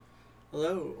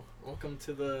Hello, welcome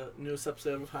to the newest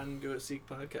episode of Hide and Go Seek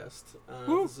podcast.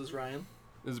 This is Ryan,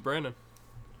 This is Brandon.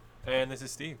 And this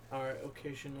is Steve. our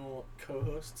occasional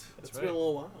co-host. That's It's been a right.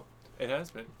 little while. It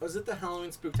has been. Was it the Halloween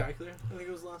Spooktacular? I think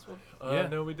it was the last one. Yeah.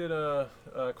 No, we did a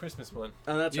Christmas one.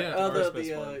 Oh, that's Yeah, right. Oh, the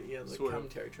Christmas one. the Sort of.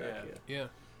 commentary track. Yeah.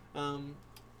 Yeah.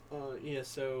 Yeah.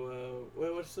 So,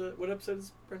 what episode is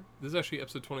it, Brent? This is actually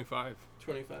episode 25.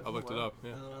 25. I looked it Wow. up.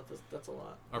 Yeah. That's a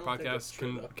lot. Our I don't think podcast that's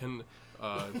true, can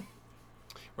though.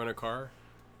 rent a car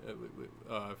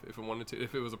if it wanted to.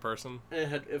 If it was a person.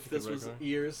 If this could was record.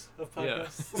 years of Yeah.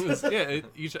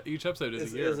 podcasts. Each episode is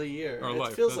It's a year. a year. Our It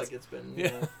life. feels That's- like it's been.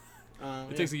 Yeah. Yeah.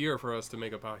 It takes a year for us to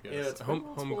make a podcast. Yeah, it's been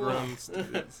multiple Homegrown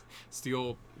years.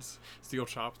 steel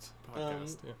chopped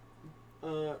podcast.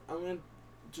 Yeah. I'm gonna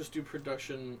just do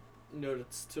production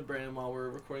notes to Brandon while we're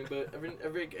recording, but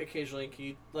every occasionally can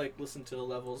you listen to the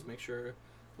levels, make sure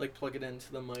plug it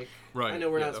into the mic. Right. I know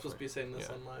we're yeah, not supposed to be saying this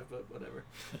Yeah. on live, but whatever.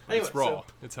 Anyway, It's raw.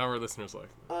 It's how our listeners like.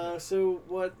 So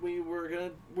what we're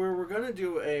gonna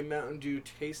do a Mountain Dew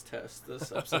taste test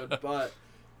this episode, but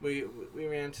we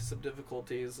ran into some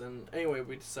difficulties, and anyway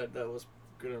we decided that was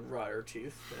gonna rot our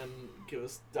teeth and give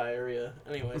us diarrhea.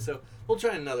 Anyway, so we'll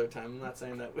try another time. I'm not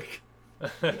saying that we.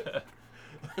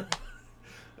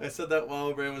 I said that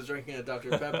while Brandon was drinking a Dr.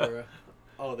 Pepper.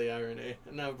 Oh, the irony!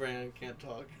 And now Brandon can't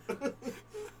talk.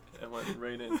 It went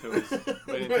right into his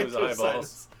Right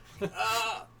eyeballs.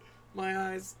 Ah, my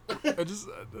eyes. I just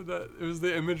it was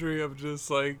the imagery of just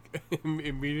like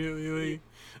immediately.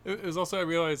 It was also I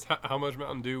realized how much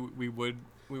Mountain Dew we would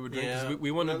drink because Yeah, we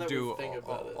now wanted to that do we think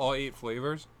about it. all 8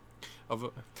 flavors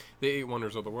of the 8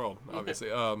 wonders of the world, obviously.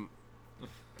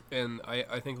 And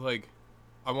I think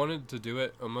I wanted to do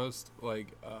it almost I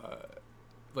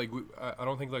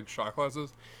don't think shot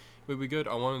glasses would be good.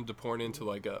 I wanted to pour it into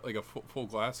a full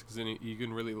glass because then you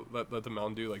can really let the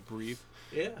Mountain Dew breathe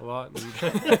Yeah. a lot.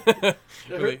 And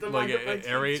It really, hurt my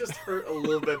teeth just hurt a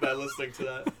little bit by listening to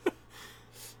that.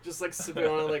 Just sipping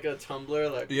on a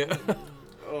tumbler, Yeah.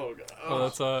 Oh god. Oh,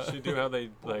 that's Should do how they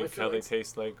my how they feelings.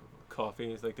 taste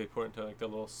coffee. It's they pour it into the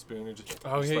little spoon and just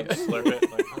Oh, yeah. slurp it.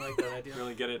 I like that idea.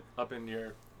 Really get it up in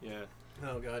your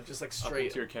Oh god, just up straight.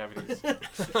 into your cavities.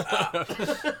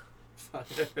 Fuck,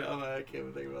 I can't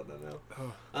even think about that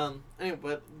now. Oh.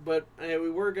 Anyway, but anyway, we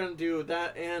were gonna do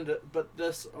that, but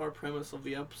this our premise of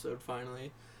the episode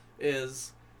finally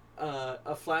is a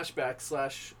flashback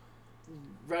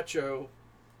 / retro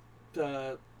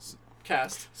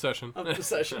cast Session. of the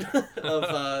session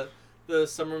of the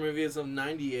summer movies of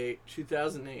 98,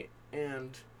 2008,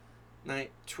 and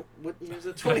what year is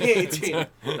it? 2018.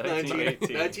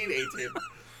 1918. 1918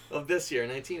 of this year,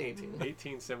 1918.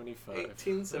 1875.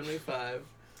 1875,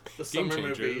 the Game summer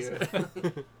movie changers.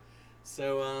 year.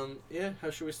 So, how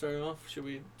should we start off? Should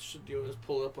you just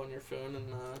pull it up on your phone and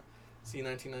see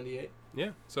 1998?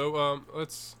 Yeah. So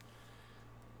let's.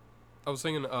 I was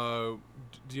thinking. Do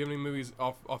you have any movies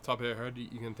off top of your head you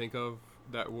can think of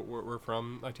that were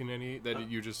from 1998 that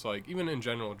you just even in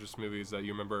general just movies that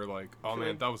you remember oh Can man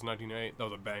I- that was 1998 that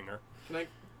was a banger. Can I?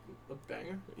 A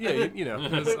banger? Yeah, you know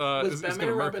Was it's Batman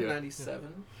gonna or mark Robin you.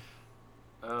 97?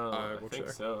 I we'll think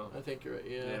check. so. I think you're right.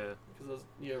 Yeah. Yeah. Because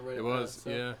right. It was so,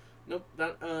 yeah. Nope.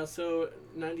 That. So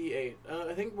 98.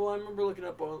 I think. Well, I remember looking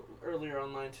up earlier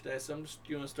online today. So I'm just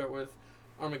going to start with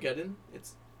Armageddon.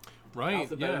 It's Right. Yeah.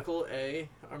 alphabetical A.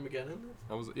 Armageddon.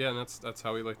 That was and that's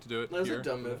how we like to do it That was here. a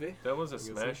dumb movie. That was a guess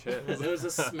smash so. hit. It was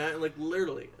a smash,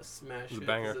 literally a smash. It was a hit,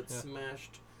 banger, 'cause It yeah.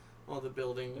 smashed all the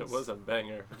buildings. It was a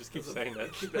banger. I just keep saying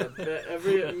that.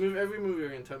 Every movie we're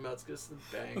gonna talk about is just a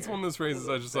banger. That's one of those phrases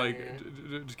I just Banger.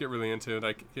 just get really into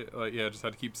it. Just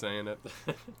had to keep saying it.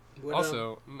 What,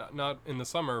 Also, not in the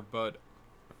summer, but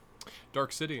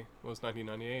Dark City was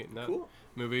 1998, and that cool.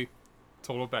 movie,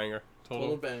 total banger.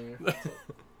 Total banger.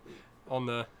 On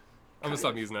the, I'm gonna Kind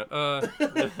stop of. using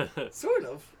that. Sort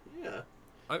of. Yeah.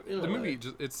 In a The movie way.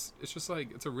 just it's just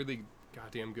it's a really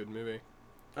goddamn good movie.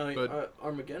 But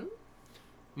Armageddon.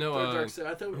 No, Dark City.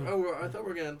 I thought we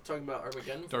were gonna talk about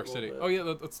Armageddon. For Dark a little City. bit. Oh yeah,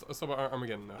 let's talk about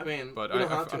Armageddon now. I mean, but we don't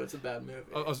I have to. It's a bad movie.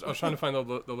 I was trying to find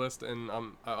the list, and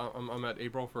I'm at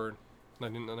April for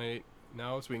 1998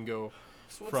 now, so we can go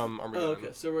So what's from the- Armageddon. Oh, okay.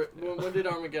 So when did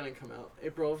Armageddon come out?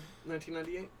 April of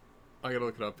 1998. I gotta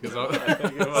look it up because I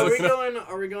think it Are was.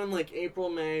 we going April,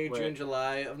 May, Wait. June,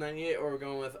 July of 98, or are we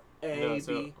going with A, No, B,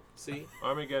 so- C?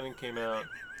 Armageddon came out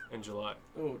in July.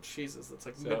 Oh Jesus, that's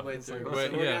So, midway it's through. like- So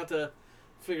Wait, we're gonna yeah. have to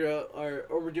figure out or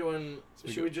we're doing. So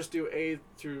we Should we just do A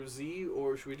through Z,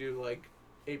 or should we do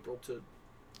April to?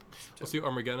 let's do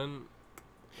Armageddon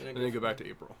and then go back to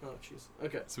April. Oh jeez.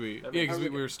 Okay, So we That'd yeah be- because we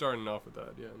were starting off with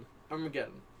that yeah.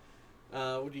 Armageddon.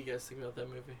 What do you guys think about that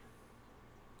movie?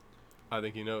 I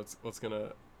think you know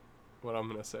what I'm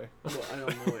gonna say. Well, I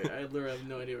don't know. I literally have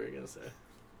no idea what you're gonna say.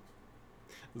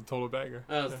 It's a total banger.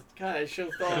 God, I should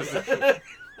have thought.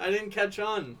 I didn't catch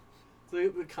on.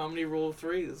 It's the comedy rule of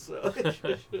threes, so I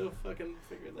should have fucking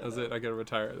figured that That's out. it. I gotta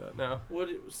retire that now.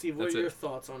 Steve, what That's are your it.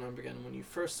 thoughts on Armageddon when you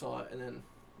first saw it, and then?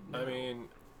 I mean,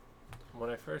 when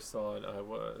I first saw it, I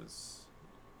was,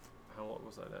 how old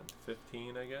was I then?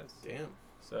 15, I guess. Damn.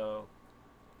 So,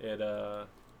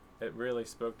 it really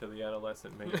spoke to the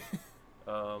adolescent me.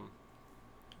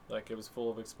 Like it was full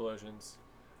of explosions,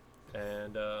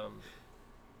 and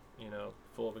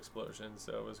full of explosions.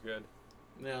 So it was good.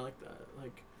 Yeah, I like that.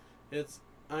 Like,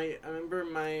 I remember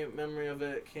my memory of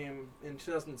it came in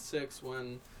 2006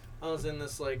 when I was in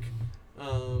this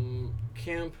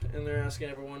camp, and they're asking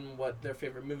everyone what their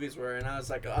favorite movies were, and I was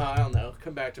like, oh, I don't know,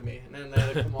 come back to me. And then they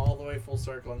had come all the way full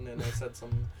circle, and then I said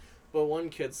something. But one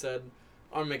kid said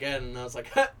Armageddon, and I was like,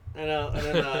 ha! And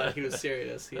then he was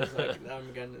serious. He was like,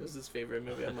 Armageddon is his favorite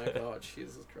movie. I'm like, oh,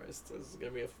 Jesus Christ, this is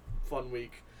going to be a fun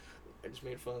week. I just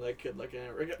made fun of that kid like I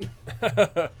never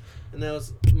again. And that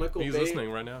was Michael Bay. He's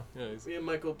listening right now. Yeah, Yeah,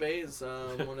 Michael Bay is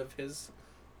one of his,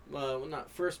 well,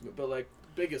 not first, but like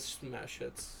biggest smash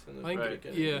hits. In the I think,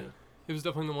 beginning, yeah. It was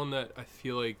definitely the one that I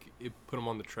feel like it put him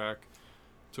on the track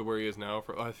to where he is now.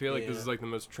 I feel like this is like the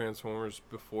most Transformers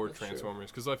before That's Transformers,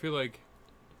 because I feel like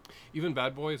even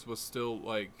Bad Boys was still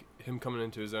like him coming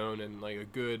into his own and like a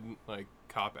good like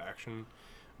cop action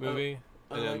movie.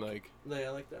 And then I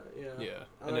like that. Yeah. Yeah,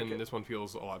 I and like then it. this one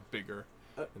feels a lot bigger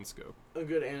in scope. A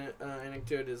good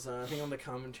anecdote is I think on the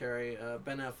commentary,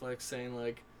 Ben Affleck saying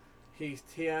like, he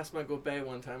asked Michael Bay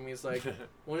one time. He's like,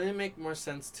 wouldn't it make more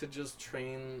sense to just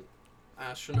train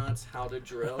astronauts how to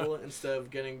drill instead of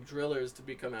getting drillers to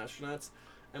become astronauts?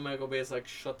 And Michael Bay is like,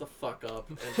 shut the fuck up,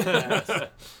 and pass.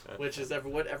 Which is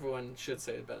what everyone should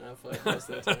say to Ben Affleck most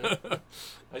of the time.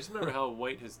 I just remember how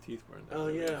white his teeth were in that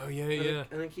movie. Yeah. Oh yeah,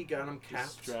 I think he got him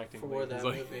capped Distractingly. for that He's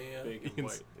like- movie. Yeah. Big You and can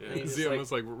white. you And can he's see just him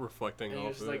as like reflecting And he off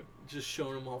was just of like just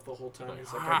showing him off the whole time. Like,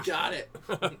 He's like, "Ah." I got it.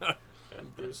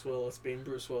 And Bruce Willis being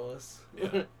Bruce Willis.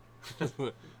 Yeah.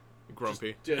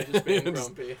 Grumpy. Just being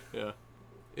Just- grumpy. Yeah.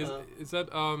 Is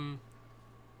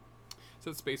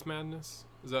that Space Madness?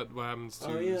 Is that what happens to?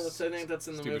 Oh yeah, I think that's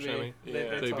in the Steve movie. Buscemi? They Yeah.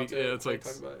 It's they like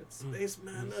talk about it. It's space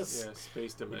madness. Yeah,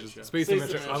 space dementia. Space Space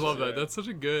Dementia. I Dementia, love that. yeah. That's such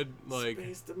a good like.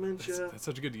 Space dementia. That's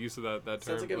such a good use of that term.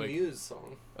 Sounds like a Muse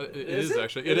song. It Is is it?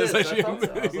 actually. It It is is. I actually thought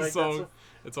so. I a was Muse like, song.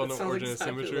 It's on that the sounds Origin of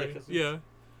exactly Symmetry. like a- Yeah,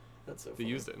 That's so they funny.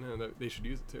 used it. No, they should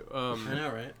use it too. I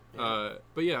know, right? Yeah.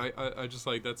 But yeah, I just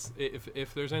like that's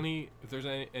if there's any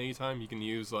time you can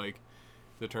use like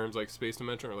the terms like space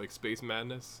dimension or like space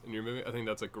madness in your movie, I think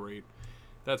that's a great.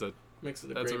 That's a Makes it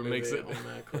a that's great what movie makes it.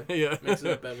 automatically. Yeah. Makes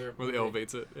it a better Really movie.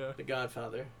 elevates it. Yeah. The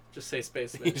Godfather. Just say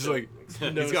space He's like Makes no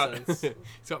he's got sense.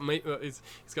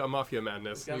 he's got mafia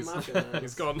madness. He's got mafia madness.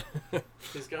 He's gone.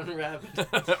 He's gone rabid. Just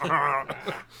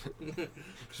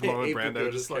Marlon Ape Brando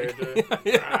Pagoda's just like. character.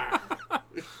 Yeah.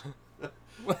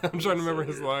 I'm trying to remember So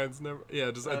his good. lines. Never. Yeah,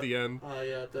 just at the end. Oh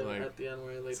yeah, Like, at the end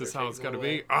where This they're is how it's taking got to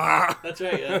him be. away. Ah! That's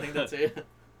right. Yeah, I think that's it.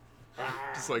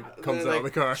 Just like And comes then, out of the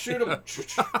car. Shoot him.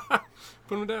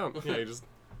 Put him down. Yeah, you just.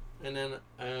 And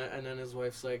then his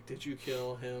wife's like, "Did you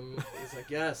kill him?" He's like,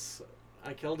 "Yes,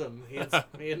 I killed him. He had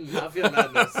mafia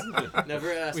madness.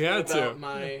 Never asked We me had about to."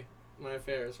 my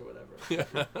affairs or whatever."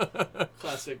 Yeah.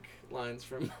 Classic lines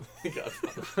from The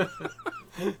Godfather.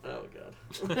 Oh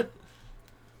god.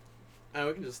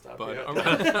 We can just stop But, here. alright.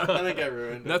 I think I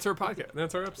ruined it. That's our podcast.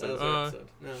 That's our That episode. was our episode.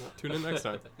 No. Tune in next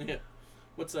time. Yeah.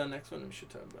 What's the next one we should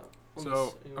talk about?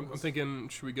 So I'm thinking,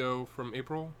 should we go from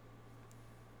April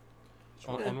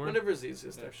onward? Whatever's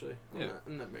easiest, actually. Yeah.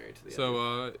 I'm not married to the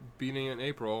So beginning in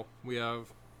April, we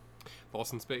have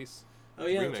Lost in Space. Oh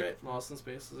yeah, remake. that's right. Lost in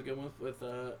Space is a good one with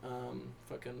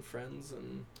fucking Friends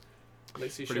and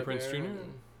Lacey Freddie Prinze Chabert Jr.?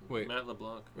 and Wait, Matt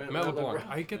LeBlanc. Matt LeBlanc.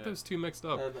 I get Yeah. those two mixed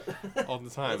up Uh, all the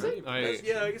time. is it? I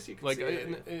I guess you can like see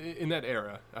it. in that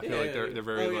era. I feel like they're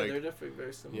very oh, yeah, like they're definitely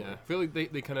very similar. yeah. I feel like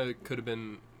they kind of could have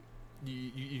been.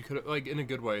 You could have like in a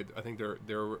good way. I think they're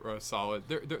solid.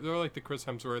 They're like the Chris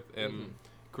Hemsworth and Mhm.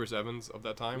 Chris Evans of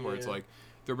that time, where it's Yeah. like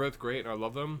they're both great and I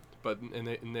love them, but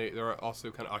they're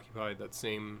also kind of occupied that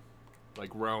same like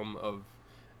realm of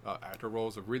actor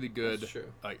roles of really good That's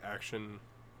true. like action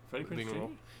Freddie Prinze leading Jr.?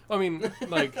 role. I mean,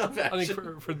 like Of I think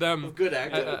action. for them Of good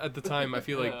acting. at the time, I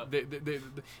feel like Yeah.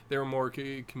 they were more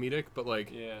comedic, but like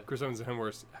Yeah. Chris Evans and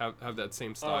Hemsworth have that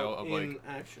same style of in like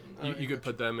action. you could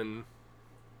put them in.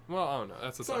 Well, I don't know.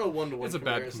 That's It's not a one-to-one. It's a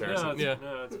bad comparison. No, Yeah.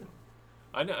 no, it's,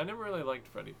 I never really liked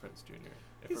Freddie Prinze Jr.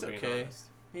 If He's we're being okay. honest.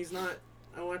 He's not.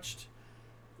 I watched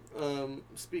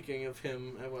Speaking of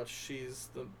him, I watched She's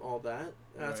the All That.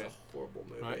 That's Right. a horrible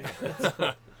movie. Right.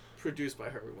 That's produced by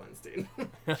Harvey Weinstein.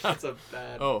 It's a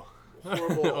bad, Oh,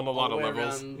 horrible, on a lot all of the way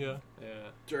levels. around Yeah. Yeah.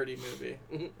 dirty movie.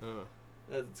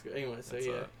 That's good. Anyway, so That's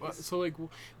yeah. So like,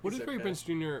 what He's is Freddie okay. Prinze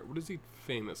Jr.? What is he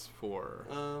famous for?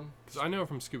 Because I know him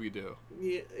from Scooby Doo.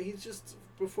 Yeah, he's just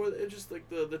before just like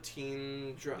the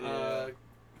teen Yeah.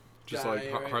 Just guy,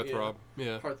 like right? Heartthrob.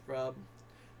 Yeah. Heartthrob,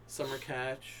 Summer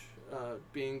Catch,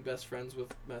 being best friends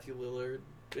with Matthew Lillard,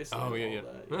 basically Oh, yeah, all yeah.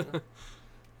 that. You know?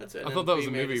 That's it. I And thought then that was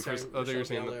a being married movie to for. Sarah I thought you were Michelle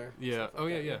saying. Gellar, Yeah. stuff Oh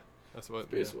like yeah, that, yeah. That's what.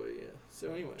 Yeah. Basically, yeah.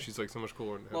 So anyway, She's like so much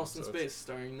cooler than him. Lost in so Space,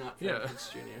 starring not Yeah. Freddie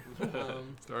Prinze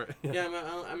Jr. Sorry.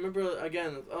 Yeah, I remember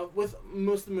again with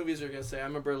most of the movies you're gonna say. I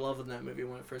remember loving that movie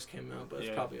when it first came out, but it's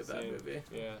Yeah, probably a bad same. movie.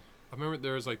 Yeah. I remember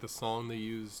there was like the song they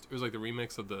used. It was like the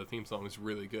remix of the theme song was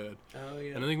really good. Oh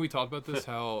yeah. And I think we talked about this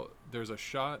how there's a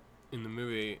shot in the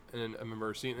movie, and I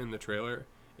remember seeing it in the trailer,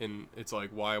 and it's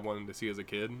like why I wanted to see as a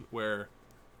kid, where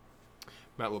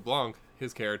Matt LeBlanc,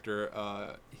 his character,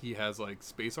 he has like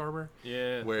space armor,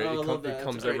 Yeah. where Oh, I love that. it That's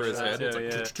comes a great over his shot. head. It's Yeah,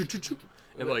 like yeah.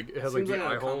 and like it has like Seems the like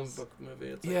eye a comic holes. book movie.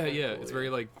 It's like Yeah, kinda yeah, cool, it's very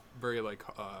like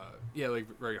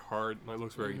very hard. Like, it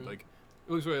looks very Mhm. like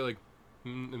it looks very like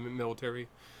military.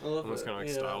 I love almost it. kinda like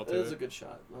yeah, style to it is it. a good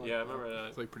shot. I like Yeah, I that. remember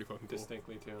It's that like pretty fucking cool.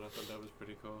 distinctly too, and I thought that was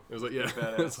pretty cool. It was like yeah,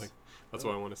 Badass. it's like that's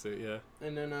what I want to see. Yeah.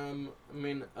 And then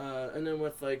and then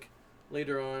with like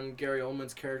later on Gary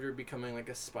Oldman's character becoming like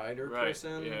a spider Right.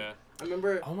 person. Yeah. I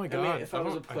remember. Oh my I God, mean, if I I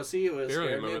was a don't- I pussy, it would barely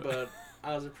scare me, remember but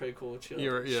I was a pretty cool chill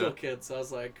Yeah. kid, so I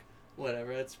was like,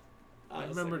 whatever. It's. I was,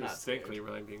 remember like, not distinctly scared.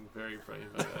 really being very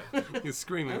frightened by that. He's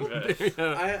screaming. Okay.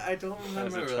 yeah. I don't As a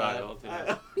remember child,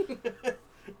 that.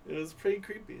 It was pretty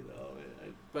creepy though.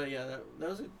 But yeah, that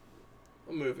was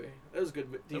a movie. It was a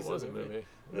good, It decent was a movie.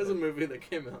 It was a movie that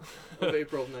came out of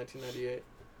April of 1998.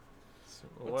 So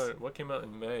what came out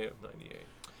in May of '98?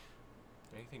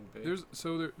 Anything big?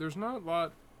 There's not a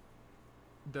lot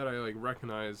that I like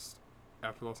recognized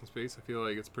after Lost in Space. I feel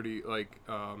like it's pretty like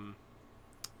Ooh.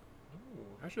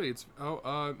 actually it's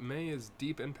May is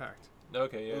Deep Impact.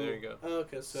 Okay, yeah, there you go. Oh,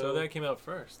 okay, So that came out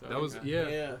first. That was okay.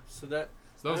 yeah. So that.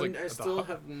 So that was like I at still the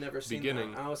have never seen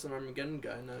beginning. that. I was an Armageddon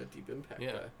guy, not a Deep Impact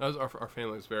yeah. guy. That was our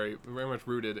family was very much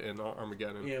rooted in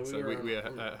Armageddon. Yeah, so were, we had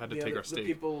to the take other- our stake.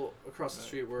 The people across the Right.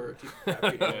 street were Deep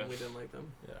Impact people, Yeah. and we didn't like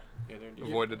them. Yeah. Yeah, they're deep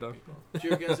Avoided impact them. people.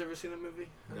 Did you guys ever see the movie?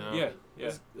 No. Yeah,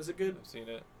 yeah. Is it good? I've seen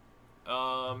it.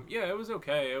 Yeah, it was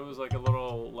okay. It was like a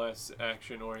little less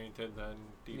action oriented than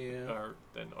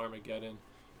than Armageddon.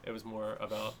 It was more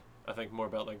about, I think, more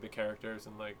about like the characters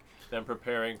and like them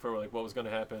preparing for like what was going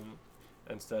to happen,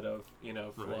 instead of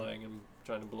Right. flying and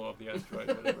trying to blow up the asteroid,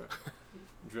 or whatever,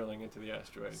 drilling into the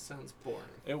asteroid. Sounds boring.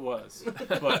 It was, but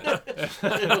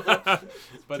To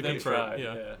they confirm, tried.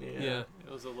 yeah. Yeah.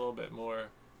 It was a little bit more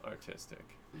artistic.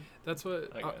 That's what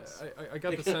I guess. I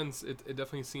got the sense it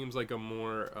definitely seems like a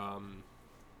more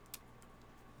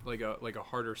like a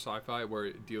harder sci-fi where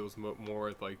it deals more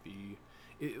with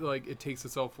like it takes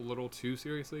itself a little too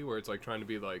seriously, where it's like trying to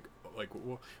be like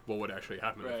what would actually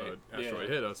happen if Right, an asteroid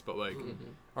yeah. hit us, but like Mhm.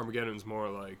 Armageddon's more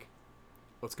like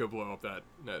let's go blow up that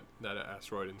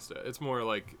asteroid instead. It's more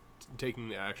like taking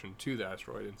the action to the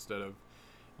asteroid instead of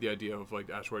the idea of like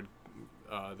the asteroid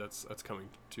that's coming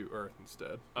to Earth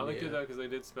instead. I liked Yeah. it though because they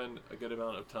did spend a good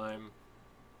amount of time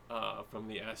from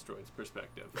the asteroid's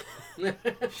perspective.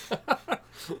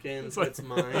 Again, It's it's, like-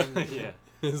 mine. Yeah.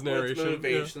 His What its narration.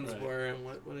 motivations Right. were and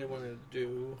what they wanted to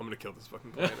do. I'm gonna kill this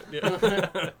fucking planet.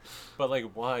 Yeah. But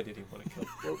like, why did he want to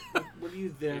kill? What are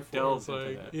you there It for? delves It's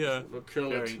into like, that yeah. We'll kill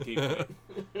very it. deeply. I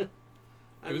It was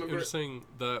remember. interesting.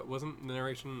 Wasn't the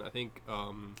narration? I think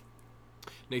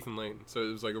Nathan Lane. So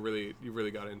it was like you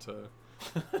really got into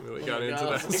Oh got my into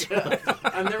God, that. oh my God.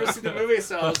 I've never seen the movie,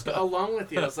 so I was along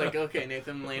with you. I was like, okay,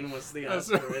 Nathan Lane was the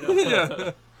That's asteroid. right.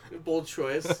 Yeah. Bold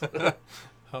choice.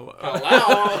 Hello.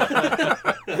 Hello.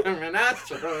 I'm an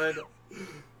asteroid.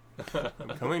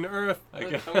 I'm coming to Earth. I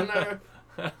guess. Coming there.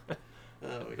 Oh,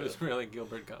 my It was God. really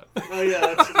Gilbert God. Oh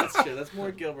yeah, that's true. That's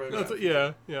more Gilbert. That's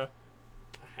yeah.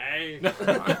 Hey.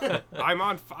 I'm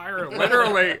on fire,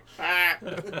 literally.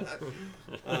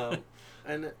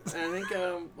 And I think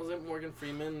wasn't Morgan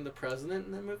Freeman the president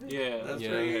in that movie? Yeah, that's yeah,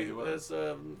 pretty. he was.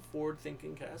 That's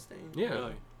forward-thinking casting. Yeah.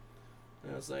 Really.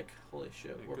 And I was like, holy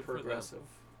shit, Yeah, we're good for them. progressive.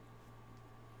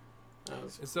 That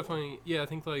was It's cool. definitely I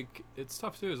think like it's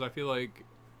tough too. Is I feel like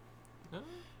Huh?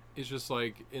 it's just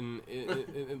like in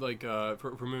like for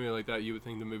a movie like that, you would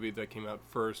think the movie that came out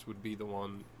first would be the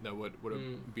one that would have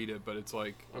Mm. beat it, but it's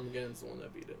like Armageddon's the one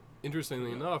that beat it. interestingly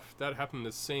Yeah. enough, that happened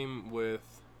the same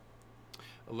with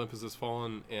Olympus Has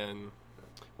Fallen and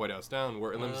White House Down,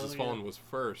 where Olympus Oh, Has yeah. Fallen was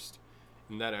first,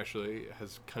 and that actually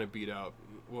has kind of beat out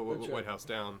That's White right. House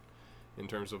Down, in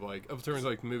terms of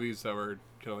like movies that were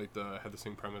kind of like had the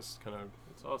same premise, kind of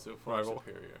It's also far Rival.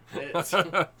 superior. It's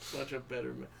such a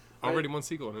better. already one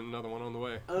sequel and another one on the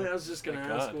way. Oh, I was just gonna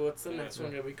Thank ask, God. what's the Yeah. next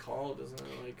one gonna be called? Isn't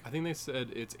it like, I think they said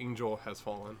it's Angel Has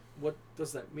Fallen. what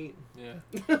does that mean?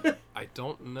 Yeah. I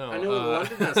don't know. I know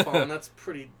London Has Fallen. That's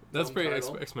pretty. That's dumb pretty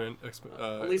title.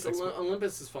 At least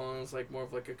Olympus Has Fallen is like more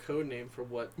of like a code name for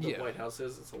what the Yeah. White House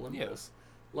is. It's Olympus.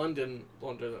 London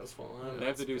Has Fallen. They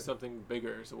have to do That's good. something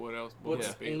bigger. So what else? What's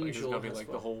What's like, it's Angel gonna be Has like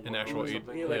the Fallen? whole An world actual or angel-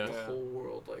 something. Yeah, like Yeah. the whole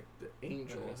world, like the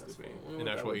angel That has has to be. fallen. I wonder An what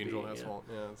that actual would angel be, has yeah. fallen.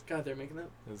 Yeah. It's, God, they're making that.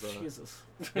 is, Jesus.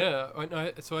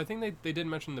 yeah. So I think they did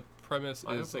mention the premise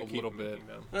I hope is they a keep little bit. making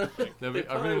them. That'd They be- I really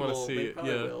probably wanna will. see They it,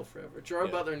 probably yeah. will forever. Gerard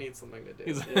Yeah. Butler needs something to do.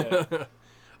 He's, Yeah.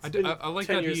 I like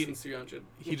 10 how years he since 300.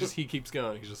 he keeps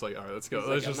going. He's just like, all right, let's go. He's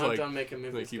Let's like, just I'm not like done making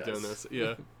movies, keep guys. doing this.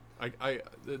 Yeah.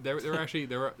 They were actually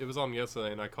it was on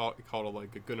yesterday, and I caught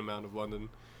like a good amount of London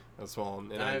as well.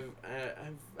 And I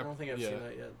don't think I've yeah. seen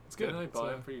that yet. it's good. Did I It's,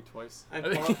 buy it for you twice? I I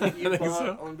think- bought, I you think bought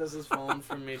so. Olympus Has Fallen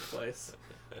for me twice.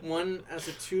 One as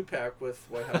a 2-pack with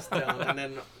White House Down, and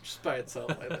then just by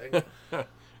itself, I think.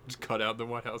 just cut out the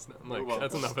White House now. I'm like, Well,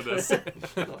 that's enough of this.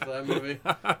 Enough of that movie.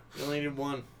 You only need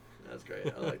one. That's great.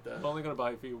 I like that. I'm only gonna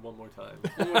buy it for you one more time.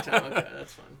 One more time. Okay,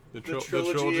 that's fine. The The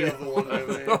trilogy. trilogy of the one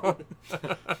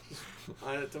movie.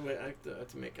 I have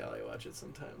to make Allie watch it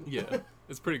sometime. Yeah,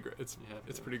 it's pretty great. It's You have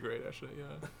it's to. pretty great actually.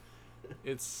 Yeah,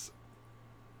 it's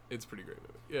pretty great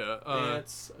movie. Yeah. Yeah,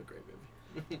 it's a great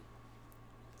movie.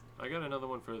 I got another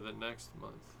one for the next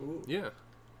month. Ooh. yeah.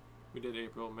 We did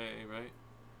April, May, right?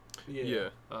 Yeah.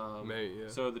 May. Yeah.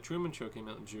 So the Truman Show came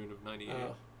out in June of '98.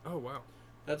 Oh, Oh wow.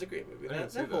 that's a great movie. I didn't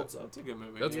That see that. holds up. That's a good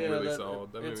movie. That's Yeah, really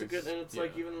solid. That it's a movie's- good, and it's yeah.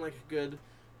 like even like a good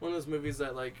one of those movies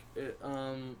that like it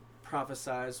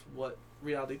prophesies what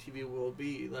reality TV will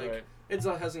be. Like Right. it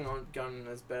hasn't gotten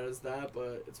as bad as that,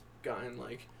 but it's gotten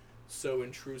like so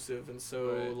intrusive and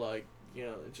so Right. like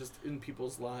it's just in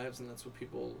people's lives, and that's what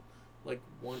people like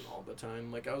want all the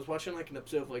time. Like I was watching like an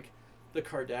episode of like the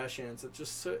Kardashians. It's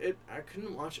just I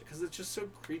couldn't watch it because it's just so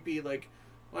creepy. Like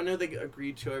I know they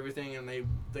agreed to everything, and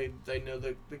they know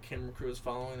the camera crew is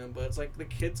following them, but it's like the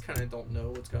kids kind of don't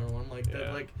know what's going on. Like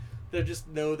Yeah. they just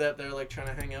know that they're like trying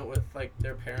to hang out with like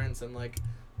their parents, and like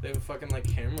they have fucking like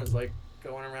cameras like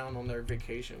going around on their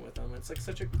vacation with them. It's like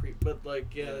such a creep, but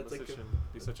like it's like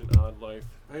be such an odd life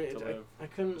to live I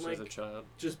couldn't just like as a child.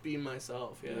 just be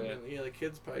myself. Yeah, Yeah. I mean, the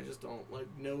kids probably just don't like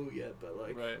know yet, but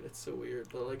like Right. it's so weird.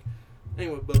 But like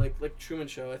anyway, but like Truman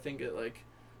Show, I think it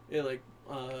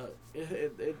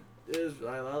is.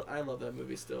 I love that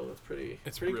movie still. It's pretty.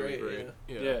 It's pretty really great. great.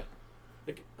 Yeah. Yeah.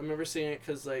 Like I remember seeing it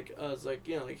because like I was like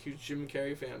like huge Jim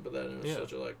Carrey fan, but then it was Yeah.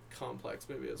 such a like complex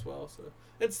movie as well. So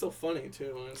it's still funny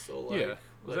too, and it's still like. Yeah.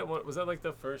 Was that like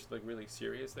the first like really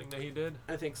serious thing that he did?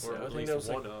 I think so. Or I at think least that was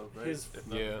one like of, right? his If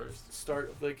not Yeah. the first. start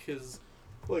of like his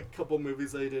like couple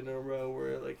movies that he did in a row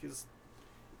where like he's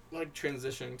like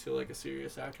transitioning to like a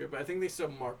serious actor, but I think they still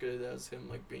marketed it as him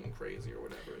like being crazy or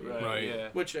whatever. you know? Right. Right. Yeah.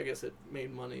 Which I guess it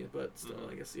made money, but still,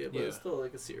 Mhm. I guess but it's Yeah. still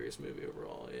like a serious movie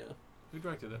overall. Yeah. Who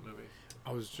directed that movie?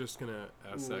 I was just gonna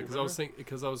ask Ooh, that because I was thinking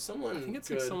Someone I think it's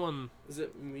good. like someone. Is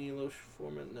it Milos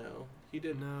Forman? No, he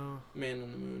did No. Man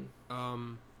on the Moon.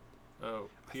 Oh,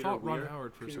 I Peter thought Ron Weir?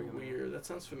 Howard for a Peter second. there. Weir. That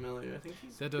sounds familiar. I think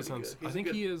he's. That does pretty sound. good. I think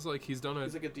he is like he's done a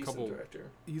He's like a decent couple.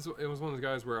 director. It was one of the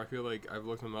guys where I feel like I've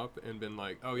looked him up and been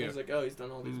like, oh yeah, He's like, oh, he's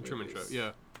done all these in Truman movies.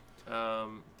 Show. Yeah.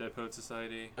 Dead Poet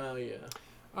Society. Oh yeah.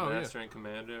 Oh yeah. Master and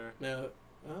Commander. No.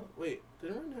 Oh wait,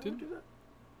 didn't Ron Howard Didn't- do that?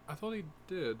 I thought he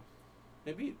did.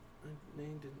 Maybe he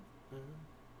didn't.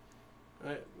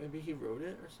 Maybe he wrote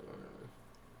it or something. I don't know.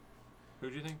 Who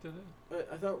do you think did it?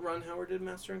 I thought Ron Howard did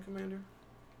Master and Commander.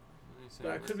 Let me see. But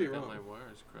I unless could be got wrong. my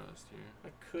wires crossed here. I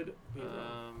could be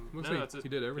wrong. Looks no, like it's he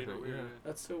did Peter everything, Weir. yeah.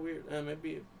 That's so weird.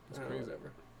 Maybe That's I don't know, crazy.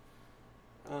 whatever.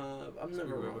 I'm That's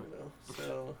never weird, wrong though,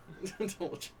 so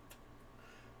don't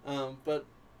look. But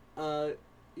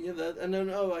yeah, that and then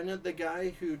I know the guy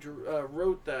who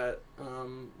wrote that.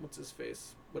 What's his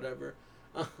face? Whatever.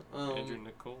 Andrew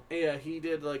Nicole. Yeah, he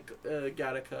did like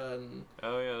Gattaca and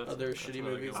Oh yeah, that's other that's shitty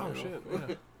what I movies. go Oh with. shit. Yeah.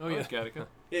 Oh Oh yeah. yeah, Gattaca.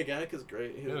 yeah, Gattaca's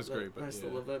great. That was great, but I still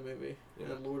yeah. love that movie. Yeah.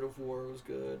 And Lord of War was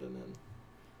good, and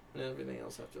everything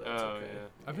else after that. Was Oh okay. yeah.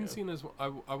 I haven't seen his.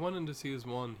 I wanted to see his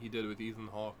one he did with Ethan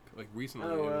Hawke like recently.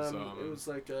 Oh, it was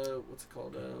like what's it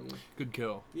called? Good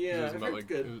Kill. Yeah, it was I've about heard like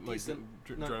good, it was, like decent,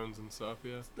 not- drones and stuff.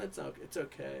 Yeah. It's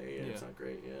okay. Yeah, it's Yeah. not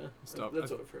great. Yeah, Stuff.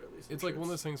 that's what I've heard at least. It's I'm like sure one of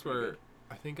those things pretty where good.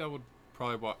 I think I would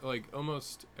probably watch like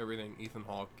almost everything Ethan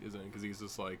Hawke is in because he's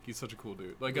just like he's such a cool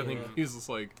dude. Like I think Yeah. he's just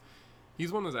like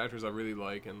he's one of those actors I really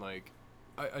like and like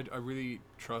I really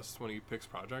trust when he picks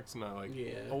projects, and I like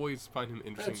Yeah. always find him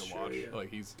interesting That's to true, watch. yeah. Like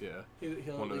he's He'll one at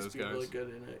of least those be guys. really good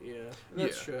in it. Yeah,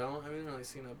 that's Yeah. true. I haven't really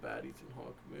seen a bad Ethan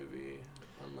Hawke movie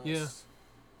unless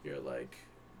you're like,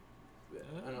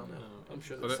 I don't know. I'm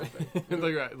sure there's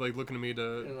something. like looking at me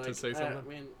And, to say something. I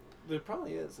mean, there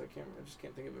probably is. I just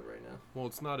can't think of it right now. Well,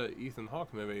 it's not a Ethan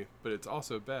Hawke movie, but it's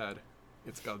also bad.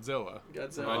 It's Godzilla.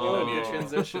 Godzilla. Oh, Good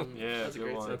transition. Yeah, that's a good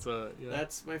great. one. That's a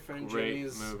That's my friend Great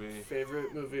Jimmy's movie.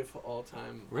 favorite movie of all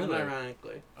time. Really?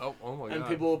 Unironically. oh my god. And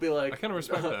people will be like, I kinda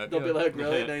respect that, They'll be yeah. like,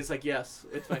 really? Yeah. And he's like, yes,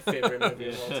 it's my favorite movie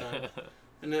of all time.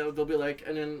 And then they'll be like,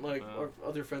 and then like Wow. our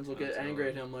other friends will get That's angry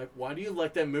at really- him, like, why do you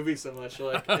like that movie so much?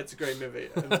 You're like, it's a great movie.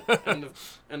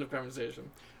 End of conversation.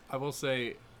 I will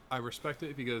say I respect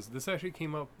it because this actually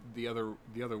came up the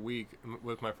other week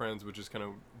with my friends, which is kind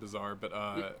of bizarre.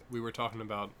 But we were talking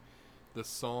about the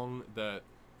song that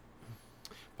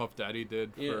Puff Daddy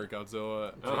did for Yeah.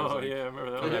 Godzilla. Oh yeah, I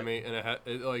remember that one. Konami, and it had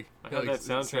like I had that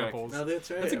soundtrack. samples. No, that's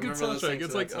right. It's a I good remember listening soundtrack. to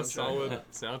It's that like a soundtrack. solid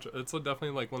soundtrack. It's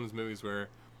definitely like one of those movies where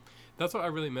that's what I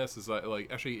really miss is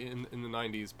like actually in the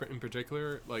 90s in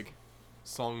particular, like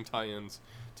song tie-ins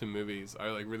to movies. I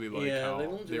like really like Yeah, how they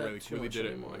don't do that really too really much did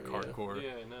anymore, it yeah. like hardcore.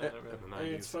 Yeah, no, Uh, not really. in the And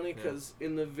it's 90s. funny Yeah. because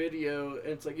in the video,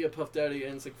 it's like Puff Daddy,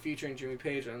 and it's like featuring Jimmy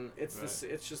Page, and it's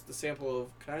it's just the sample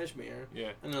of Kashmir,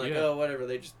 Yeah. and they're like, Yeah. oh whatever,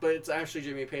 but it's actually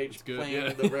Jimmy Page It's good, playing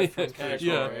yeah. the riff from It's pretty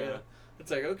Kashmir. cool, Yeah. yeah. It's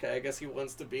like, okay, I guess he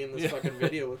wants to be in this Yeah. fucking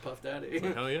video with Puff Daddy. It's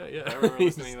like, hell yeah, yeah. I remember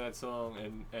listening to that song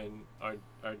and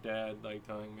our dad like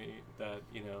telling me that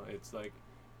it's like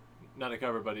not a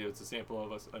cover, but it's a sample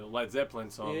of a Led Zeppelin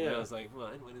song. And Yeah. I was like,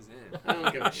 what is that? I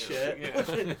don't give a shit.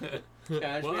 Yeah.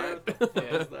 Kashmir, What? what the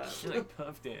Yeah. fuck is You're that? like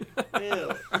Puff Daddy.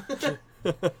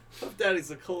 Ew. Puff Daddy's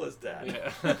the coolest dad.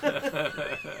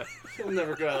 Yeah. He'll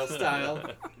never go out of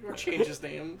style or change his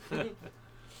name.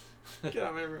 Get out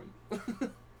of my room.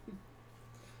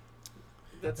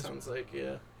 That sounds like,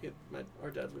 yeah,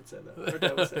 our dad would say that. Our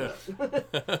dad would say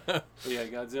that. But yeah,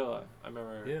 Godzilla. I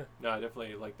remember. Yeah. No, I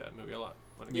definitely liked that movie a lot.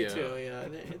 When it Me Yeah. too, yeah.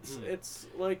 And it's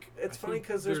like, it's I funny think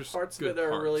because there's there's parts of good it that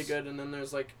are really parts. good, and then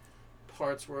there's like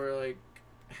parts where like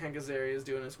Hank Azaria is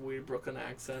doing this weird Brooklyn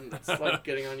accent. It's like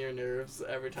getting on your nerves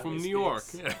every time From he New York.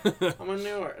 speaks. Yeah. I'm a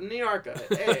New York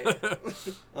guy. Hey.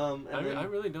 And then, I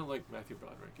really don't like Matthew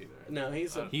Broderick either. no,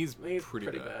 he's He's pretty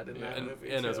pretty bad in Yeah. that and, movie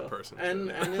and too. as a person. and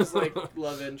too. and his like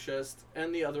love interest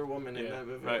and the other woman in Yeah, that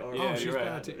movie. right. are Yeah, she's you're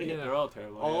bad right. too, Yeah, yeah. they're all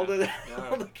terrible. all yeah. the They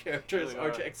all are. the characters Really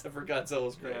are are. except for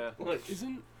Godzilla's great. Yeah. Like,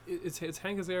 Isn't it's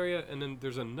Hank Azaria and then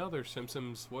there's another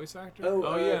Simpsons voice actor?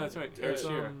 Oh yeah, that's right. Harry It's,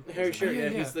 Shearer. Harry Shearer, Yeah, yeah,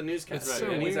 yeah. he's the newscaster, That's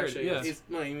so and he's weird, actually yeah. he's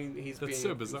no, I mean he's That's being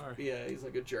so bizarre. Yeah, he's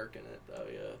like a jerk in it. Oh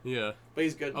yeah, Yeah. but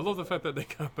he's good. I love the fact that they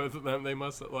got both of them. They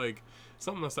must like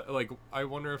something must like. I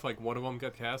wonder if like one of them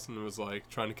got cast and was like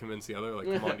trying to convince the other, like,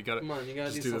 come on, you gotta you gotta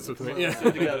just do do this something. with Come me. on, Yeah, let's do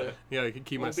it together. yeah, I can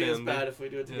keep Won't my be as sanity. bad if we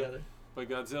do it Yeah. together. But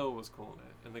Godzilla was cool in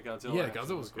it, and the Godzilla. Yeah, action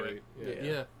Godzilla was great. Yeah.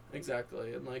 Yeah.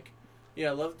 Exactly, and like, yeah,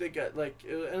 I love they got like,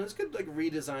 and it's good like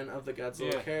redesign of the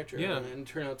Godzilla Yeah. character. Yeah. and it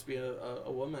turned out to be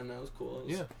a woman. That was cool. It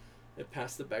was, Yeah. it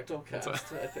passed the Bechdel That's cast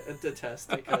the test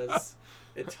because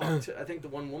it talked to. I think the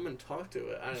one woman talked to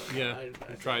it. I don't know. Yeah,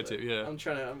 I tried to, yeah.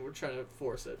 We're trying to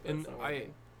force it. But And it's not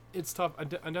working. It's tough. I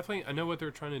definitely I know what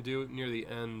they're trying to do near the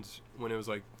end when it was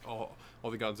like all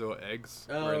the Godzilla eggs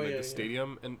Oh, were in like yeah, the yeah.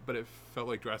 stadium, but it felt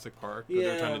like Jurassic Park. But Yeah,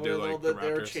 they're trying to do where like they the were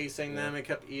Raptors. chasing Yeah. them and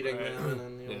kept eating Right. them, and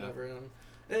then Yeah. whatever. And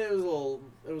it was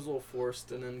a little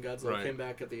forced. And then Godzilla Right. came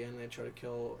back at the end. And they tried to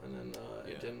kill, and then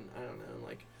Yeah. it didn't. I don't know.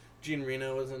 Like Gene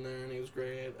Reno was in there, and he was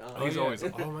great. He's yeah. always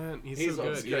man, he's He's so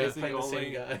always good. great. Yeah. He's the playing the same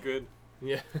only guy. good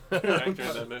Yeah. actor in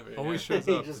that movie. Always yeah. shows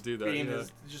He up to just do that. being Yeah.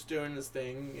 just doing his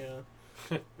thing,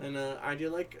 yeah. And I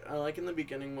like in the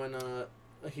beginning when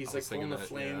he's I like was thinking pulling the that,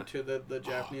 flame yeah. to the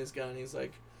Japanese guy, and he's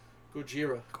like,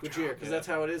 Gojira, because yeah. that's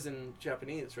how it is in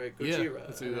Japanese, right? Yeah, Gojira.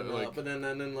 that's And either, then, like, but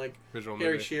then like Visual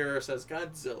Harry movie. Shearer says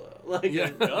Godzilla, like Yeah.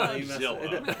 and, you mess it-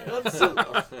 Godzilla.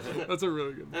 Godzilla. That's a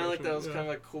really good. And I like that was impression, kind of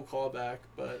like a cool callback,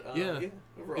 but Yeah.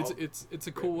 overall, It's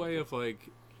a great cool way movie. of like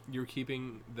you're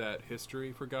keeping that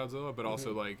history for Godzilla, but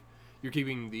also Mhm. like you're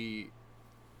keeping the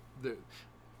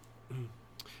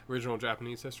original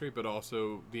Japanese history, but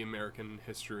also the American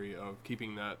history of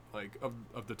keeping that like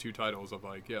of the two titles of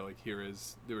like like here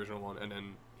is the original one and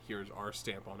then here's our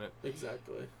stamp on it,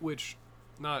 exactly. which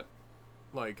not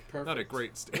like not a Perfect.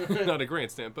 great stamp, not a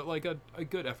great stamp, but like a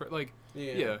good effort, like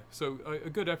Yeah. so a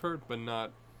good effort, but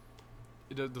not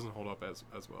it doesn't hold up as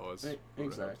well as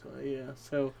Exactly. Yeah.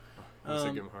 So. I'm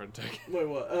sick of a heart attack. Wait,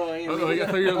 what? Oh, I Oh, no, I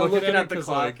thought you were I'm looking at it the 'cause,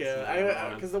 clock. like,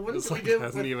 Yeah, because the one it's we like did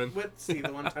hasn't with, even- with the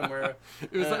one time where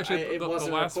It was actually it the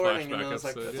wasn't last recording, and flashback I was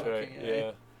like, episode. That's fucking right. A.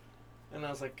 Yeah. And I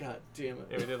was like, God damn it.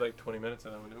 Yeah, we did like 20 minutes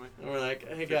of that one, didn't we? And we're like,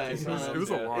 hey guys, It was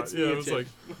a Yeah. lot. it's Yeah, me it was and like,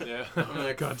 Yeah. I'm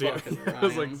like, God damn. fucking I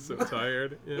was like Ryan. so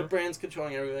tired. The Yeah. brand's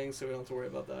controlling everything, so we don't have to worry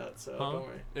about that. So Huh? don't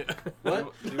worry. Yeah.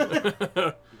 What?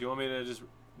 Do you want me to just? Do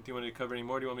you want me to cover any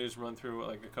more? Do you want me to just run through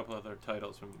like a couple other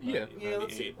titles from Yeah. 98? Yeah,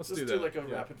 let's Let's just do do that. like a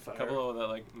Yeah. rapid fire. A couple of that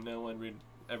like no one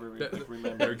ever That-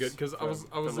 remembers. They're good because I from- was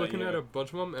from that looking at year. a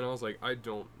bunch of them and I was like, I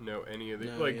don't know any of these.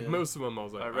 No, like yeah. most of them, I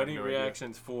was like, I have Ready no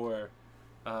reactions for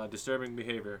disturbing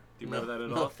behavior. Do you remember that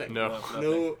at all? Nothing. No. nothing.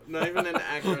 No, not even an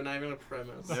actor, not even a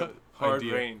premise. No. Hard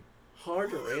Idea. Rain.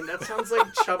 Hard Rain? That sounds like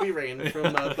Chubby Rain from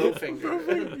Bowfinger.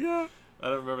 idea. Yeah. I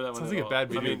don't remember that one. Sounds at like a all. bad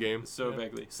I video mean, game. So Yeah.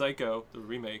 vaguely. Psycho, the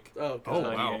remake. Oh, Oh, God.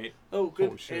 wow. 98. Oh, good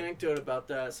Holy shit. anecdote about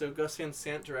that. So Gus Van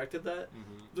Sant directed that.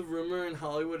 Mm-hmm. The rumor in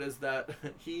Hollywood is that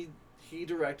he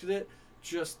directed it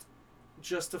just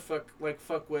to fuck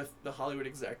with the Hollywood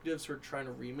executives who are trying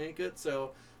to remake it.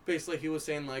 So basically, he was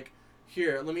saying like,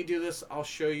 "Here, let me do this. I'll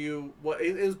show you what."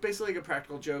 It was basically like a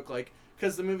practical joke, like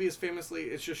because the movie is famously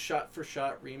it's just shot for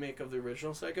shot remake of the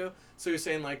original Psycho. So he's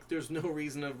saying like, "There's no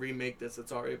reason to remake this.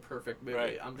 It's already a perfect movie.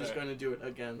 Right, I'm just right. going to do it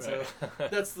again." Right. So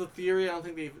that's the theory. I don't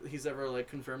think he's ever like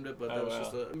confirmed it, but that Oh, was wow.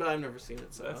 just a. But I've never seen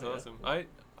it. So That's yeah. awesome.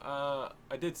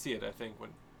 I did see it. I think when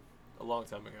a long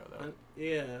time ago though.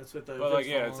 Yeah, it's with the. But like Vince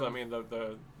yeah, it's I Vaughn. mean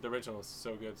the original is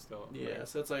so good still. Yeah,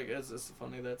 so it's like it's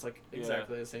funny that it's like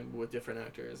exactly the same with different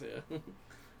actors. Yeah.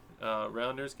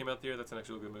 Rounders came out the year. That's an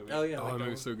actual good movie. Oh yeah. Oh, like that that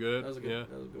movie's one. so good. That was a good. Yeah.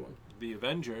 That was a good one. The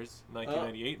Avengers,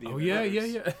 1998. The Oh yeah, yeah,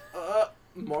 Avengers. yeah.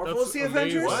 Marvel's That's The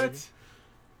Avengers. amazing. What?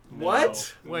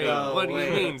 What? Wait, No, what do you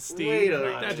wait. mean, Steve? Wait a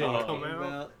That minute. didn't come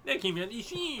out. That came out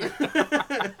this year.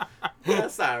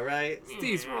 That's not right.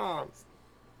 Steve's wrong.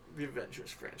 The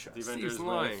Avengers franchise. The Avengers Steve's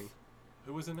lying. with-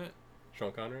 Who was in it?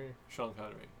 Sean Connery. Sean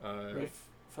Connery. Rafe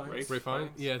Fiennes? Rafe Ray Fiennes.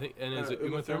 Fiennes? Yeah, I think. And is it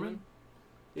Uma Thurman?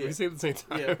 Yeah. We say it at the same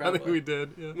time. Yeah, I think probably. we did.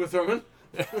 Yeah. Uma Thurman.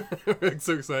 We're like,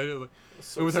 so excited. Like,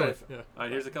 So Uma Thurman. excited. Yeah. All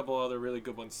right, here's a couple other really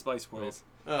good ones. Spice World.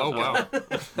 Oh,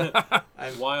 wow.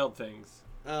 Wild Things.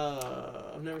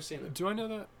 I've never seen it. Do I know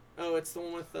that? Oh, it's the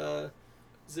one with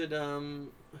is it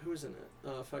who's in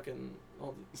it? Fucking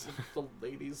all the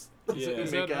ladies. Yeah. Who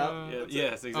Is make that, out. Yeah, That's it.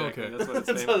 yes, exactly. Okay. That's what it's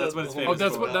That's famous. what That's what it's the famous whole- Oh,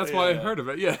 that's for. what. That's Yeah, why I yeah. heard of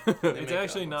it. Yeah. They It's make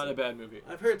actually out, not that's a bad movie.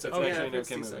 I've heard it's It's okay. actually Yeah, an I've heard okay it's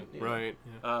movie. decent, yeah. Right.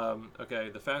 Yeah. Okay,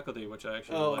 The Faculty, which I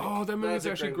actually Oh, like. Oh, that movie's That's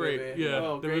a actually great great. movie. Yeah.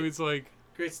 Oh, The great. movie's like.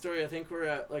 Great story. I think we're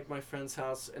at like my friend's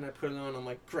house, and I put it on. I'm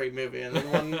like, great movie. And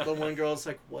then the one girl's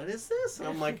like, what is this? And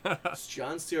I'm like, it's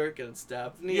Jon Stewart getting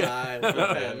stabbed in the Yeah. eye with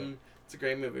a pen. It's a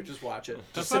great movie. Just watch it.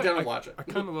 That's Just sit why down and watch it. I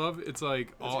kind of love. It's like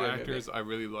That's a all great actors I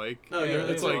really like. Oh, yeah,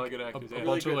 It's yeah. like All good actors, a yeah. bunch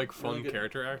Really of good- like fun really good-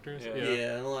 character actors. Yeah.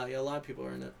 Yeah, and a lot of people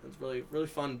are in it. It's really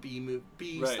fun B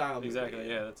Right, style movie. exactly.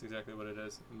 Yeah, that's exactly what it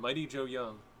is. Mighty Joe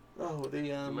Young. Oh, the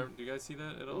Do you guys see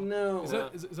that at all? no, Is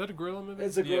that is that a gorilla movie?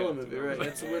 it's a Yeah, gorilla it's a movie, gorilla right? movie.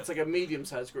 It's where it's like a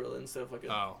medium-sized gorilla instead of like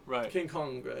a Oh. Right. King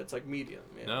Kong. It's like medium.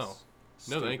 Yeah, No. it's-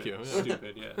 No, thank you.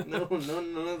 Stupid. Yeah. Stupid, yeah. no,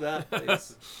 none of that. Please.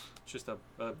 It's just a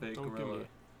big Don't give gorilla. me-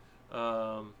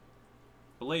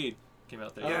 Blade came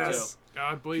out there Yes.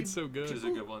 God, Blade's so too, which good. is a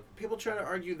good one. People try to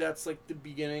argue that's like the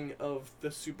beginning of the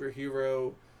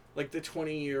superhero, like the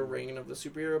 20-year reign of the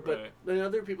superhero. But Right. then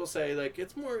other people say like it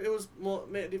was more.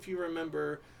 If you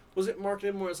remember, was it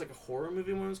marketed more as like a horror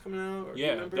movie when it was coming out? Or do you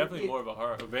Yeah, remember? definitely Yeah, more of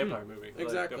a vampire movie. Like,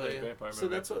 Exactly. definitely a vampire So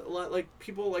movie. that's what a lot like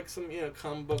people like some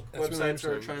comic book That's really websites are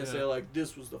interesting, trying to yeah. say like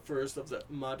this was the first of the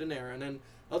modern era, and then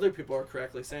other people are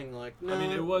correctly saying like no. I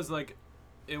mean, it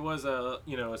was a a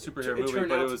superhero It movie, turned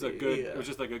but out it to was a be, good. yeah. It was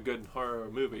just like a good horror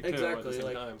movie too at the Exactly, same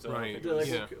like- time. So Right. They're like,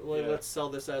 Yeah. like, Yeah. let's sell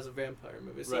this as a vampire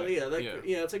movie. So Right.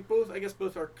 yeah, it's like both. I guess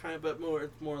both are kind of, but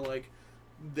it's more like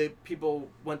people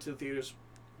went to the theaters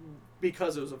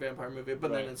because it was a vampire movie,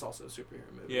 but then Right. it's also a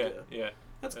superhero movie. Yeah, yeah,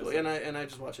 That's cool. That's And I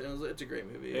just watched it. It's a great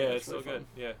movie. yeah. It's really so good.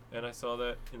 Yeah, and I saw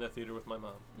that in the theater with my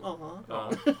mom. Fun.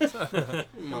 Um,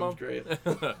 Mom's great.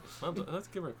 Let's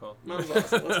give her a call. Mom's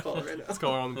awesome. Let's call her right now. Let's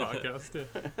call her on the podcast.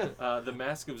 Yeah. The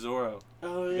Mask of Zorro.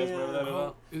 Oh You yeah. guys remember that at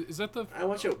all? Is that the I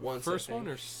watched it once. I first think. one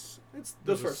or It's the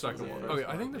there's a first second one. one? Yeah. Okay,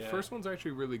 I think the Yeah. first one's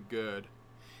actually really good.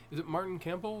 Is it Martin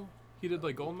Campbell? He did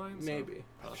like Goldeneye. and stuff? Maybe.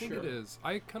 I think Sure. it is.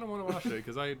 I kind of want to watch it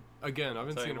because I haven't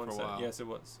Tell seen you it for a one sec. while. Yes, it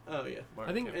was. Oh yeah.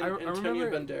 Martin I think Campbell. And I Antonio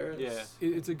remember Banderas. Yeah.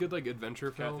 It's a good like adventure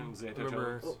film. Catherine Zeta I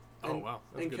remember. Jones. Oh and- wow,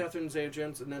 that's And good. Catherine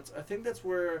Zeta-Jones, and I think that's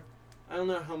where I don't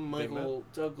know how Michael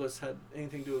Douglas had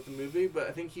anything to do with the movie, but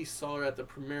I think he saw her at the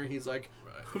premiere. He's like,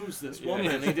 "Who's this Yeah.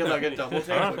 woman?" And he did like a double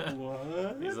take. Like,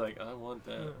 what? He's like, I want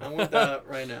that. I want that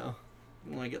right now.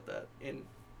 I want to get that in.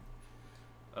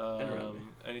 around me.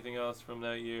 Anything else from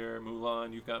that year?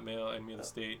 Mulan, You've Got Mail, Enemy of the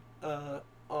State.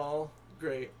 All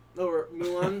great. Oh,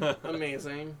 Mulan,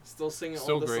 amazing. Still singing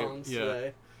Still all the great, songs yeah.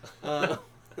 today.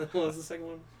 What was the second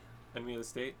one? Enemy of the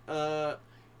State. I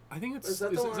think it's Is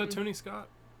that is the that one? Tony Scott?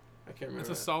 can't remember. It's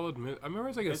a it. solid movie. I remember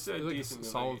it's like It's a like decent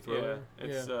solid movie. thriller. Yeah.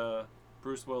 It's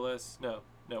Bruce Willis. No,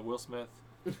 Will Smith.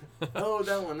 Oh,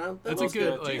 that one. That That's a was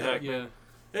good Gene like Hackman.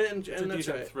 yeah. And It's a that's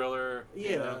decent right. thriller. Yeah.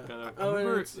 You know, kind of. I Oh,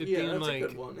 remember and it's, it yeah, being, that's like- a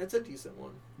good one. It's a decent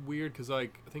one. Weird because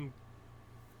like I think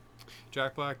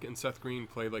Jack Black and Seth Green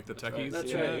played like the That's techies. right.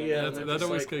 That's Yeah, right. yeah, Yeah, and they're that just,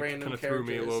 always like, random kind of threw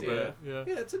me a little characters, bit.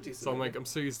 Yeah. Yeah, it's a decent. So I'm movie. like I'm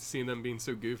so used to seeing them being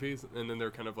so goofy, and then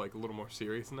they're kind of like a little more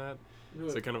serious than that.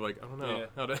 So kind of like I don't know Yeah.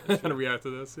 how to how to react to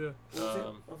this. Yeah. What was the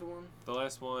Um, other one? The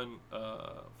last one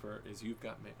is You've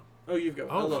Got Mail. Oh, you've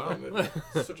got. I Oh, love wow. that movie.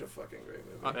 It's such a fucking great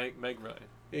movie. Meg Ryan.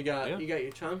 You got Yeah. you got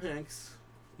your Tom Hanks.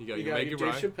 You got You your got Maggie your Dave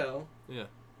Ryan. Chappelle. Yeah.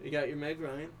 You got your Meg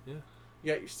Ryan. Yeah.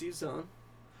 You got your Steve Zahn.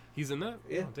 He's in that.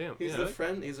 Yeah. Oh, damn. He's yeah. the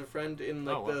friend. He's a friend in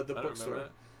like Oh, wow. the I don't remember bookstore.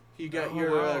 that. You got Oh,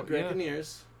 your wow, Greg yeah.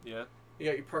 Kinnears. Yeah. You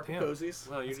got your Parker Damn. Posies.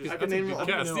 Well, you That's just. good. I can That's a name good all-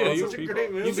 cast. you know, Yeah, all you- such a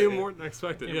great movie. You do more than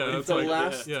expected. Yeah, Yeah, but that's the like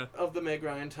last yeah. of the Meg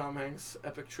Ryan Tom Hanks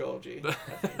epic trilogy. I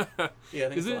think. Yeah, I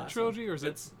think Is it's the it a last trilogy one. or is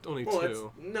It's- it only Well,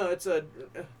 two? it's a.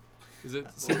 Is it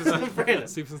Brandon.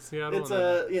 Sleeps in Seattle? It's and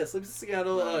then- yeah, Sleeps in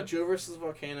Seattle. Joe versus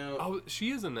Volcano. Oh, she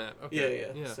is in that.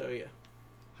 Okay. Yeah. So yeah,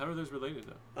 How are those related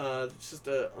though? it's just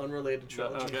a unrelated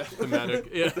trilogy. okay. Thematic.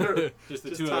 Yeah. Just the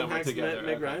Just two Tom of them were Hanks and together.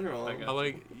 Meg okay. Ryan are all- I got I you.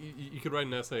 like you could write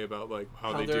an essay about like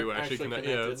how they they're do actually connect.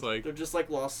 Yeah, it's like they're just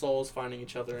like lost souls finding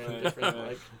each other in Right, different right.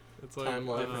 like it's like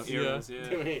timelines. Different yeah. eras, yeah.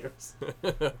 different years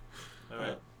All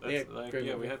right. yeah, That's like great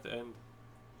we movie. have to end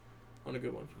on a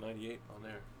good one. 98 on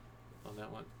there, on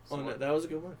that one. On what- that was a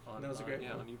good one. on, That was a great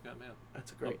yeah, one. on You've Got Mail.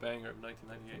 That's a A great. banger of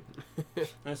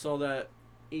 1998. I saw that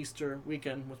Easter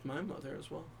weekend with my mother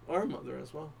as well. Our mother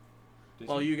as well. Did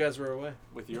While you guys were away.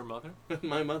 with your mother?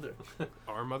 My mother.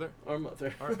 Our mother. Our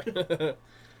mother. Our- That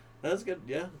was good.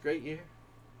 Yeah, great year.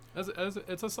 As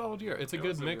it's a solid year. It's a It good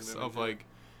was a good mix movie, of too. like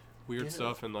weird Yeah.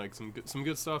 stuff and like some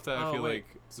good stuff that I Oh, feel wait. like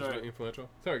is Sorry. really influential.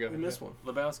 Sorry, go We ahead. missed one.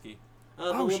 Lebowski.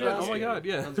 Oh, The shit. Oh, my Lebowski. God,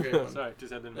 yeah. That's a great one. Sorry,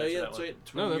 just had to Oh mention yeah, that that's one. right.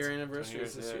 No, 20 that's- year anniversary 20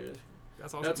 is this years, year.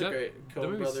 That's awesome. That's a That- great. the Coen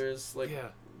movie's- Brothers, like yeah.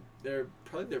 they're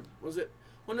probably their was it?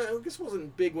 Well, no, I guess it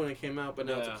wasn't big when it came out, but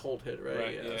now it's a Yeah. cult hit, right?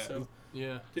 Right, yeah. yeah. So,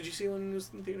 Yeah. did you see it when it was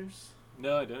in theaters?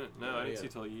 No, I didn't. No, I didn't Yeah. see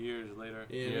it till years later.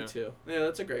 Yeah, Yeah. me too. Yeah,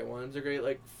 that's a great one. It's a great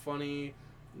like funny,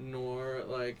 noir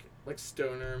like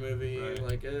stoner movie. Right.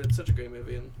 Like it's such a great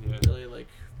movie and Yeah. really like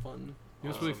fun. You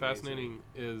know what's really Amazing. fascinating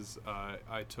is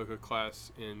I took a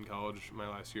class in college my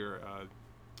last year,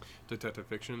 detective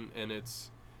fiction, and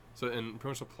it's so and pretty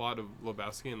much the plot of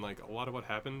Lebowski and like a lot of what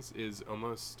happens is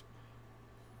almost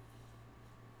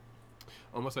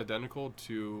identical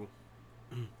to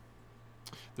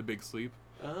The Big Sleep.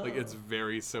 Oh. Like it's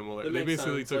very similar. That They makes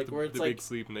basically sense, took like, where the it's Big like-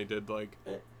 Sleep and they did like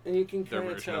And you can their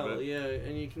kind of version of tell, it. yeah,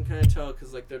 and you can kind of tell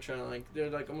because like they're trying to like they're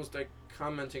like almost like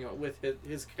commenting on with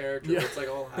his character. Yeah. It's like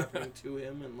all happening to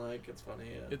him and like it's funny.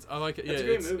 Yeah. it's I like it. Yeah, It's a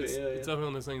great it's, movie, It's, yeah, it's yeah. definitely one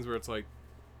of those things where it's like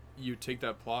you take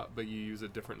that plot but you use a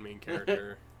different main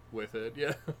character with it.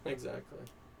 Yeah. Exactly.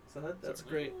 So that's So-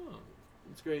 great. Oh.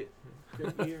 It's great.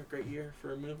 Great year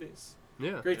for movies.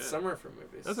 Yeah. Great Yeah. summer for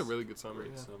movies. That's a really good summary.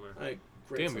 Great Yeah. summer. like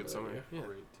great Damn summer good that summary. year. Yeah.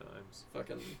 Great times.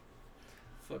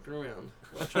 Fucking around,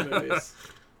 watching movies.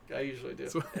 I usually do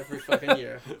So- every fucking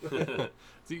year.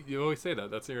 See, you always say that.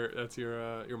 That's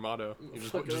your motto. You're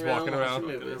just Fucking walking around.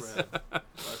 watching Fucking movies. around.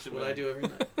 That's Watching what I do every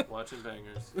night. Watching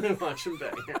bangers. Watching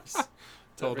bangers.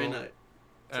 Total Every night.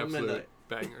 Till absolute midnight.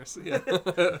 bangers. Yeah.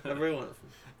 Every one of them.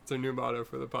 It's a new motto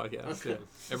for the podcast. Okay.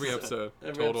 Yeah. Every episode,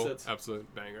 Every total episode's-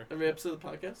 absolute banger. Every episode of the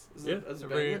podcast is Yeah, a every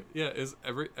banger. yeah is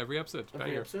every episode Every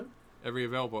banger. episode. Every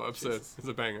available episode Jesus. is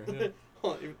a banger. Yeah.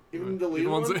 Hold on, even the lead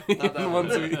Even one. ones- Not even that ones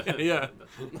one. we- yeah.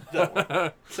 That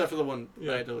one. Except for the one that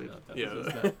Yeah. I deleted.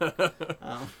 Yeah.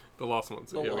 The lost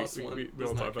ones. The Yeah, lost we one we does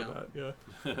don't not talk about that.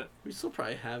 Yeah. We still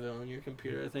probably have it on your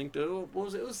computer. I think. Though, what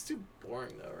was it? It was too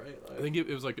boring though, right? Like, I think it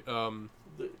was like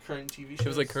the current TV shows. it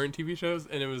was like current TV shows,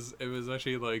 and it was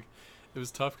actually like it was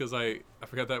tough because I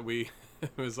forgot that we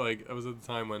it was like I was at the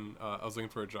time when I was looking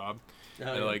for a job, Oh,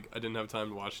 and yeah. like I didn't have time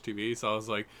to watch TV, so I was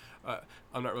like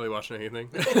I'm not really watching anything.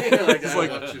 Like, It's I like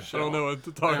don't watch this I don't show. know what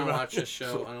to I talk don't about. watch this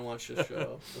show. I don't watch this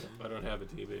show. I don't have a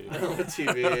TV. I don't have a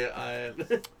TV. I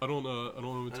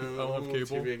don't have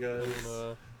cable. TV I guys.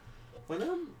 don't,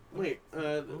 When wait,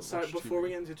 sorry. watch Before TV. we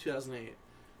get into 2008,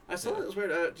 I saw Yeah. that it was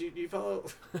weird. Do you follow?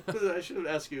 I should have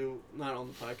asked you not on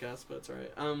the podcast, but it's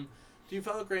alright. Do you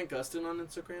follow Grant Gustin on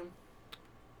Instagram?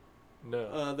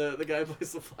 No. The guy who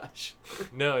plays the Flash.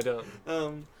 No, I don't.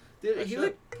 He should.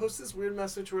 like posts this weird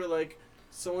message where like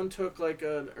someone took like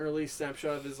an early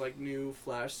snapshot of his like new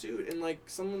Flash suit, and like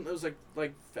someone that was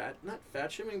like fat, not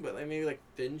fat shaming, but like maybe like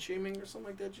thin shaming or something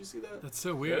like that. Did you see that? That's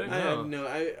so weird. Really? I No. have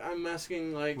no. I'm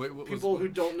asking like Wait, what was- people who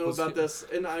don't know was about he- this,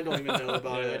 and I don't even know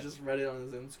about it. I Yeah. just read it on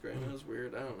his Instagram. It was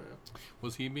weird. I don't know.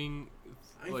 Was he being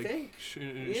I like think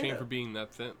shamed yeah. for being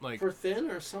that thin? Like for thin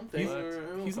or something. he's- Or,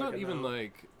 I don't he's not fucking even know.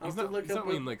 like I'll he's have to not look he's up not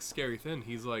what- even like scary thin.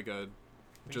 He's like a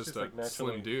He's just a like slim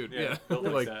naturally- dude. yeah, Yeah, built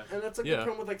like like that. And that's like Yeah. the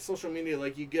problem with like social media.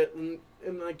 Like you get and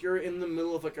like you're in the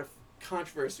middle of like a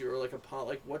controversy or like a pot.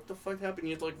 Like what the fuck happened?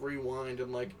 You have to like rewind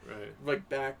and like Right.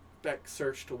 back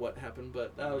search to what happened.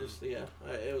 But that was just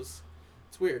it was.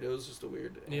 It's weird. It was just a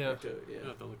weird Yeah. anecdote. I'll Yeah.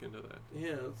 have to look into that.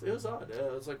 Yeah, it was odd.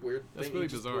 It was like weird. That's thing really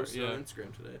he just bizarre, posted yeah. on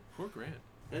Instagram today. Poor Grant.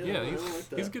 I yeah, don't he's like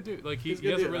that. he's a good dude. Like he He's a has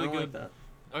good a dude. really I don't good. like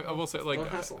that. I will say like Don't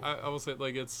hassle. I will say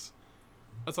like it's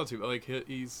that's not too bad. Like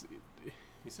he's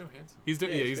He's so handsome. he's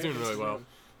doing yeah, he's very doing really handsome well. man.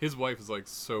 His wife is like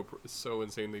so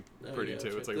insanely Oh, pretty yeah, too.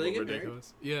 that's It's right. like Did they a little get married?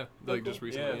 ridiculous. Yeah, Oh, like just cool.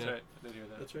 recently. Yeah, that's Yeah, right. I did hear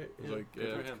that. That's right. It's Yeah. like Good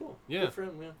yeah, for him. Cool. Yeah. Good for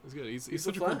him. Yeah. it's good. He's He's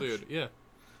such the a cool Flash. dude. Yeah,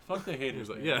 Fuck the haters. He's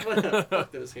like, man. yeah.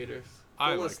 Fuck those haters. I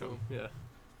Don't like listen him. to Yeah,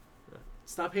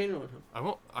 Stop hating on him. I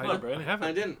won't. I, Come on, Brandon. I haven't.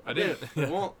 I didn't. I didn't. I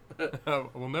won't. I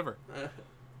will never.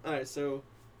 All right. So,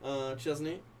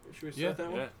 2008. Should we start Yeah. that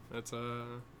one? Yeah. That's let's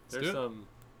There's do it. some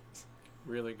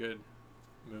really good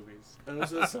movies. And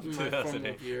this is my 2008.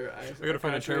 formative year. I gotta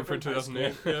find a term for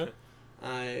 2008. Yeah.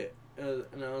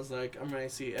 And I was like, I'm ready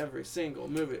to see every single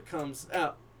movie that comes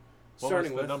out. What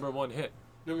Starting was with the number one hit?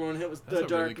 number one hit was That's The a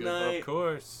Dark really good- Knight. Of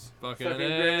course. Fucking Fucking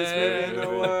greatest movie in the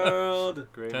movie. world.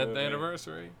 Great 10th movie.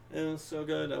 anniversary. It was so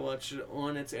good. I watched it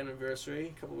on its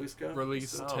anniversary a couple weeks ago.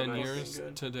 Released Oh, 10 nice. years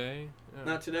Good. today. Yeah.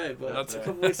 Not today, but Not a today.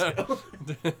 couple weeks ago.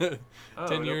 Oh,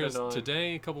 10 it years opened on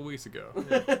today, a couple weeks ago.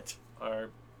 Our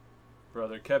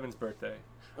brother Kevin's birthday.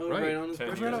 Oh, Right. right on his 10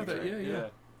 birthday. Right on that's that, right. yeah.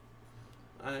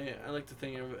 I like to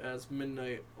think of it as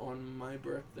midnight on my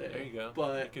birthday. There you go.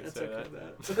 But You could it's say okay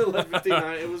that. that.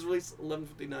 11:59. It was released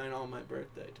 11:59 on my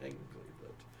birthday, technically.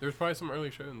 But There's probably some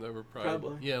early shows that were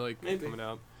Probably. yeah, like Maybe. coming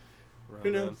out. around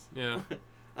Who knows? then.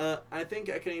 Yeah. I think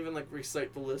I can even like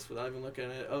recite the list without even looking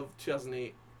at it of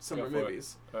 2008 summer Go for it.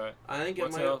 movies. All right. I think it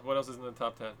What might. else is in the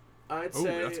top 10? I'd Ooh,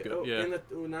 say that's good, yeah. in the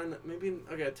maybe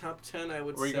okay top 10. I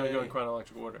would Or are you say. going to go in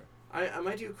chronological order? I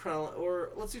might do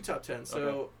or let's do top 10.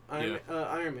 So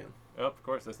Iron Man. Oh, of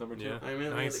course, that's number 2. Yeah. Iron Man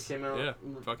Nice. that came out. Yeah.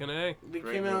 Fucking A. They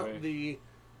Great came out movie. the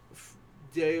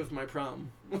day of my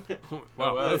prom. Wow.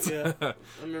 wow. That's, Yeah. I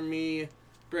remember me,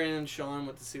 Brandon, and Sean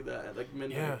went to see that at like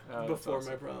midnight Yeah. Oh, that's before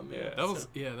awesome. my prom. Yeah. that was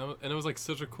and it was like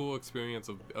such a cool experience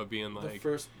of being the like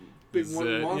first big is one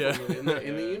it- Marvel yeah. movie in the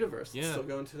Yeah. universe. It's Yeah. still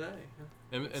going today.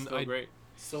 and It's still I great.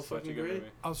 So Such a fucking good great.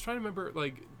 movie. I was trying to remember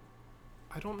like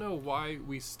I don't know why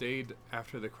we stayed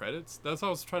after the credits. That's what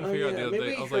I was trying to Oh figure out yeah, the other maybe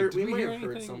day. I we was heard, like, did we we might hear have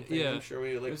heard anything? something. Yeah. I'm sure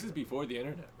we like. This is before the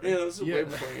internet, right? Yeah, this is Yeah. way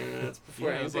before internet. It's before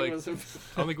Yeah, it was anything like- was.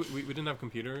 I don't think we didn't have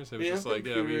computers. It was We just had like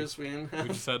computers. We didn't we have.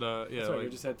 just had yeah That's right, we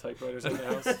like just had typewriters in the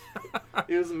house.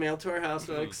 It was mailed to our house.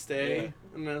 We like stay, Yeah.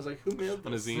 and I was like, "Who mailed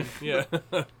on a this?" zine. Yeah.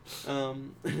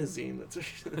 a zine. That's right.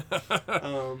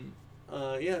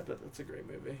 Yeah, but that's a great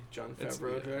movie. John It's-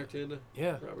 Favreau yeah. directed.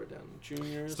 yeah. Robert Downey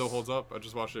Jr. Still holds up. I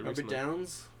just watched it Robert recently.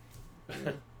 Downs.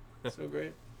 Yeah, so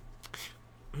great.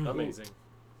 Amazing.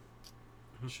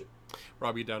 Sh-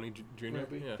 Robbie Downey Jr.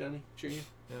 Robbie Yeah. Downey Jr.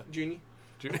 Yeah. Jr.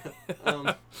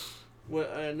 Jr. What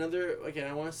another? Okay,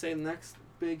 I want to say next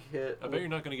big hit. I bet you're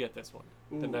not going to get this one.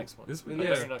 The Ooh, next one. This- The I bet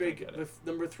next you're not big, gonna get the it.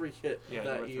 number 3 hit Yeah, of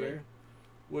that number 3. year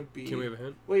would be. Can we have a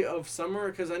hint? Wait, of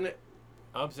summer? Because I know.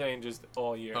 I'm saying just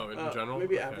all year. Oh, in general.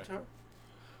 Maybe Okay. Avatar.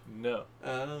 No.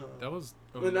 Oh. That was.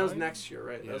 Well, that was 09? next year,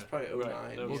 right? That was Yeah. probably Right, 09.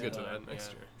 that We'll was get to Yeah. that next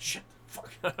Yeah. year. Shit. Fuck.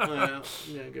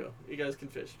 Yeah, go. You guys can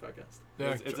finish the podcast.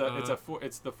 Yeah,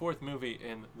 It's the fourth movie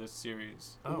in this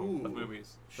series Oh. of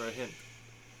movies. For a hint.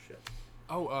 Shit.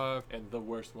 And the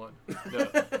worst one. No.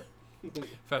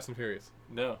 Fast and Furious.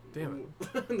 No. Damn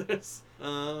it. it. There's,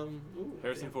 Harrison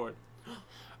damn. Ford.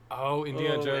 Oh,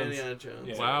 Indiana Jones. Indiana Jones.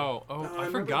 Yeah. Wow. Oh, Oh, I I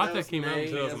remember forgot that that was came out May,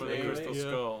 in yeah, From 2008. the May, Crystal Yeah.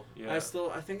 Skull. Yeah.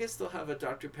 I think I still have a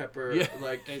Dr. Pepper Yeah.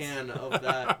 like It's- can of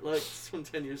that like from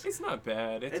 10 years. It's not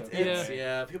bad. It's It's okay.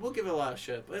 yeah. People give it a lot of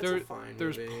shit, but it's a fine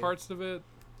There's movie. parts of it.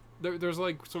 There's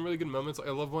like some really good moments.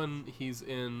 I love when he's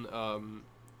in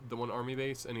the one army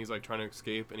base and he's like trying to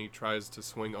escape and he tries to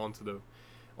swing onto the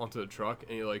truck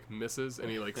and he like misses and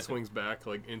he like swings back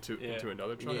like into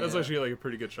another truck. That's Yeah. actually like a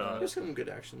pretty good shot. There's some good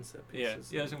action set Yeah.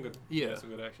 pieces. Yeah. Some good. Yeah. Some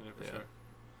good action in for Yeah. sure.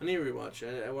 I need to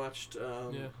rewatch. I watched.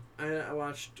 Yeah. I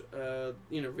watched.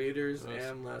 Raiders Nice.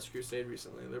 and Last Crusade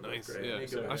recently. They're both Nice. great. Yeah. They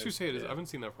So go Last ahead. Crusade is. Yeah. I haven't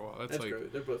seen that for a while. That's That's like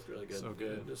great. They're both really good. so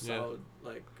good. Just Yeah. solid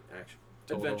like action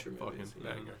total adventure fucking movies.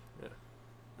 Yeah. banger. Yeah.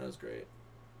 That was great.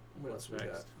 What What's else we got?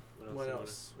 next? What do you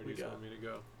else Where we do you got? want me to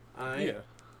go?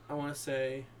 I want to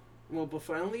say, well,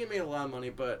 before I don't think it made a lot of money,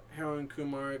 but Harold and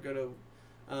Kumar go to,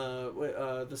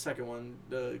 the second one,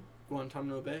 the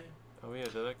Guantanamo Bay. Oh yeah,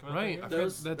 did that come out? Right, that I year? forgot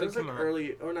was that was did like come out.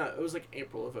 early, or not? It was like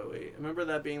April of 08. I remember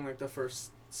that being like the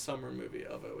first summer movie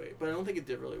of 08, but I don't think it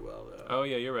did really well though. Oh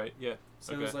yeah, you're right. Yeah.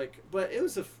 So okay. it was like, but it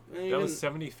was a. That was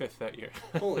 75th that year.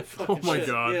 Holy fucking Oh my shit.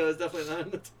 God. Yeah, it was definitely not in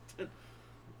the top 10.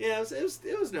 Yeah,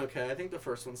 it was okay. I think the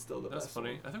first one's still the That's best.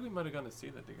 funny. one. I think we might have gone to see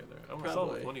that together. I almost saw it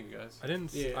Probably. with one of you guys. I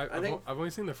didn't. Yeah, I I've, think- I've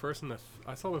only seen the first and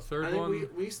I saw the third I think one.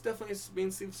 we definitely, me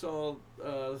and Steve saw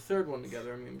the third one together.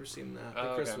 I remember seeing that. The Oh,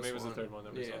 okay. Christmas Maybe it was the one. third one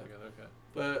that we saw Yeah. together. Okay.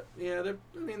 But yeah, they're.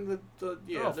 I mean,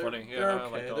 They're all funny. Yeah, they're I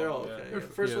okay. liked all They're of all them, okay. yeah. Yeah, the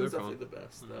first Yeah, one's they're definitely the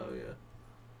best, though. Mhm. Yeah.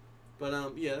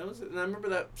 But yeah, that was it. And I remember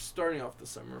that starting off the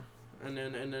summer, and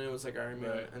then it was like Iron Man,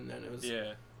 Right. and then it was.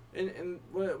 Yeah. And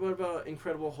what about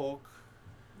Incredible Hulk?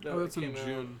 Oh, that's in came out?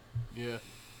 June. Yeah.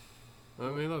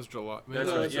 Maybe that was July. Maybe That's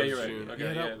that right. was Yeah, you're right. June. Okay,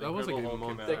 yeah, yeah, that, the that was like a Incredible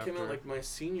Hulk month came That out came out after. like my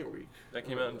senior week. That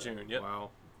came out in June. Yep. Wow.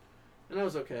 And that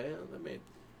was okay. That made.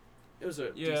 It was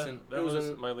a Yeah, decent. that it was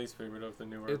wasn't. my least favorite of the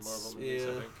newer It's- Marvel movies. I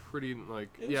yeah. think. Pretty like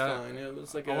It was yeah. fine. It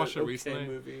was like I a watched it okay recently.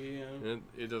 movie. Yeah.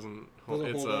 It doesn't. Hold,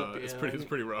 Doesn't it's hold up, it's yeah. pretty. It's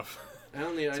pretty rough. I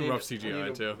don't need. Some rough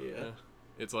CGI too. Yeah.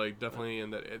 It's like definitely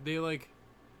in that they like.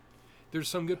 There's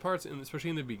some good parts, and especially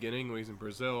in the beginning when he's in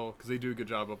Brazil, because they do a good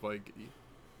job of like.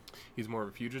 He's more of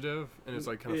a fugitive, and it's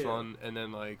like kind of Yeah. fun. And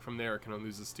then like from there, it kind of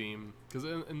loses steam. Because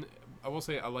and I will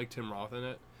say I like Tim Roth in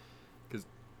it, because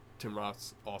Tim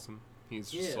Roth's awesome. He's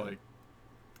just Yeah. like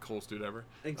the coolest dude ever.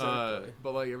 Exactly.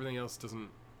 But like everything else doesn't.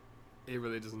 It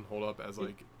really doesn't hold up as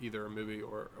like either a movie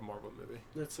or a Marvel movie.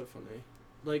 That's so funny.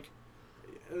 Like,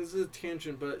 this is a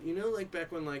tangent, but you know, like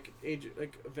back when like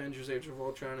Avengers: Age of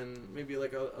Ultron and maybe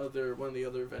like one of the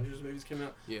other Avengers movies came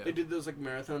out, Yeah. they did those like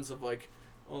marathons of like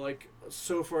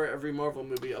so far every Marvel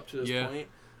movie up to this Yeah. point.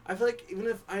 I feel like even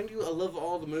if I love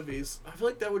all the movies, I feel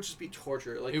like that would just be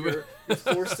torture. Like It would- you're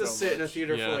forced to So sit in a much.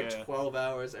 theater Yeah. for like Yeah. 12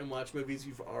 hours and watch movies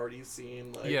you've already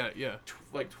seen. Like yeah.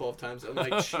 like 12 times. I'm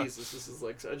like, Jesus, this is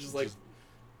like I just like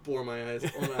bore my eyes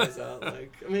out.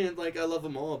 Like I mean, like I love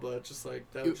them all, but just like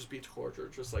that would just be torture.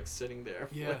 Just like sitting there,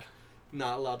 Yeah. like,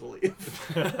 not allowed to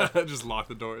leave. Just lock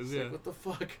the doors. It's Yeah. like, what the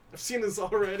fuck? I've seen this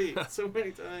already so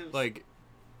many times. Like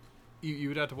you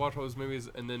would have to watch all those movies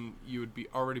and then you would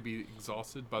already be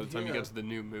exhausted by the time you Yeah. get to the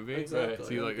new movie. Exactly.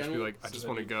 So you like I just be don't- like, I So just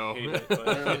then want to you go. hate it,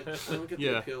 I but- don't get the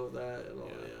Yeah. appeal of that at all.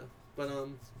 Yeah. Yeah. But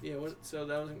yeah. So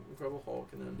that was Incredible Hulk,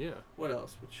 and then Yeah. what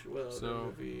else? What other So,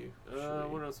 movie? should we-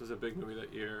 What else was a big movie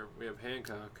that year? We have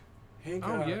Hancock.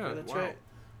 Hancock. Oh, yeah, That's wow. right.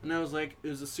 And I was like, it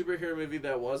was a superhero movie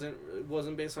that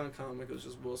wasn't based on a comic. It was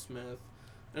just Will Smith,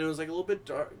 and it was like a little bit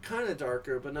dark, kind of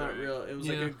darker, but not Right. real. It was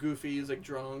Yeah. like a goofy. He was like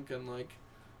drunk and like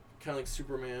kind of like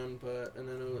Superman, and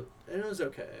then it was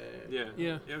okay. Yeah.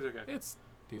 Yeah. It was okay. It's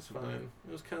It was decent. fine.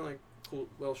 It was kind of like cool,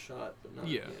 well shot, but not.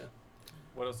 Yeah.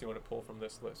 What else do you want to pull from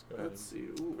this list? Go Let's see.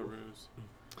 ahead. Ooh. Peruse.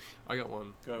 I got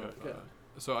one. Go ahead. Okay.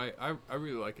 So I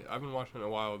really like it. I've been watching it a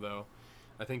while though.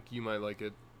 I think you might like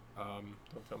it.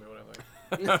 Don't tell me what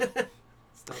I like.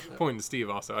 Stop that. Pointing to Steve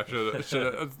also. I should.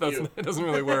 You. It doesn't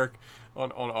really work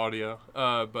on audio.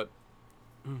 But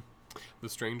The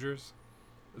Strangers,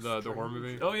 the horror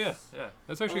movie. Oh yeah, yeah.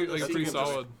 That's actually the like sequel pretty just-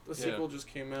 solid. The Yeah. sequel just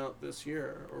came out this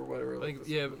year or whatever. I like think this-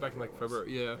 yeah, back in like whatever it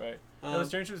was. February. Yeah. Right. Um, The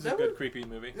Strangers is a that good was- creepy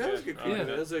movie. That was a good. I Creepy. like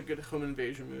That was a good home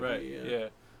invasion movie. Right. Yeah.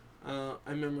 Yeah.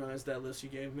 I memorized that list you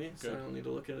gave me, so Good. I don't need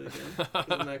to look at it again.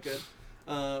 Isn't that good?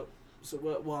 So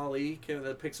what? Wall-E came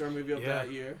that Pixar movie of Yeah.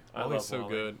 that year. I Wally's love so Wall-E.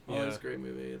 good. Oh, Yeah. it's a great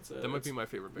movie. That might be my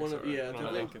favorite one Pixar. of yeah, I don't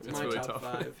definitely think it's my really top tough.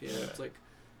 5. Yeah, Yeah. it's like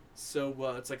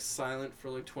so. It's like silent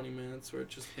for like 20 minutes, where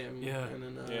it's just him. Yeah. And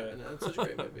then Yeah. and it's such a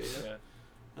great movie. Yeah.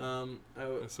 Yeah.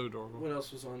 It's so adorable. What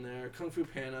else was on there? Kung Fu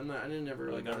Panda. I didn't never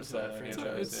really got never into saw that any of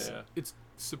franchise. those, yeah. It's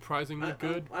surprisingly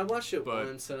good. I watched it but-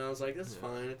 once and I was like, that's Yeah.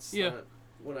 fine. It's Yeah. not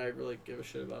what I really give a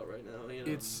shit about right now. You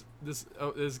know. It's this.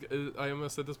 I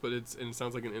almost said this, but it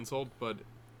sounds like an insult, but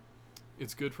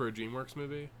it's good for a DreamWorks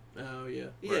movie. Oh yeah.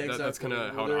 Where Yeah, exactly. That's kind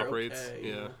of how it They're operates. okay, yeah.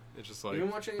 you know. It's just like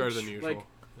Even watching better than usual. Like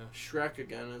Shrek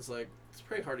again is like it's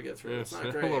pretty hard to get through. Yeah, It's not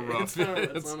it's a great. little rough. It's not.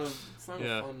 It's It's- not a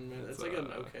yeah. fun movie. It's It's, like an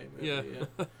okay movie. yeah.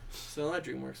 Yeah. So a lot of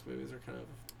DreamWorks movies are kind of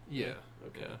yeah.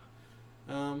 okay.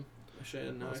 Yeah.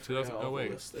 Actually, no, Well, I it's forgot 2000. all Oh the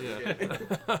wait. lists that you gave me.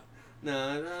 Yeah.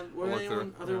 No, were I'll there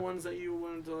look through, other yeah. ones that you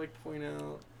wanted to like point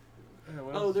out? Yeah,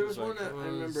 what Oh, else there was one like- that I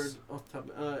remembered off the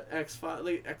top. X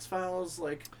Files,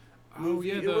 like Oh movie.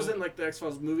 yeah. It wasn't like the X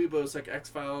Files movie, but it was like X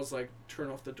Files, like Turn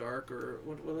Off the Dark or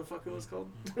what the fuck it was called.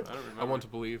 I don't remember. I want to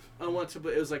believe. I want to.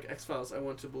 It was like X Files. I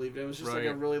want to believe. It was just like a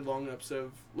Right. really long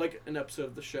episode, like an episode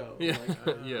of the show. Yeah.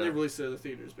 Like, Yeah. They released it in the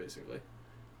theaters, basically.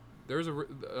 There's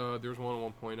one I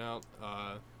want to point out.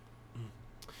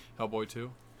 Hellboy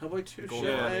 2. Hellboy 2. Golden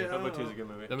Shit. Eye. Hellboy 2 is a good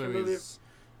movie. That Can't movie believe is.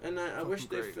 And I wish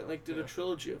they great. did a Yeah.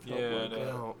 trilogy of Yeah, Hellboy. I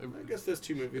know. but I guess there's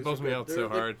 2 movies. It bums me but out they're, so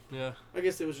like, hard. Yeah. I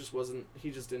guess it was just wasn't.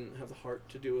 He just didn't have the heart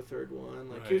to do a third one.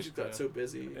 Like he Right, just got yeah. so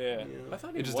busy. Yeah, You know? I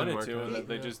thought It he just wanted didn't to, work and out. then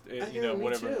they Yeah. just, I you know, know, me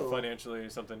whatever too. financially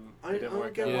something I didn't don't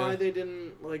work get out. Yeah. why they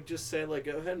didn't like just say like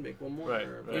go ahead and make one more. Right,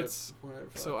 but right. It's whatever.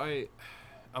 so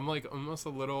I'm like almost a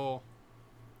little.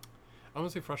 I don't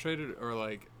want to say frustrated or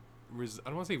like. I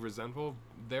don't want to say resentful.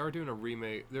 They are doing a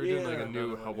remake. They're doing like Yeah. a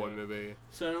new Another one, Hellboy yeah. movie,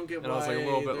 So I don't get and why I was like a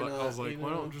little bit. they're Like, not, I was like, you why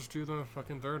know? don't just do the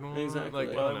fucking third one? Exactly.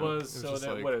 Like, Well, I it don't know. was so just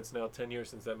that like, what it's now 10 years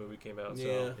since that movie came out.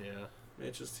 So Yeah.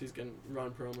 It's just he's getting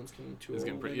Ron Perlman's getting too It's old.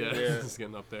 getting pretty. maybe. Yeah, Yeah. it's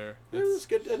getting up there. It was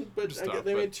good, but Just I guess stop,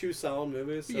 they but- made 2 solid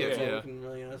movies. So Yeah, that's all yeah. we can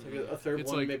really ask. Like a third It's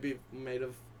one like- maybe may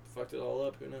have fucked it all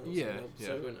up. Who knows? Yeah, You know? yeah.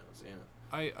 So who knows? Yeah.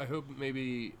 I hope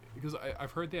maybe because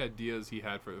I've heard the ideas he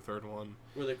had for the third one.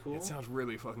 Were they cool? It sounds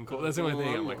really fucking cool. That's the only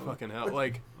thing I'm like fucking hell.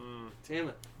 Like Damn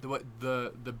it.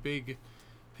 the big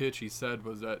pitch he said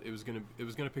was that it was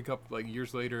gonna pick up like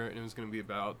years later, and it was gonna be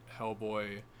about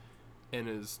Hellboy and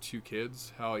his 2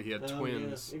 kids, how he had Oh, yeah,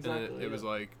 twins, and exactly, it was yeah.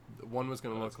 like one was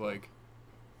gonna That's look cool. like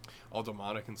all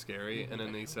demonic and scary, and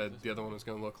then they said the other one was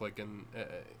gonna look like an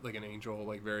angel,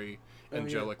 like very Oh, yeah.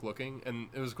 angelic looking, and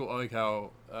it was cool. I like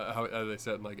how they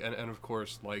said like and of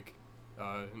course like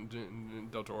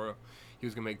Del Toro, he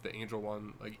was gonna make the angel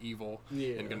one like evil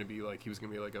Yeah. and gonna be like he was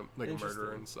gonna be like a murderer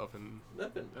Interesting. and stuff, and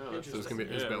That'd been Oh, so it was interesting. gonna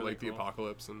be it was Yeah, about really like the cool.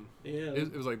 apocalypse, and Yeah.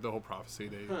 it was like the whole prophecy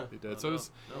they did. So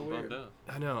it's I'm weird. bummed out.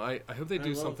 I know I hope they I do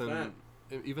love something. that.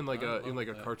 Even like I even like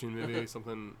a love that. cartoon movie,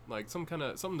 something like something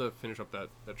to finish up that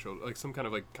show, like some kind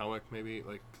of like comic maybe,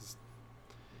 like 'cause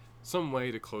some way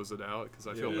to close it out, because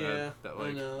I feel Yeah. Yeah, bad that I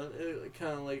like know. It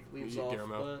kind of like leaves You off, get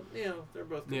 'em out. but you know they're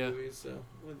both good Yeah. movies, so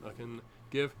I can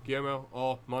give Guillermo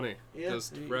all money, yeah,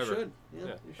 just you forever, should. Yeah, Yeah,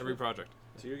 you every should. project.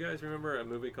 Do you guys remember a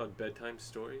movie called Bedtime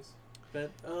Stories?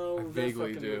 Oh, I that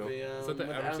vaguely fucking do. Movie, Is that the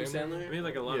with Adam Sandler? I made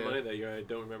like a lot Yeah. of money that year. I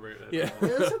don't remember it. At Yeah. all.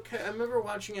 It was okay. I remember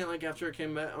watching it like after it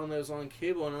came back on those on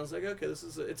cable, and I was like, okay, this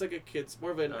is it's like a kids,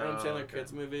 more of an Adam Oh, Sandler okay.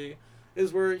 kids movie,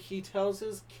 is where he tells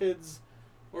his kids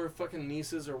or fucking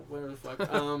nieces or whatever the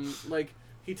fuck, like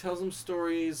he tells them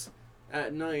stories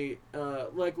at night,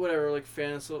 like whatever, like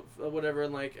fantasy, whatever,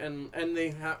 and like and they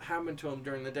happen to him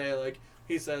during the day. Like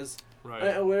he says,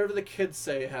 Right. whatever the kids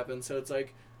say happens. So it's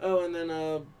like, oh, and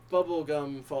then bubble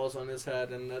gum falls on his head,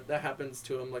 and that happens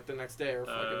to him like the next day or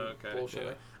fucking okay, bullshit. yeah.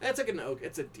 Like, it's like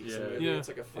it's a decent Yeah. movie. Yeah. It's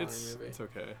like a fine movie. It's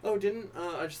okay. Oh, didn't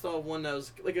I just saw one that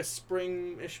was like a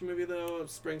spring-ish movie though,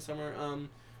 spring summer.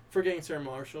 Forgetting Sarah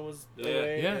Marshall was Yeah.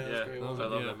 away. Yeah. It was a Yeah, great that was one. I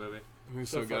love Yeah. that movie. It was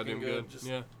So so goddamn fucking good. just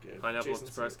Yeah. Pineapple Jason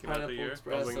Express Statham. came out the Pineapple year.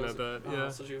 Express, I was thinking that about that, oh, yeah.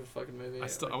 such a good fucking movie.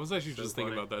 I was actually So just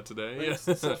thinking funny. about that today. Like, Yeah.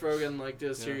 Seth Rogen like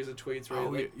did a series of tweets where Oh,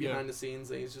 like yeah. behind the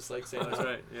scenes, and he's just like saying That's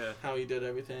right. Yeah. how he did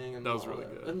everything, and That was all really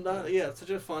good. And yeah, it's such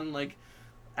a fun like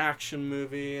action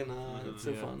movie, and it's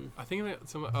so Yeah. fun. I think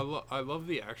I love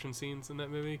the action scenes in that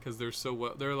movie because they're so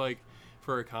well. They're like,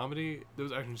 for a comedy,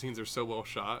 those action scenes are so well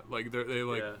shot. Like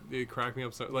Yeah. they crack me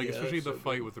up so like Yeah, especially they're the so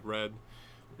fight good. with Red.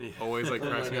 Yeah. Always like Oh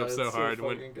cracks my me up God, so it's hard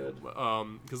fucking good.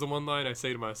 because the one line I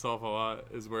say to myself a lot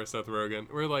is where Seth Rogen,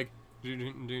 we're like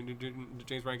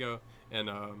James Franco and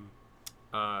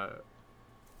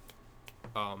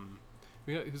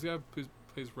who's the guy who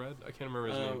plays Red? I can't remember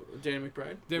his name. Danny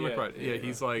McBride. Dan Yeah, McBride. Yeah, yeah,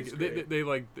 he's like he's they great.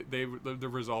 they're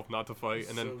resolved not to fight,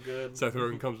 and then so good. Seth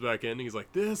Rogen comes back in and he's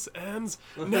like, "This ends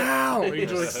now." And he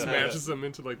just like Yeah. smashes him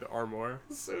into like the armoire.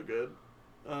 so good.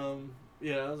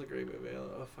 Yeah, that was a great movie.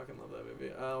 I fucking love that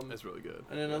movie. That's really good.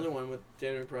 And another one with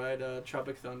Danny McBride,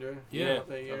 Tropic Thunder. Yeah.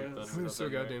 that year. Tropic It was so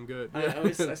goddamn good. I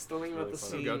still think about Really the funny. So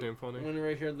scene goddamn funny. when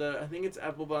we hear I think it's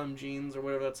Apple Bottom Jeans or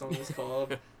whatever that song is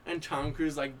called, and Tom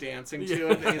Cruise like dancing to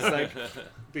Yeah. it, and he's like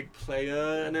big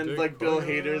playa, and then Big like Bill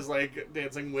playa. Hader's like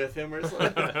dancing with him or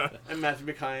something, and Matthew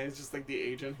McConaughey is just like the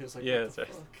agent who's like, Yeah, what the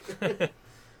that's fuck?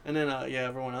 And then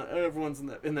everyone's in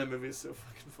that movie is so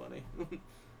fucking funny.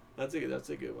 That's a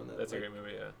good one. That's a great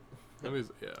movie. Yeah. That was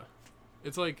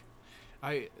It's like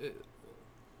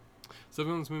some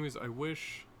of those movies I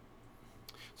wish,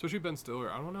 especially Ben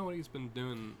Stiller. I don't know what he's been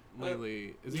doing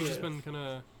lately. Is he just yeah. been kind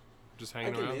of just I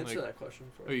hanging can around? answer Like, that question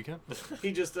for oh, you. you can.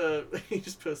 He just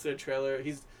posted a trailer.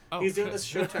 He's Oh, doing okay. this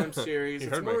Showtime series. You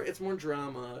It's heard me. it's more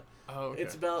drama. Oh, okay.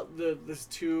 It's about this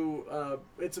two.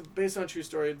 It's based on a true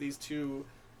story of these two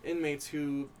inmates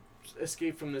who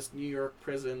escaped from this New York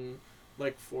prison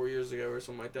like 4 years ago or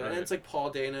something like that. Right. And it's like Paul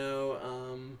Dano,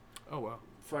 oh wow.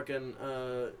 fucking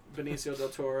Benicio del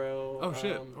Toro. Oh,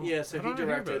 shit. Yeah, so How he did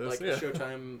I hear directed about like this? a Yeah.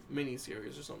 Showtime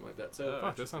miniseries or something like that. So,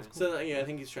 Fuck, that sounds cool. so yeah, I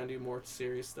think he's trying to do more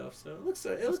serious stuff. So it looks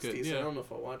That's good, decent. yeah. I don't know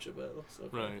if I'll watch it, but it looks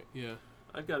okay. Right, yeah.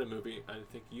 I've got a movie. I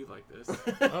think you like this.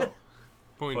 Oh.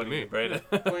 Pointing to me. Brandon.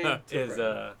 Point to Is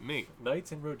Brandon. Me.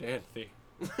 Knights in Rodanthe.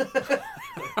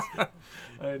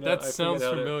 I know, That I sounds forget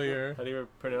how to- familiar. How do you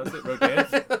pronounce it?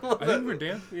 Rodanthe? I think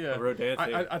Verdant? Yeah.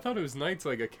 Rodanthe. I thought it was Knights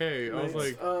like a K. I was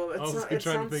like, oh, it's I was not, it trying to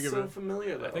sounds think of so it.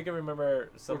 familiar though. I think I remember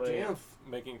somebody Rodanthe.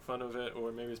 making fun of it,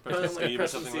 or maybe it's Probably Precious like Steve or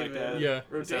Precious something like Steve, that. yeah.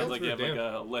 It sounds like you have like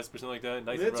Rodanthe. a lisp or something like that.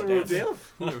 Knights It's a in Rodanthe.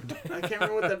 Rodanthe. I can't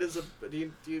remember what that is. But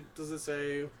does it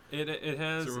say? It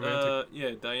has It's a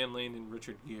romantic- Diane Lane and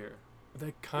Richard Gere.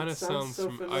 That kind It of sounds sounds. so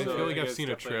I familiar. feel like So, I've it's seen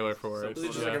a definitely trailer for it. Is it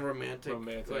just Yeah. like a romantic,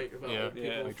 Romantic. like about Yeah. like people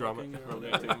Yeah, like drama. fucking or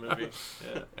Romantic movie.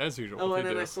 Yeah. As usual. Oh, they and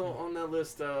then do. I saw on that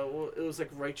list, well, it was like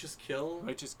Righteous Kill.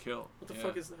 Righteous Kill. What the Yeah.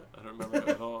 fuck is that? I don't remember it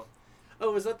at all.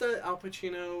 Oh, is that the Al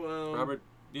Pacino? Robert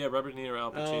De Niro,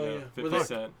 Al Pacino, yeah. 50 Were they-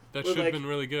 Cent. That Well, should have like- been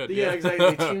really good. Yeah,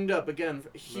 exactly. They teamed up again.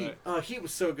 Heat. Right. Heat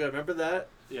was so good. Remember that?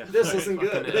 Yeah. This isn't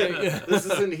good. Fucking A. Yeah. This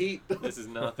isn't Heat. This is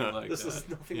nothing like This that. is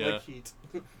nothing Yeah. like Heat.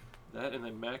 That and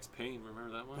then Max Payne.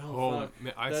 Remember that one? Oh, Oh, fuck.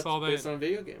 man, I That's saw based that on a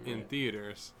video game, in right?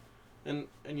 theaters. And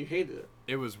you hated it.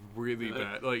 It was really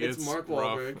bad. Like It's it's Mark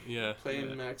rough. Wahlberg Yeah. playing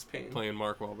Yeah. Max Payne. Playing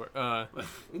Mark Wahlberg.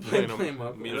 playing him.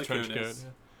 Mark Me in Mila a trench Kunis.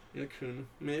 coat. Mila Kunis.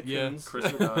 Mila Yeah. Kunis. Chris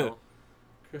O'Donnell.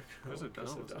 Chris Chris O'Donnell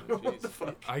was in it, O'Donnell. What the jeez.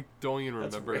 fuck? I don't even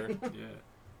That's remember. weird. Yeah.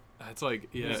 It's like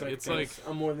it's like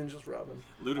I'm more than just Robin.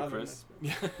 Ludacris.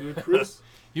 yeah. Ludacris.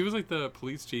 He was like the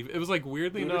police chief. It was like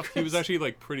weirdly enough, he was Ludacris. actually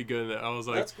like pretty good in it. I was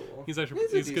like, That's cool. he's actually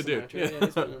He's he's a good dude. decent actor. Yeah,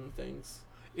 he's been in things.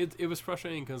 It was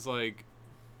frustrating because like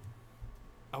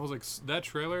I was like that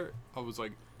trailer. I was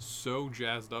like so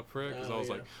jazzed up for it because I was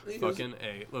like, He was- fucking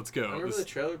A, let's I go. remember This- the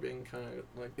trailer being kind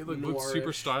of like it looked super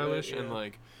noirish, stylish right? and Yeah.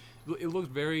 like it looked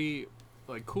very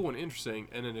like cool and interesting,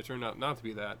 and then it turned out not to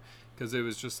be that because it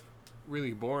was just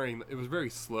really boring. It was very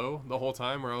slow the whole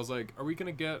time where I was like, are we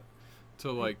gonna get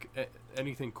to like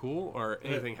anything cool or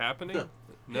anything happening?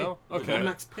 No? Hey, Okay. I'm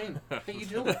Max Payne. How you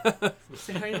doing?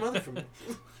 Say hi to your mother for me.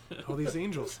 All these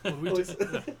angels. What do we Oh, do? is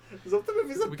that what the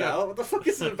movie's We got- about? What the fuck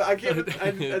is it about? I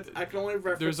can only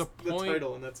reference There's a the point-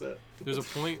 title and that's it. There's a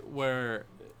point where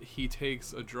he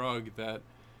takes a drug that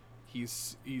he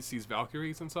sees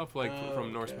Valkyries and stuff like Oh,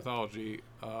 from Norse okay. mythology.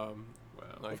 Wow.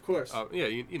 Of course. Yeah,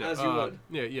 you know. As you would.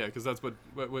 Yeah, because that's what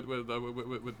with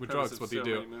Premise drugs of what they so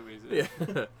do. many movies,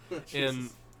 Yeah, and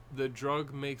Jesus. the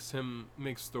drug makes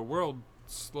the world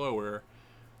slower,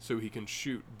 so he can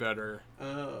shoot better.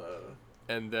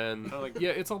 And then Kinda like-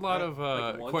 yeah, it's a lot of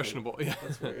like Wanted. questionable. Yeah,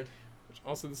 That's weird.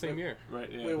 also the same year. Right.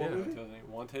 Yeah. Wait, what yeah. movie?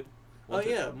 Wanted. Oh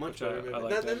yeah, much which I- better I movie. like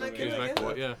That that came movie. James out,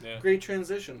 McAvoy, yeah. Yeah. Great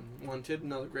transition. Wanted,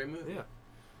 another great movie. Yeah.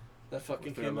 That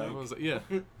fucking They're came like- I out. was like, yeah,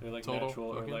 They're like total natural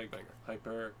or fucking like banger.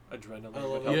 hyper adrenaline. I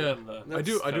love without it. Yeah. them, the- I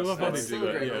do love how they That's do still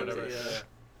a that. great Yeah, movie, whatever. yeah.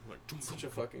 Like, Such a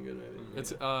fucking good movie.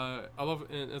 it's I love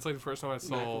it's like the first time I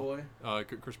saw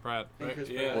McAvoy. Chris Pratt. And Right, Chris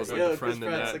yeah, Pratt. Was like Yeah, the Chris friend in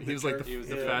Pratt's that. like He was like jerk. He was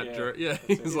the the Yeah. fat yeah. jerk. Yeah, That's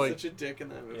he's it. He's like such a dick in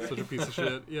that movie. such a piece of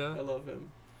shit. Yeah, I love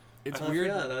him. it's Oh, weird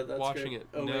yeah, that's watching great. it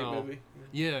Oh, now. wait, movie.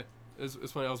 Yeah,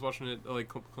 it's funny. I was watching it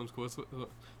like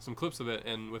some clips of it,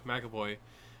 and with McAvoy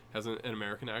has an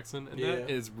American accent, and Yeah. that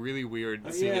is really weird.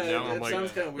 Oh, Seeing yeah, it now, it I'm like,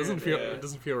 sounds kinda weird. doesn't feel yeah. it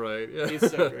doesn't feel right. Yeah,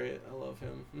 He's so great. I love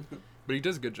him. but he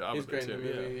does a good job He's with it great in too.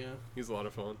 the movie. Yeah, Yeah. he's a lot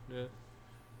of fun. Yeah.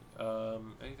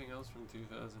 Anything else from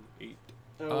 2008?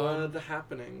 Oh, The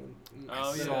Happening.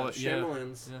 Oh, yeah. Saw it, yeah.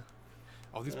 Shyamalan's. Yeah.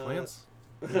 All these Uh, plants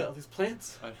All these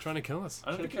plants. trying to kill us.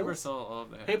 I don't Should think I I ever kill saw all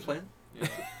of that. Hey, plant. Yeah.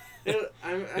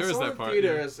 I There is saw that it in part.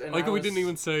 theaters, Yeah. and Like I we was didn't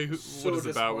even say so what it's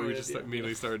about. We just disappointed, yeah.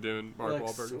 immediately started doing Mark like,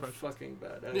 Wahlberg so impressions. fucking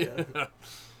bad. Oh, yeah.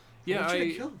 Yeah, Why don't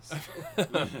you I kill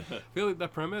us? feel like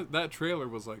that premise, that trailer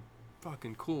was like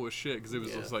fucking cool as shit because it was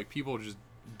Yeah. just like people just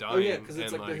dying. Oh yeah, because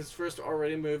it's and like his first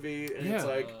R-rated movie, and it's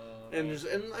Yeah. like,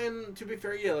 and to be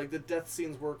fair, yeah, like the death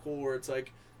scenes were cool, where it's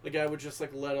like the guy would just like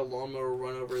let a lawnmower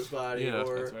run over his body, Yeah,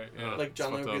 or That's right. Yeah. like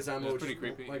John It's fucked up. Leguizamo That's would pretty just,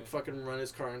 creepy, like yeah. fucking run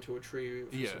his car into a tree.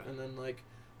 Yeah. And then like,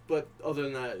 but other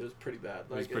than that, it was pretty bad.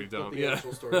 Like was pretty dumb, The yeah.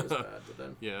 actual story was bad, but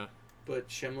then yeah,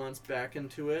 Shyamalan's back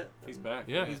into it. He's and back.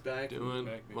 Yeah. He's back. doing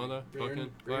back, baby. mother Raring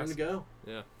fucking to class. go.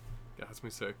 Yeah, that's me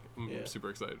sick. I'm Yeah. super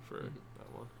excited for Mhm.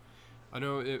 that one. I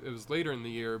know it was later in the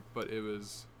year, but it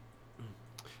was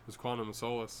Quantum of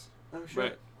Solace. Oh shit.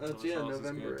 Right. That's Thomas Wallace is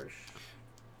good. November-ish.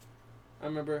 I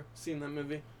remember seeing that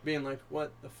movie, being like,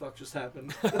 "What the fuck just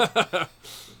happened?" I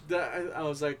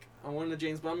was like, "I wanted a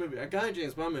James Bond movie. I got a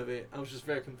James Bond movie. I was just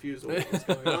very confused on what was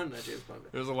going on in that James Bond movie."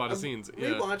 There's a lot of I'm scenes. Yeah,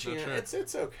 Rewatching that's it, right.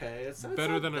 it's okay. It's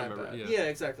Better not than I that remember, bad. yeah. Yeah,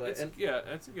 exactly. It's, and yeah,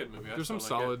 it's a good movie. I There's some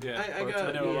still like solid it. Yeah. I parts got-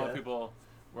 I know a lot yeah. of people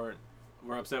weren't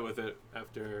were upset with it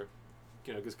after,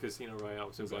 because Casino Royale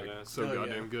was so It's like badass. so Oh,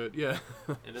 goddamn yeah. good. Yeah.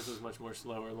 And this was much more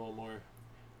slower, a little more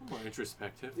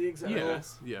introspective. Exactly.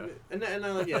 Yeah. And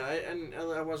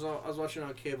I was watching it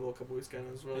on cable a couple weeks ago, and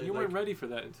it was really And you weren't ready for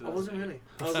that in 2008. I wasn't ready.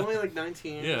 I was only like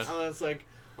 19. Yeah. I was like,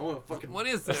 I want to fucking. What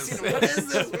is this? What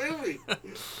is this movie?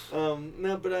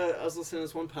 No, but I was listening to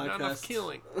this one podcast. Not enough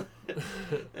killing.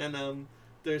 And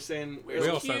they're saying We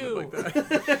all sounded like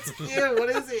that. It's cute. What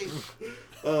is he?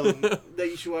 That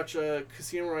you should watch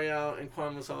Casino Royale and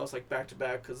Quantum of Solace like back to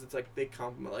back because it's like they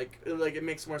complement like it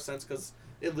makes more sense because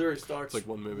it literally starts It's like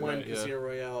one movie, when right? Yeah. Casino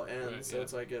Royale ends, Right, so yeah.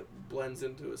 it's like it blends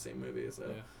into the same movie. So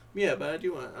Yeah. yeah, but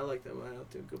I like that one. I have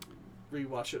to go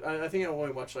rewatch it. I think I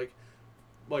only watched like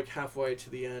halfway to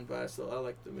the end, but I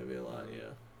like the movie a lot. Yeah.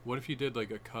 What if you did like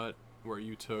a cut where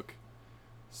you took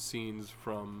scenes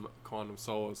from Quantum of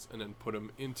Solace and then put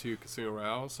them into Casino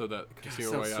Royale so that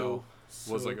Casino sounds Royale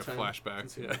so was like a time flashback?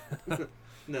 consuming. Yeah.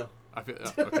 No. I feel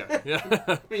okay. Yeah.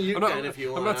 I mean, you I'm not- can if you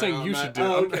want. I'm not saying you should do it.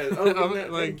 Oh, I'm- okay. Oh, I'm no, like-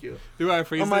 thank you. The way I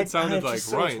phrased I'm it like, I sounded have like just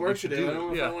so much Ryan. work You to should do. do I don't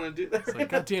know it. if I Yeah. want to do that. It's like,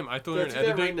 God damn, I have to learn Do I have to do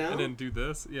that right editing now? and then do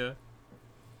this. Yeah.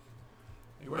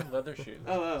 You wearing leather shoes.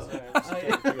 Oh. Sorry, I'm just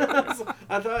trying to figure out.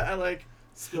 I thought I like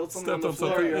spilled something on Stepped the on floor.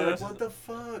 something, You're yeah. like, what the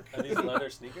fuck? Are these leather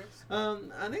sneakers?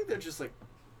 I think they're just like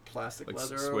plastic Like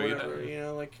leather or suede. whatever. You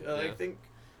know, like I Yeah. think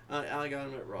I got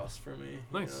them at Ross for me.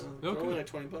 Nice. You know, Okay. they're only like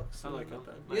 $20. I like Not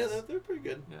them. bad. Nice. Yeah, they're pretty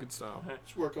good. Yeah. Good style.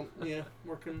 Just working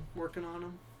on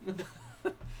them.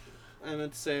 I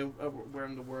meant to say wear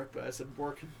them to work, but I said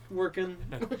working.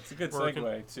 It's a good Working.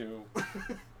 segue to.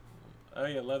 Oh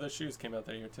yeah, leather shoes came out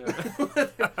that year too.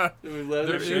 We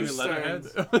leather There shoes is-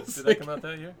 signs. Did that come out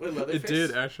that year? Wait, Leatherface? It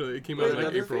did actually. It came Wait, out in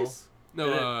like April. Leatherface? No,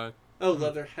 Did it? Oh,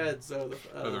 Leatherheads. Oh,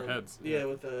 Leatherheads, Yeah, yeah.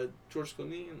 with George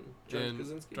Clooney and John and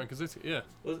Krasinski. John Krasinski. Yeah.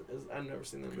 I've never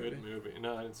seen that Good movie. movie.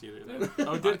 No, I didn't see either of that.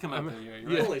 Oh, it did come out that year. You're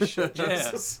right. Holy shit, Yeah.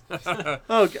 Jesus. Oh,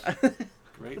 God.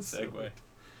 Great segue.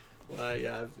 Well,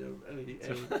 yeah, I have no any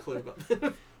clue about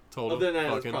that. Total Other than that, it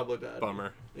was fucking probably bad.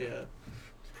 bummer. Yeah.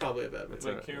 Probably a bad movie. That's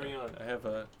Wait, alright, carry yeah. on. I have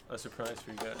a surprise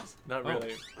for you guys. Not Oh.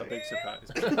 really a big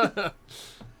surprise.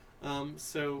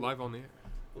 So Live on the air.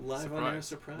 live on air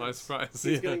surprise. Live surprise.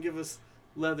 He's Yeah. gonna give us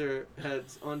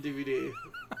Leatherheads on DVD.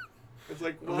 It's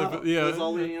like wow. Live- yeah. It was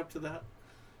all leading up to that.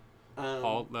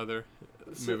 All leather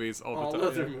so- movies all all the time.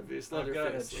 leather yeah. movies. I've got a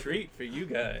Leatherface. treat for you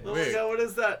guys. Oh Wait. my god, what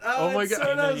is that? Oh, Oh my it's God.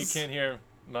 I know you sodas. can't hear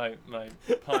my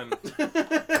pun.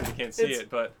 You can't see it,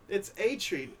 but It's A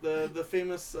Treat, the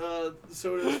famous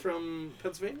sodas from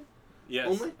Pennsylvania. yes,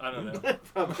 Only? I don't know.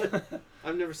 Probably.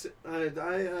 I've never seen. I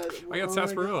got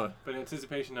sarsaparilla. But in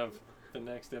anticipation of the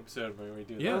next episode where we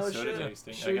do Yeah. the Oh, soda shit.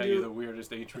 tasting, Should I we got do- you the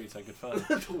weirdest A treats I could find.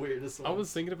 the weirdest one. I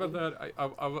was thinking about that.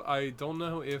 I don't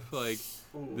know if like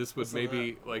Ooh, this would what's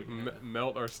maybe that? like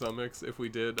melt our stomachs if we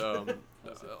did.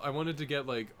 I wanted to get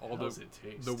like all How's the it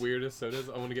taste? the weirdest sodas.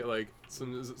 I want to get like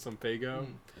some Faygo Mm.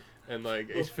 and like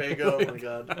Oh, Faygo. Oh my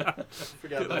god. I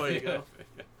forgot about Like- Faygo.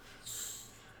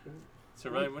 So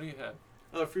Ryan, what do you have?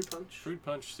 Oh, fruit punch. Fruit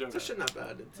punch soda. It's actually not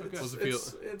bad. It's Okay. What's it feel?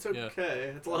 it's Yeah.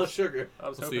 okay. It's a lot of sugar. I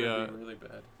was What's hoping the, it'd be really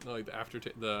bad. like the after.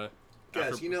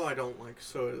 Guys, you know I don't like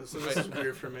soda, so this is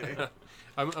weird for me.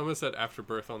 I'm gonna set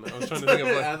afterbirth on that. I was trying to think of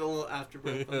like. Add a little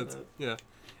afterbirth yeah, on it's- that. yeah.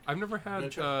 I've never No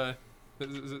had try.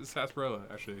 sarsaparilla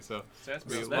actually. So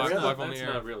Sarsaparilla. live- That's, live on that's the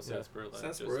air. not real Yeah. sarsaparilla. Just-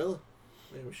 Sarsaparilla.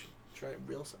 Maybe we should try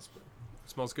real sarsaparilla.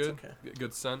 smells good. okay.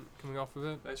 Good scent coming off of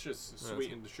it. That's just Yeah,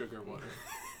 sweetened sugar water.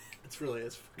 It's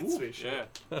fucking sweet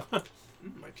shit. Yeah.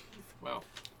 My teeth. Wow.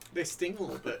 They sting a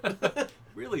little bit.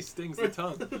 Really stings the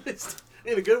tongue. They sting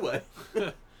in a good way.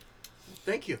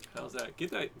 Thank you. How's that?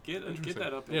 Get that Interesting.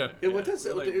 up in Yeah. there. Yeah, what does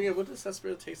really- what does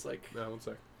sarsaparilla taste like? Yeah, one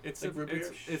sec. It's like root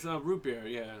beer? it's a root beer,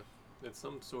 yeah. It's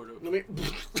some sort of Let me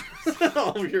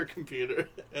all over your computer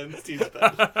and Steve's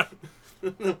bed. I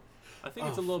think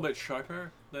it's a little bit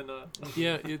sharper than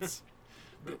Yeah, it's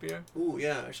root beer. Ooh,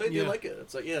 yeah. Actually, I do Yeah. like it.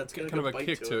 It's like it's got a kind of good a bite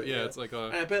kick to it. Yeah, it's like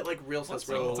And a. I bet like real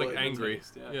sarsaparilla. It's like would- angry.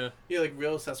 taste, yeah. Yeah, Yeah, like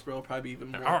real sarsaparilla will probably be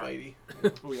even more Arr. bitey.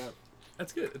 Oh yeah.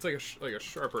 that's good. It's like a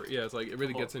sharper. Yeah, it's like it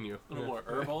really Oh, gets in you. A little Yeah. more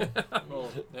herbal.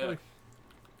 Well, yeah. Like-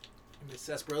 It's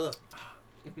sarsaparilla.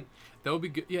 That would be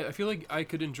good. Yeah, I feel like I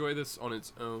could enjoy this on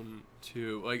its own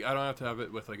too. Like I don't have to have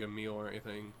it with like a meal or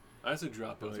anything. I used to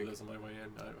drop both Like- of those on my way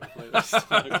in. I play this.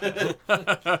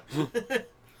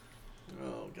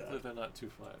 Oh god. They're not too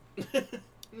flat.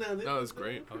 No, That was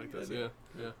great. I they're like pretty this. good.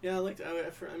 Yeah, yeah. Yeah, I liked.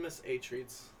 I miss A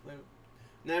treats.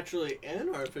 naturally and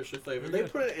artificially flavored. Yeah. They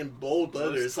put it in bold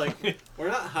letters. Like, we're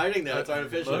not hiding that it's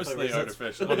artificially Mostly flavored.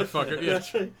 artificial. Motherfucker, yeah.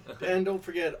 That's right. And don't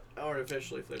forget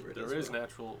artificially flavored. There as is well.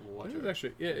 natural It water. is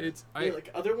actually, yeah, it's Yeah, like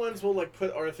other ones will like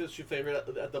put artificially flavored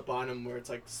at the bottom where it's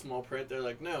like small print. They're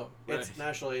like, no, it's Right.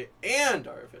 naturally and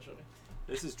artificially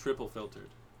This is triple filtered,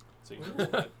 so you know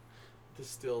what.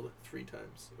 distilled 3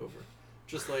 times over,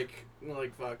 just like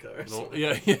vodka or no, something.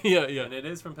 yeah. And it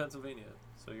is from Pennsylvania,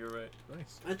 so you're right.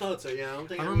 Nice. I thought so. Yeah, I don't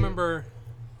think. I remember.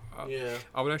 Yeah,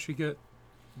 I would actually get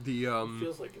the it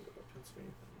feels like it was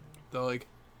Pennsylvania. the like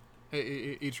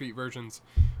A-Treat versions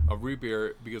of root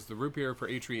beer, because the root beer for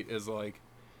A-Treat is like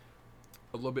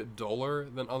a little bit duller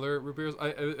than other root beers.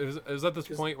 It was at this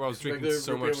point where I was drinking Regular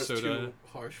so root beer much was soda. Too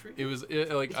harsh for you? It was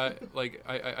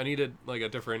I needed like a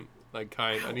different like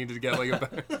kind. I needed to get like a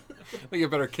better like a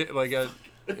better kit like a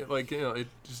like it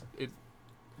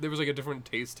there was like a different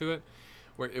taste to it,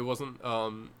 where it wasn't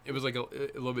it was like a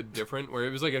little bit different, where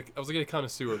it was like I was like a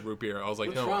connoisseur of root beer. I was like,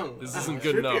 What's no, wrong? this Ah, isn't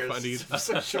good root enough. beer I is need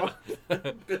so strong.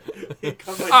 It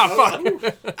cut my ah tongue.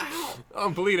 fuck. Ow!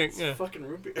 I'm bleeding. It's Yeah. fucking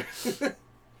root beer.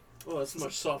 Oh, it's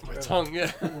much softer. My tongue.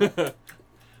 Yeah.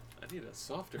 I need a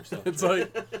softer soft It's drink.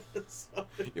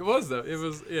 like it was though. It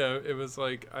was it was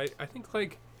like I think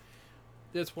like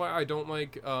that's why I don't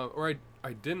like or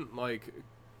I didn't like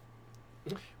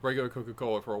regular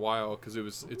Coca-Cola for a while, because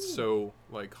it's so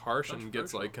like harsh and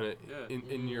gets like kind of Yeah.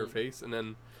 in your face, and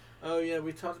then Oh yeah,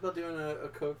 we talked about doing a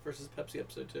Coke versus Pepsi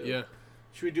episode too. yeah.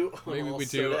 Should we do? Maybe all we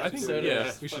do. soda I think episode? yeah,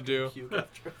 Just we should fucking do. puke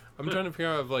after. I'm trying to figure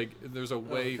out if like there's a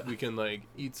way God. we can like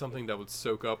eat something that would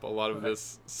soak up a lot of Okay.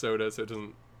 this soda so it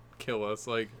doesn't kill us,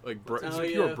 like Oh, just yeah.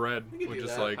 pure bread, We could which do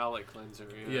is that. like Palate cleanser.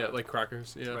 yeah, like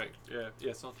crackers. Yeah, Right.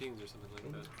 Yeah. Saltines or something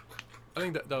like that. I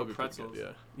think that would be pretty Pretzels.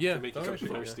 good. Yeah, To make that you would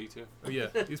actually- thirsty too. Oh, yeah,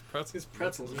 these pretzels. These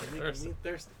pretzels make me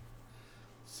thirsty.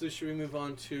 So should we move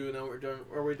on to now? We're done.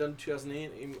 Are we done?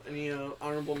 2008. Any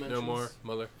honorable mentions? No more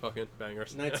motherfucking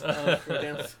bangers. Nights for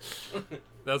dance.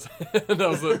 That's that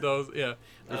was yeah.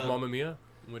 There's Um, Mamma Mia,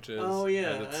 which is Oh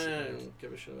yeah, and I it's- don't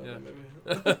give a shit about yeah.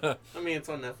 that movie. I mean, it's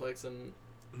on Netflix, and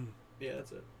yeah,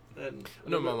 that's it. And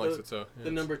no, Mom likes it, so yeah,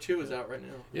 The number 2 is out right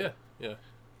now. yeah.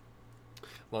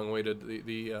 Long awaited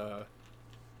the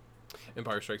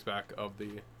Empire Strikes Back of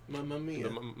the Mamma Mia.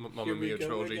 Mamma Here we Mia go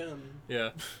trilogy. again. Yeah.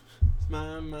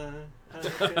 Mama.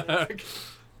 I can't-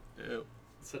 Ew.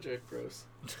 Such a gross.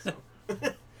 So.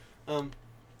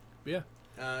 Yeah.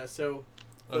 So.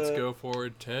 Let's the go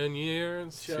forward 10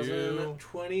 years to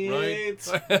 2028.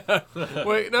 right.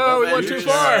 Wait, no, we went too Avengers.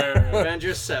 far.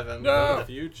 Avengers 7. No. The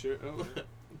future. Oh.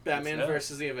 Batman Yeah.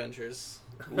 versus the Avengers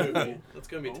movie. That's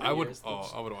gonna be 10 I would years.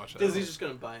 I would watch that. Disney's just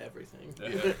gonna buy everything.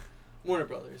 Yeah. Warner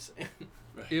Brothers.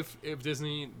 If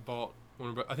Disney bought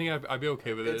Warner Bros., I think I'd be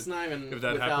okay with It's it. not even if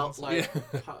that without happens. like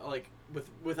Yeah. like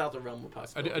without the realm of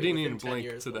possibility. I didn't Within even 10 blink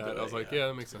years to they'll that. do I was it, like, yeah,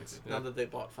 that makes sense. Now Yeah. that they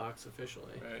bought Fox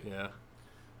officially. Right. Yeah.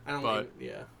 I don't But- even,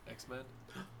 yeah. X-Men.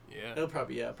 Yeah. It'll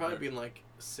probably be in like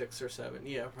 6 or 7.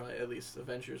 Yeah, probably at least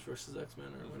Avengers versus X-Men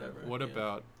or whatever. What yeah.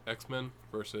 about X-Men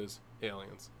versus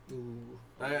Aliens? Ooh.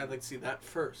 I'd like to see that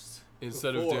first.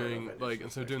 Instead of before doing Avengers like versus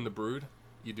instead of doing the Brood,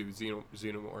 you do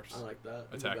Xenomorphs I like that.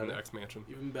 Even attacking the better. X Mansion.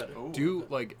 Even better. Oh.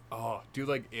 Do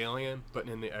like Alien, but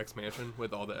in the X Mansion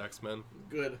with all the X Men.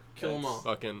 Good. Kill them all.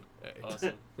 Fucking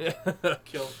Awesome. yeah.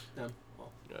 Kill them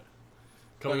all.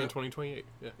 Coming in But- 2028.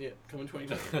 Yeah. Yeah, coming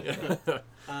 2020.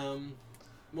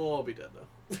 We'll all be dead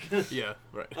though. Yeah.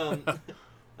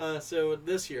 Right. So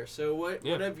this year, so what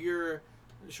Yeah. have your?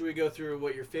 Should we go through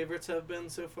what your favorites have been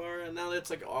so far? And now that it's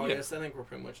like August, I think we're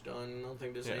pretty much done. I don't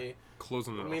think there's Yeah. any.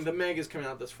 Closing it I off. mean, the Meg is coming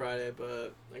out this Friday,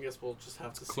 but I guess we'll just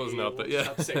have to Closing see. out the- We'll just yeah.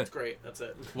 have to say it's great. That's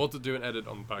it. We'll have to do an edit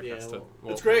on the podcast. Yeah, to, well,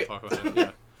 we'll, it's great. We'll talk about it.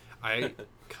 Yeah. I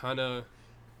kind of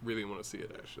really want to see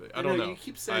it actually. I don't know. You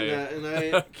keep saying I- that, and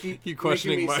I keep Keep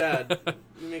questioning making me my- sad. It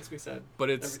makes me sad But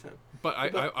it's every time. but I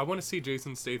But- I want to see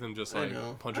Jason Statham just I like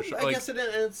know. punch a I shark. Like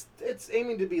guess it's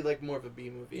aiming to be like more of a B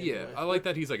movie. yeah, anyway. I like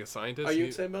that he's like a scientist. Are you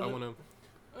excited about I it? want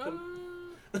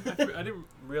to. I didn't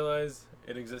realize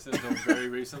it existed until very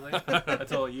recently.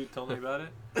 Until you told me about it.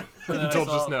 And then I Until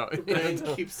saw- just now.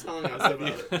 Brian keeps telling us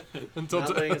about it. Until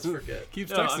Not letting us forget. keeps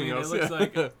No, texting I mean, us. it looks yeah.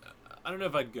 like I don't know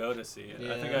if I'd go to see it. I think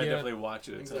Yeah. I'd Yeah. definitely watch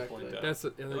it at some Exactly. point. Though. That's I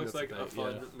think it looks that's like the a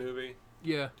thing, fun movie.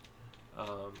 Yeah.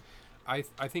 Um, I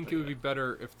think it would be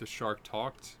better if the shark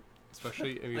talked,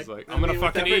 especially if he's Like, like, I I'm gonna mean,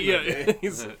 with fucking eat every you. movie.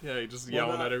 He's just What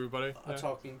yelling about at everybody. A Yeah.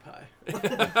 talking pie.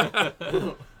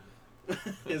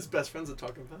 His best friend's a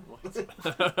talking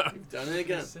pie. You've done it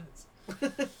again. makes sense.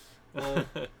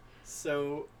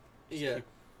 So, yeah.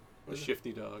 The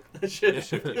shifty dog. Shifty,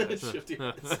 Shifty shifty. So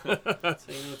you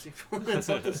know it's evil. It's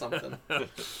up to something.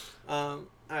 All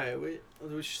right, we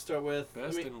should start with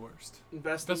Best and worst.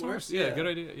 Best That's and worst. Yeah, good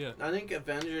idea. Yeah. I think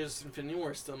Avengers: Infinity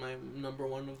War is still my number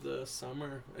one of the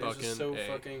summer. It's just so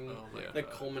fucking God.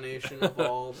 culmination of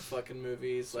all the fucking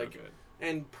movies, So like good.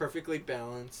 and perfectly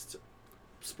balanced.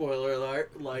 Spoiler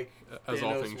alert, like As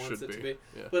all Thanos things wants should it to be. be.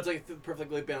 Yeah. But it's like the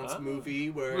perfectly balanced Ah. movie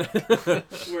where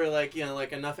where like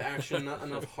like enough action, not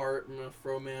enough heart, enough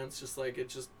romance, just like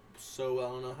it's just so well. I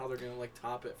don't know how they're gonna like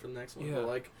top it for the next one, Yeah. but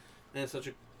like, and it's such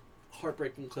a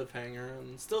heartbreaking cliffhanger,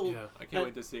 and still, Yeah. I can't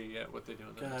wait to see what they do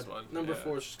in the next God, one. number Yeah.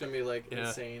 4 is just gonna be like Yeah.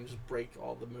 insane, just break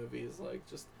all the movies, like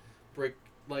just break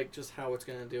like just how it's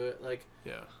gonna do it, like,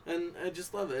 Yeah. and I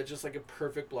just love it. It's just like a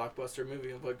perfect blockbuster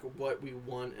movie of like what we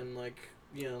want and like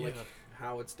like Yeah.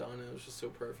 how it's done. It was just so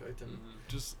perfect and. Mhm.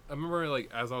 Just I remember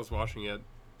like as I was watching it,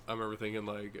 I remember thinking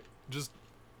like just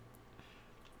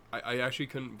I actually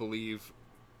couldn't believe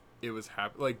it was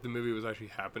like the movie was actually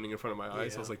happening in front of my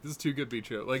eyes. I was Yeah. like, this is too good to be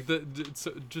true. Like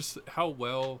just how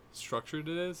well structured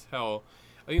it is. How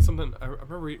I think something I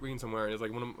remember reading somewhere, and it's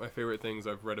like one of my favorite things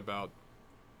I've read about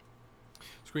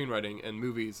screenwriting and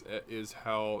movies is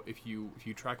how if you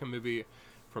track a movie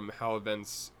from how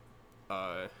events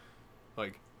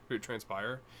like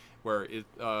transpire, where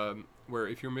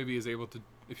if your movie is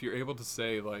if you're able to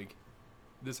say like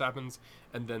this happens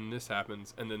and then this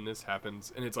happens and then this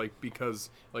happens, and it's like because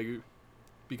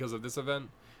of this event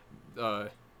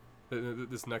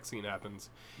this next scene happens,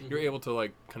 you're Mhm. able to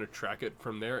like kind of track it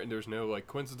from there, and there's no like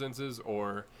coincidences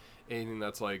or anything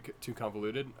that's like too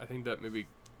convoluted. I think that movie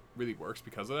really works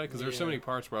because of that, because there's so Yeah. many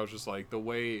parts where I was just like the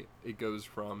way it goes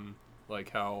from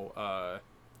like how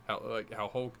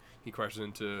Hulk he crashes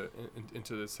into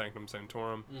the Sanctum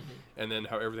Sanctorum, Mhm. and then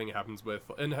how everything happens with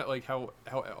and how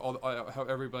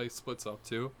everybody splits up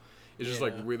too. It's just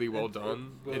like Yeah. really well It-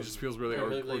 done. it It just feels really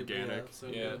perfectly- organic. Yeah, so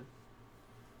Yeah. good.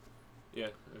 Yeah,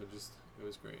 it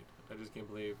was great. I just can't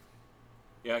believe.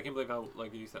 Yeah, I can't believe how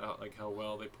like you said how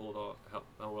well they pulled off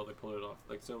how well they pulled it off.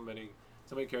 Like so many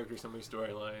characters, so many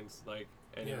storylines. Like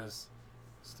and it Yeah. was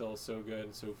still so good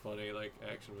and so funny. Like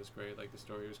action was great. Like the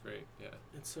story was great. Yeah.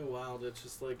 It's so wild. It's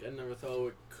just like I never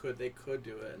thought they could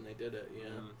do it, and they did it. Yeah.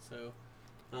 Mhm. So,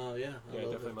 I Yeah,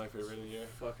 love definitely it. my favorite of the year.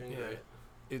 Fucking Yeah. great.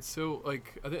 It's so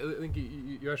like I think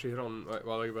you actually hit on what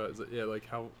I like about it, is that, like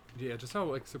how just how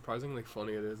like surprisingly like,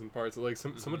 funny it is in parts, like so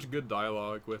much good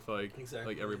dialogue with like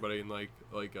Exactly. like everybody, and like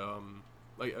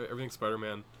everything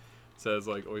Spider-Man says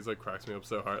like always like cracks me up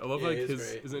so hard. I love Yeah, like he's his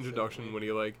great. his He's so introduction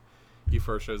funny. when he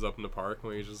first shows up in the park,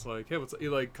 when he's just like, hey, what's up? He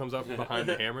like comes up behind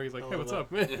the hammer, he's like, I hey,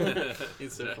 love what's that. up?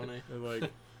 He's so funny. And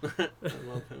like I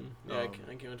love him. Yeah, I Um,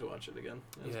 can't wait to watch it again.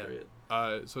 That's yeah.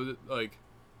 great. so like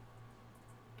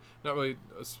not really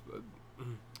this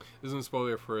isn't a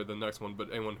spoiler for the next one, but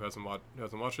anyone who hasn't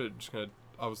watched it, just kind of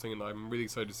I was thinking that I'm really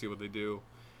excited to see what they do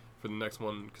for the next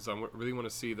one, because I really want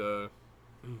to see the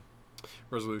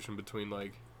resolution between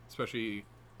like especially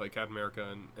like Captain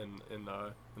America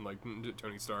and like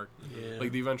Tony Stark, Yeah.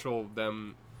 like the eventual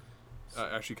them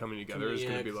actually coming together is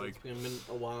gonna be 'cause like it's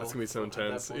been a while. that's gonna be so at that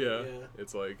intense. point, Yeah.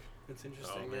 It's like It's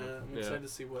interesting. man. Yeah, I'm Yeah. excited to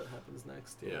see what happens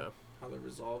next. yeah, How they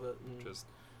resolve it and just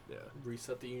yeah,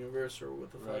 reset the universe or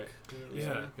what the Right. fuck. You know what I'm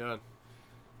yeah, saying? God,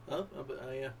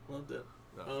 But yeah, loved it.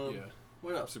 yeah,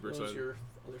 What else? Super what was excited. your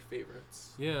other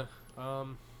favorites? yeah. Off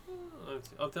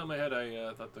the top of my head,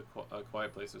 I thought the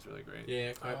Quiet Place was really great.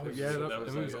 Yeah, Quiet Oh, Place yeah, was that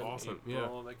good. movie's like in awesome.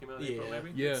 April, that came out in Yeah, April,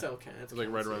 maybe. Yeah. It's okay. It's Like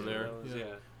right around there. That was, Yeah.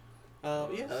 yeah.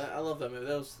 Yeah, I love that movie.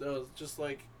 That was just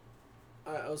like,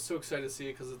 I was so excited to see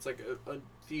it because it's like a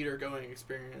theater going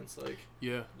experience. Like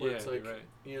Yeah, where Yeah, it's like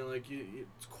you're right. like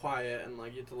it's quiet and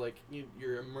like you have to like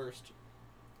you're immersed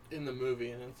in the movie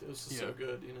and it was just so Yeah.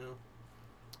 good.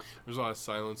 there's a lot of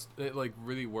silence. It like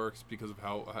really works because of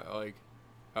how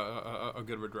a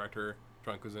good of a director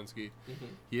John Krasinski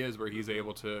he is, where he's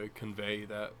able to convey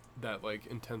that like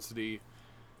intensity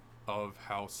of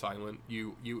how silent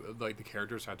you like the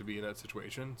characters have to be in that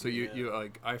situation. So Yeah. you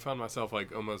like I found myself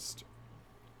like almost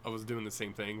I was doing the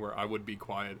same thing where I would be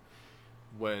quiet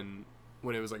when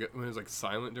it was like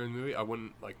silent during the movie. I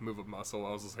wouldn't like move a muscle.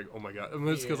 I was just like, oh my god. And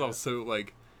it's because I was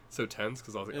so tense,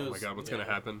 because I was like, It oh my was- god, what's yeah.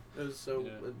 gonna happen? It was so,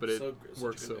 Yeah. But so, it such a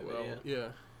works good so movie, well. Yeah. Yeah,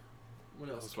 What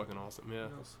that else? was fucking awesome. Yeah,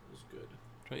 What else was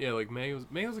good? yeah. Like May was a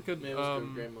good. May was a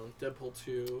good, great month. Deadpool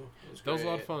 2 was great. That was a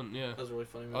lot of fun. Yeah, That was a really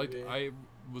funny I movie.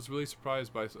 was really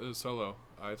surprised by Solo.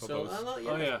 I thought So that was. I thought,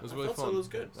 Oh, yeah. It was I really thought fun. Solo was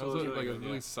good. That was really like a good,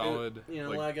 really yeah. solid, I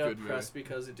like, got good movie. pressed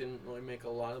because it didn't really make a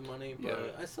lot of money, but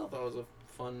Yeah. I still thought it was a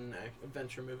fun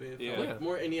adventure movie. It felt Yeah. like Yeah.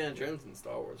 more Indiana Jones than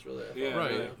Star Wars, really. I Yeah, thought,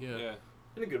 Right, really. yeah. Yeah.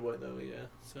 In a good way, though, yeah.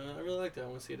 So I really like that. I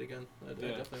want to see it again. I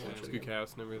definitely watch It's it good again.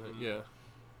 cast and everything. Yeah.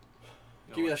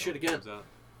 Give me that shit again.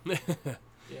 Yeah,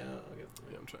 Yeah, I'll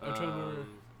get I'm trying to remember.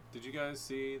 Did you guys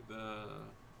see the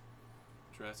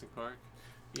Jurassic Park?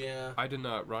 Yeah. I did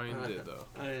not. Ryan did though.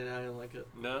 I didn't like it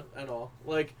No. at all.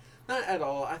 Like, not at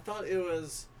all. I thought it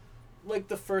was like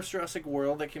the first Jurassic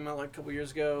World that came out like a couple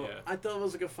years ago. Yeah. I thought it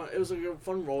was like a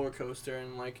fun roller coaster,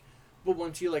 and like, but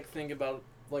once you like think about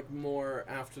like more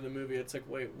after the movie, it's like,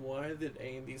 wait, why did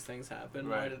any of these things happen?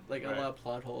 Why Right, did like right. a lot of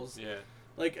plot holes? Yeah.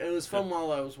 Like, it was fun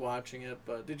while I was watching it,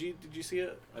 but did you see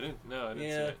it? I didn't see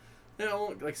Yeah. it. Yeah, I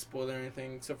won't like spoil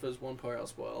anything except for this one part I'll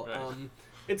spoil. Right.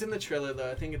 It's in the trailer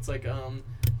though. I think it's like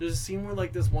there's a scene where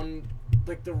like this one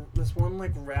like this one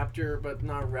like raptor, but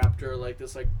not raptor, like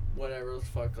this like whatever the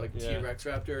fuck like Yeah. T-Rex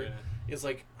raptor Yeah. is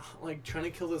like trying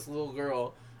to kill this little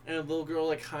girl, and the little girl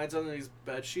like hides under these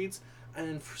bed sheets, and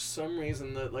then for some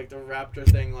reason the raptor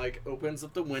thing like opens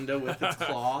up the window with its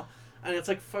claw. And it's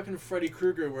like fucking Freddy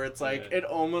Krueger, where it's like it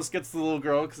almost gets the little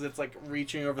girl because it's like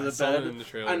reaching over the saw it bed, in the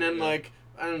trailer, and then yeah. like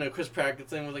I don't know, Chris Pratt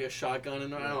gets in with like a shotgun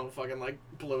and I don't know, fucking like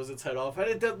blows its head off.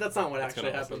 That's not what That's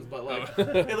actually kinda happens, awesome. but like Oh.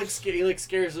 it like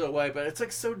scares it away. But it's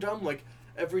like so dumb. Like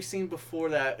every scene before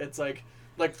that, it's like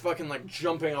fucking like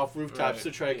jumping off rooftops Right. to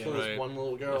try to kill Yeah. this one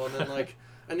little girl,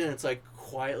 and then it's like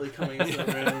quietly coming into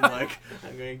the room like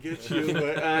I'm gonna get you,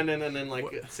 and then like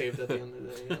it's saved at the end of the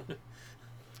day. You know?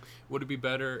 Would it be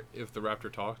better if the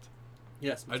raptor talked?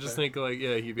 Yes, I just fair. think like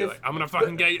he'd be If- like, I'm gonna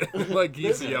fucking get you. Like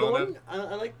he's The yelling at. one,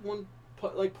 I like one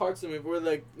like parts of the movie where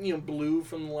like Blue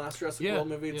from the last Jurassic Yeah, World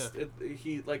movie.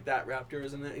 He like that raptor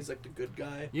isn't it? He's like the good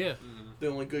guy, Yeah. the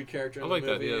only good character in I like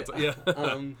the that. movie.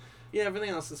 Yeah. Yeah, everything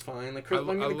else is fine. Like Chris,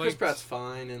 I Chris liked- Pratt's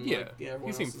fine, and Yeah, like, everyone he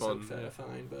else seemed is fun, like, yeah.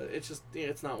 fine. But it's just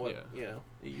it's not what it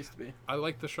used to be. I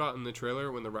like the shot in the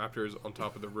trailer when the raptor is on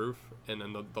top of the roof and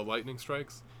then the lightning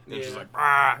strikes and it's just Yeah. like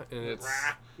ah, and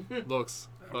it looks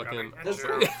fucking. That's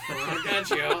right. I got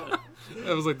you.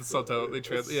 That was like the subtitle. They it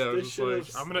was just like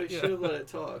I'm gonna. They Yeah. should have let it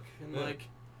talk and Yeah. like.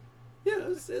 Yeah,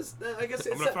 it's I guess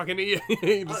I'm it's. gonna fucking eat you.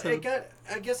 You just I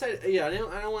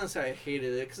don't want to say I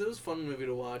hated it because it was a fun movie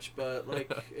to watch, but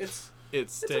like it's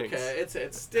it stinks. it's okay.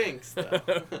 It stinks though.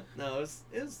 No,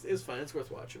 it's fine. It's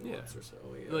worth watching Yeah. once or so.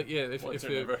 Like if Once if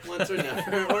or it, never. Once or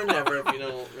never, or never if you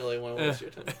don't really want to waste your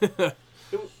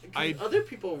time. Other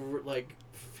people like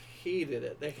hated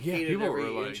it. They Yeah, hated people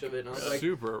every were inch like of it. And I was like,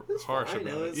 super it's harsh fine.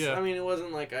 about it. It's, Yeah. I mean, it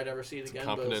wasn't like I'd ever see it again,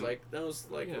 but it was competent. like that was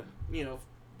like Yeah. a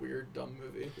weird dumb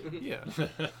movie. Yeah.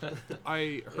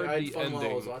 I heard I had the fun while I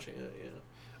was ending. watching it. Yeah.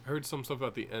 I heard some stuff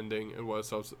about the ending and what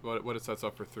it sets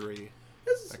up for 3.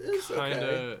 It's Kind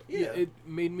okay. of. Yeah. It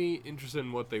made me interested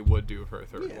in what they would do for a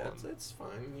third Yeah, one. it's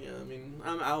fine. Yeah, I mean,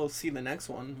 I'll see the next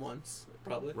one once,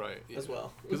 probably, Right. as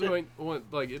well. Because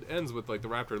like it ends with like the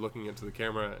raptor looking into the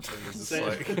camera and it's just Saying,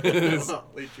 like "Well,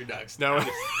 eat your ducks." now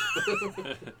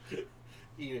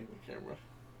Eating the camera.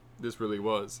 this really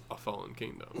was a fallen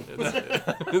kingdom.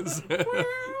 It's,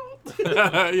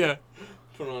 yeah.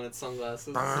 Put on its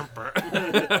sunglasses.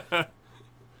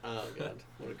 Oh god,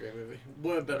 what a great movie!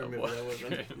 What a better movie that would have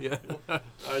been. Yeah.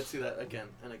 I would see that again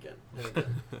and again and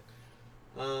again.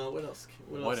 What else?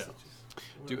 What else?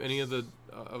 Do any of the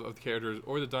characters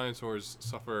or the dinosaurs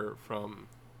suffer from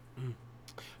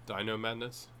dino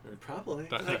madness? Or Probably.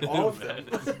 Di- Like, all of them.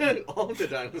 All of the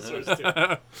dinosaurs do.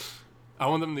 I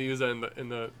want them to use that in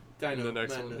the Dino the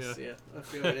next one, Madness, yeah. I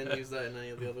feel I didn't use that in any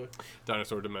of the other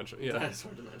dinosaur dimension. Yeah.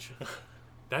 Dinosaur Dementia.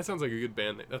 That sounds like a good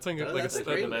band name. That's like That's a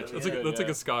great name, that's yeah. like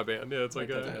a ska band. Yeah, it's like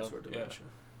Like a that. Dinosaur Yeah. Dementia.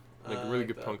 a really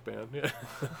good punk band.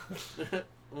 Yeah.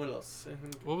 What else?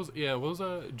 What was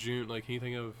June? Like, can you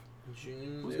think of?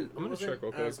 June. Was it- I'm gonna check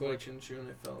real I was quick, like- watching June.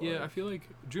 I felt. Yeah, I like, feel like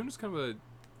June is kind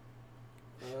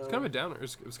of a downer. It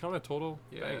was kind of a total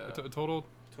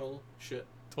total shit.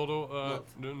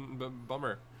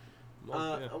 bummer.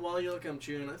 Yeah. While you're looking up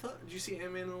June, I thought. Did you see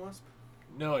Ant-Man and the Wasp?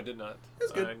 No, I did not. It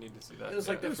was good. I need to see that. It was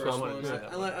like it the was first fun. one.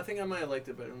 Yeah. I think I might have liked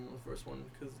it better than the first one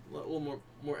because a little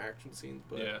more action scenes.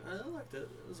 But Yeah. I liked it.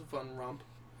 It was a fun romp.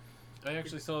 I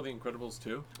actually saw The Incredibles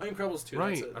 2. Incredibles 2. Right,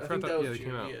 That's it. I I forgot think that- that was yeah, they June.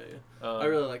 came out. Yeah. I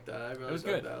really liked that. I really It was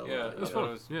dug good. that. I Yeah, loved it was that. fun.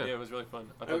 It was, Yeah. it was really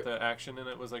fun. I thought the action in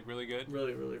it was like really good,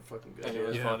 Really, really fucking good. and it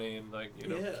was Yeah. funny and like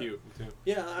Yeah. cute too.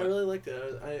 Yeah, I really liked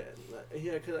it.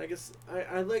 Because I guess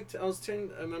I liked. I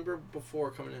remember before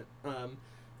coming in.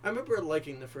 I remember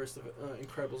liking the first of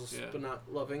Incredibles, Yeah. but not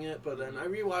loving it. But then I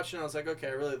rewatched it and I was like,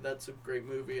 okay, that's a great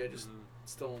movie. I just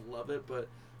still don't love it. But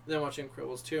then watching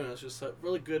Incredibles 2, and it's just like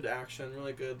really good action,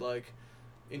 really good like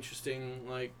interesting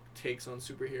like takes on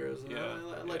superheroes. And Yeah,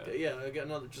 I liked yeah. it. Yeah, I got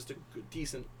another just a good,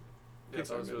 decent Yeah, that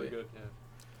Pixar was really movie. good. Yeah.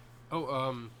 Oh,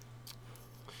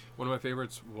 one of my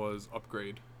favorites was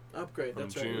Upgrade. Upgrade. from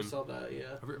That's right. We June. saw that. Yeah.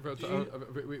 We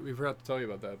forgot to tell you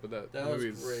about that, but that was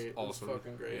movie's great. awesome. It was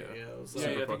fucking great. Yeah. It was Yeah, like,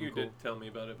 Super I think you fucking did tell me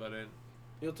about it, but I didn't.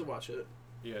 you have to watch it.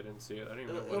 Yeah, I didn't see it. I don't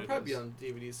even know It'll what it probably is. be on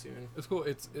DVD soon. It's cool.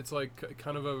 It's like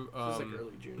kind of a It's like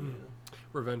early June.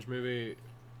 revenge movie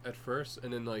at first,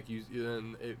 and then like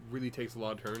then it really takes a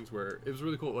lot of turns where it was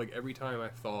really cool. Like every time I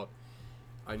thought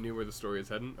I knew where the story is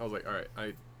heading, I was like, all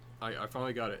right, I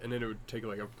finally got it, and then it would take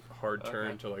like a hard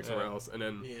turn to like somewhere else, and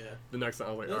then Yeah. the next time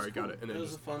I was like, It all was right, got cool. it, and It then was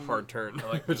just a fun- hard turn. I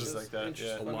like Which movies is like that.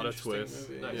 Yeah. a lot of interesting twists.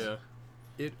 movie. Nice. Yeah,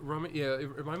 it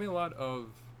reminded me a lot of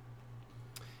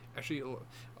actually a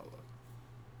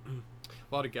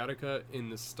lot of Gattaca in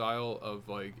the style of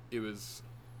like it was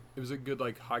a good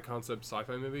like high concept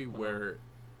sci-fi movie where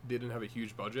they didn't have a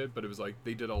huge budget, but it was like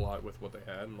they did a lot with what they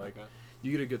had, and like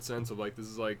you get a good sense of like this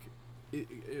is like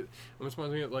it almost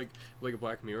reminds me of like a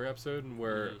Black Mirror episode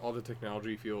where all the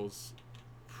technology feels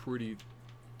pretty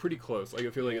close. Like I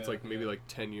feel like it's like maybe like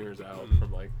 10 years out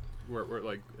from like where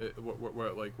like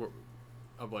where like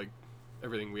of like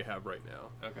everything we have right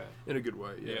now. Okay. In a good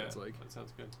way. Yeah. It's like that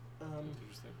sounds good. That's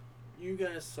interesting. You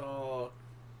guys saw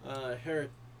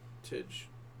Heritage.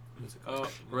 What's it called?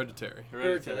 Hereditary.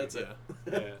 Hereditary, that's it.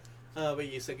 Yeah. But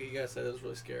you guys said it was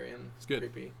really scary and It's good.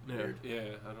 creepy. Yeah. Weird. Yeah,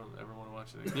 I don't ever want to watch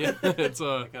it again. Yeah, it's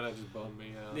It kind of just bummed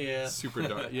me out. Yeah. super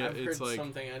dark. Yeah, I've it's heard like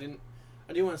something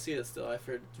I do want to see it still. I've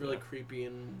heard it's really Yeah. creepy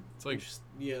and It's like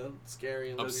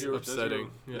scary and ups- weird. upsetting.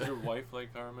 Does your wife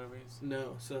like horror movies?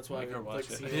 No, so that's why I Make her haven't watch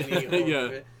like it. seen any horror Yeah.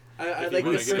 movie. I If like you the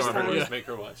wanna get first horror time. movies, make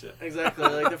her watch it. Exactly.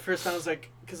 Like the first time I was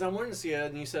like, because I wanted to see it,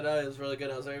 and you said, "Oh, it was really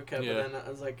good." I was like, "Okay," Yeah. but then I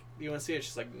was like, "You want to see it?"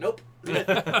 She's like, "Nope." And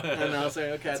I was like,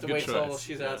 "Okay, I have It's a to good wait till choice.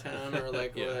 she's out of town or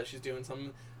like Yeah. she's doing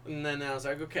something." And then I was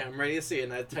like, "Okay, I'm ready to see it."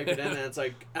 And I typed it in, and it's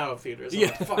like out of theaters. I'm Yeah.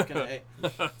 like, fucking A.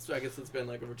 So I guess it's been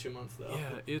like over 2 months though.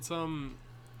 yeah,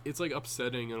 it's like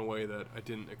upsetting in a way that I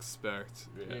didn't expect,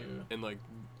 Yeah. and like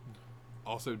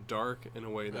also dark in a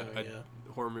way that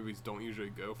Oh, horror movies don't usually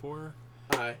go for.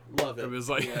 I love it. It was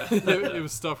like Yeah. it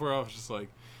was stuff where I was just like,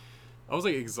 I was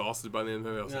like exhausted by the end of the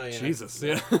movie. I was Oh, like, yeah. Jesus,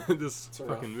 Yeah. this It's a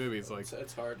fucking rough- movie is like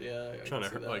it's hard. Yeah, I trying can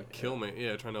to see that, like kill yeah. me.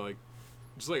 Yeah, trying to like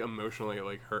just like emotionally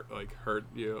like hurt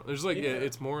you. There's like Yeah.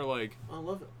 it's more like I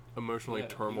love it. emotional like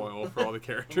Yeah. turmoil for all the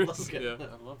characters. love it. Yeah.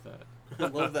 I love that. I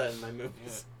love that in my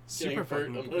movies. Super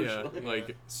Getting hurt fucking yeah, emotionally.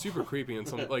 like super creepy and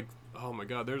some like oh my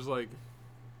god, there's like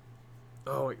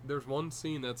there's one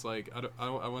scene that's like I don't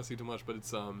want to see too much, but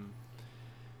it's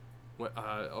what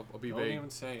I'll be Don't vague. even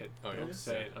say it. Oh, yeah. Don't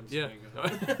say it. I'm just Yeah.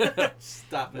 gonna go.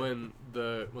 Stop it. when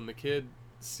the kid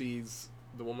sees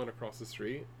the woman across the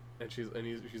street and she's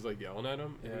like yelling at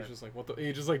him and Yeah. he's just like what the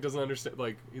he just like doesn't understand,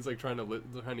 like he's like trying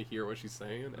to hear what she's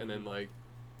saying, and then like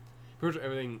pretty much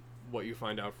everything what you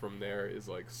find out from there is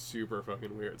like super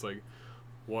fucking weird. It's like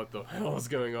what the hell is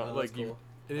going on? Oh, like that's you cool.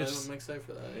 and it's I'm excited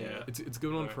for that. Yeah. it's a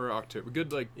good one Right. for October.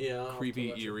 Good like Yeah. I'll have to creepy,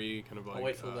 watch it. eerie kind of like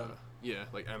wait till then. yeah,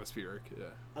 like atmospheric. Yeah.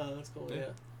 Oh, that's cool. Yeah. Yeah.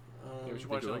 Yeah, we should Think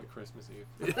watch you it on like it? Christmas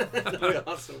Eve. That'd be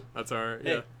awesome. That's our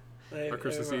Hey, yeah. Hey, Our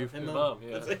Christmas hey, Eve. Hey, Hey, Mom. Mom,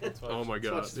 yeah. That's it. Let's watch Oh my it.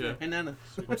 god. Watch this Yeah. movie. Hey, Nana.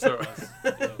 I'm so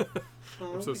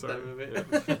Oh, I'm so I like sorry. that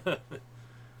movie. Yeah.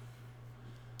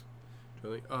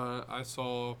 Really? I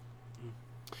saw.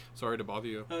 Sorry to bother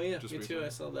you. Oh yeah, Just me too. recently. I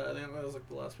saw that. I think that was like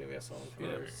the last movie I saw in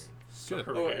Yeah. theaters. Good.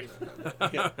 Oh, Okay.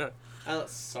 yeah.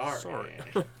 Sorry. Sorry.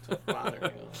 Don't bother me.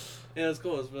 Yeah, it was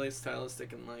cool. It was really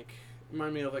stylistic and like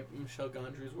reminded me of like Michelle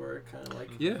Gondry's work, kind of like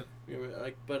Yeah.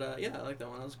 like. But yeah, I like that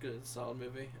one. That was good. It's a solid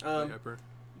movie. Hyper.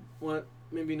 What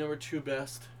maybe number 2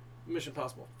 best? Mission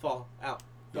Impossible. Fall out.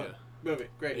 Yeah. Done. Movie.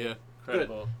 Great. Yeah.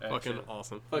 Incredible. Fucking action.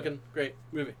 awesome. Fucking great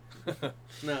movie.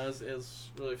 No, it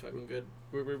was really fucking good.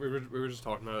 We were just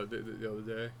talking about it the other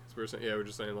day. 'Cause we were saying, we were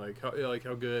just saying like how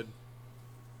good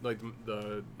like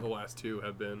the last 2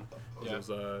 have been. Yeah. It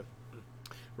was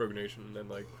Rogue Nation and then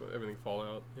like everything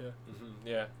Fallout.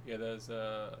 Yeah. Yeah. Those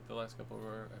the last couple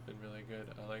have been really good.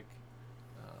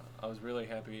 I was really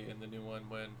happy in the new one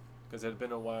because it had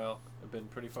been a while. I've been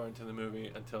pretty far into the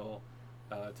movie until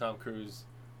Tom Cruise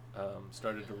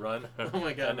started to run. Oh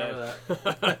my god, And then- remember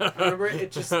that? I remember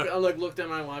it just. I like looked at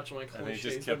my watch. I'm like, And holy he shit,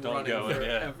 just he's kept been on running going.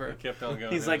 forever. Yeah, he kept on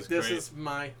going. He's It like, was this great. is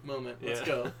my moment. Let's Yeah.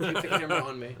 go. Keep the camera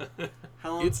on me.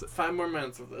 How long? It's- 5 more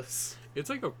minutes of this. It's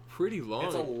like a pretty long.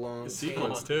 It's a long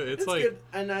sequence scene. too. It's like good,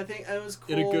 and I think it was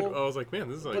cool. in a good. I was like, man,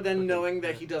 this is like. but then fucking- knowing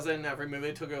that he does it in every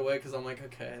movie took it away because I'm like,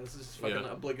 okay, this is just fucking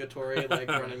Yeah. obligatory like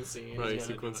running scene. Right, Yeah.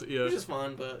 sequence. Which Yeah. is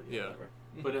fun, but Yeah. whatever.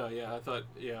 But no, I thought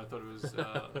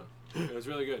it was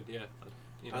really good. Yeah,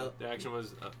 the action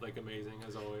was like amazing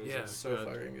as always. Yeah. and, So good.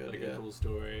 fucking good. like Yeah. a cool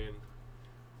story, and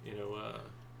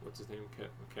what's his name?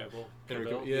 Cavill. Henry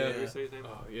Cavill? Cavill, yeah. How do you say his name?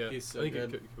 Oh yeah, He's so I think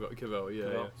good. Cavill, yeah,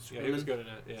 Cavill. yeah. Yeah, he was good in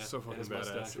it. Yeah, So And fucking his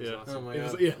badass, mustache was yeah. awesome. Oh my It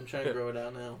was- god, yeah. I'm trying to grow it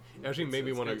out now. Actually, It's-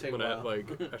 maybe it's when I gonna take a when I while.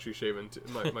 like actually shave into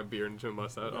my beard into a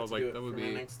mustache, I'll I was have to do like, it that would for my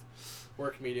be next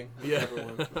work meeting. With Yeah.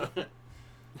 everyone.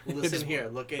 Listen Just- here,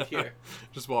 look at here.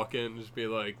 just walk in, and just be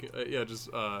like,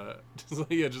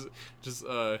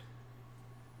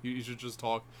 you should just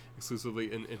talk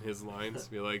exclusively in his lines.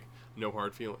 Be like, no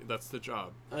hard feeling. That's the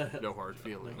job. No hard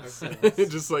feelings.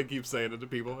 feelings. Just like keep saying it to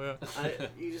people. Yeah.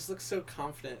 You just look so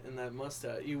confident in that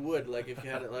mustache. You would, like, if you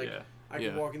had it, like, Yeah. I could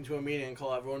Yeah. walk into a meeting and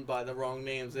call everyone by the wrong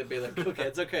names. They'd be like, okay,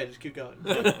 it's okay, just keep going.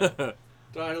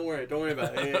 Don't worry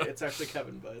about it. It's actually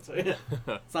Kevin, but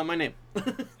it's not my name.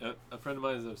 A friend of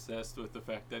mine is obsessed with the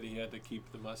fact that he had to keep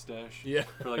the mustache Yeah.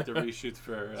 for like the reshoots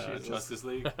for Jesus. Justice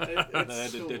League, and It's then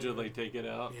had to so digitally weird. take it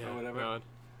out Yeah. or whatever. God.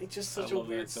 It's just I such a love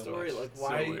that weird so story. much. Like, So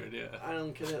why? weird, yeah. I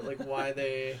don't get it. Like, why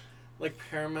they, like,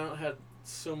 Paramount had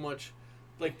so much,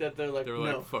 like, that they're like, They were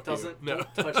no, like, "Fuck you." No.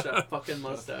 don't touch that fucking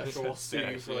mustache, or we'll sue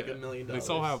you for like Yeah. $1 million. They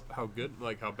saw how good,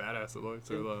 like how badass it looked.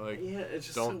 So they're like, yeah, it's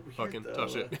just don't so weird, fucking though.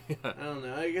 touch it. Yeah. I don't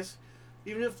know. I guess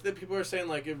even if the people are saying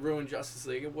like it ruined Justice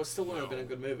League, it was still wouldn't have been a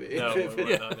good movie. No, if, it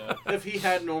it- would not, if he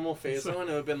had normal face So- on, it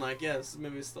would have been like, yeah, this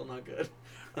movie's still not good.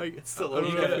 Like, It's still I don't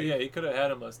He know could if have, he- yeah, he could have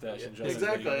had a mustache in Justice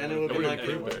Exactly, League. and it would've been like,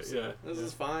 any perfect. worse, yeah. This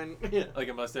is fine. Yeah. Like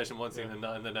a mustache in one scene and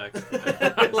not in the next. Like-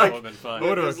 That would have been fine. I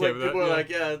would've It's okay like with that, people are yeah. like,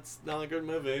 yeah, it's not a good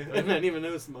movie, and I didn't even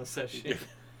notice the mustache. Yeah.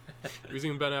 Have you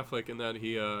seen Ben Affleck in that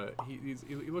he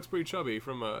looks pretty chubby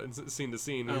from scene to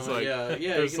scene. He's Oh, like, yeah,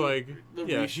 there's you can- like, the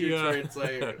yeah, reshoots where it's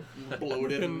like bloated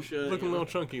looking, and shit. looking a you know? little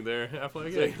chunky there. Affleck,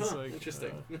 It's yeah, like, it's huh, like,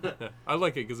 interesting. yeah. I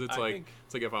like it because it's I like think-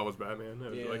 it's like if I was Batman, I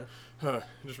was Yeah. like,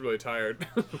 just really tired.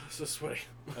 So sweaty.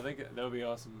 I think that would be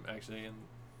awesome, actually, in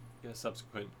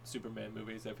subsequent Superman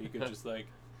movies, if he could just like,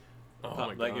 Oh pop,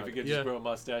 my like God. if he could Yeah. just grow a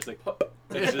mustache, like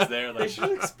it's just there, They like.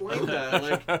 should explain that.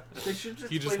 Like, they should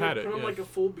just He just explain had it, it, put him yeah. like a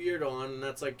full beard on, and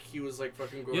that's like he was like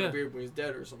fucking growing Yeah. a beard when he's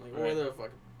dead or something. Or Right. whatever the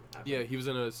fuck happened. Yeah, he was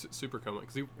in a super coma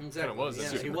because he Exactly. kind of was. Yeah, a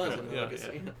he super was coma. in the yeah.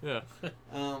 Legacy. Yeah,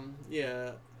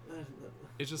 Yeah.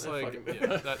 it's just That like fucking yeah,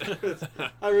 movie.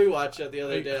 that, I rewatched it the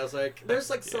other day. I was like, there's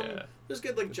like some, Yeah. there's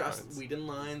good like Good Joss parts. Whedon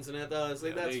lines in it though. I was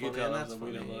like, Yeah, that's you can funny, tell and it that's was a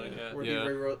funny. Whedon line, yeah. Where Yeah. he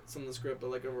rewrote some of the script, but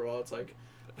like overall, it's like,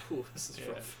 ooh, this is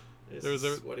Yeah. rough. It's There was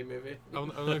a a- sweaty movie. I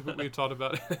don't think we talked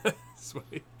about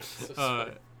sweaty.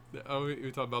 So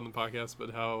We talked about in the podcast, but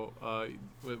how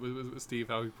with Steve,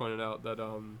 how he pointed out that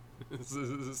this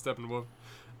is Steppenwolf.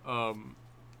 All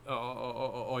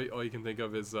you can think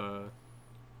of is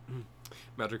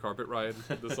Magic Carpet Ride,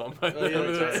 the song. By Oh, yeah,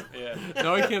 them. that's It's- Yeah.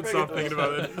 Now I can't stop thinking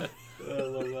about it. I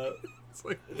love that. It's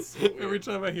like It's so every weird.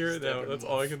 time I hear it now, that's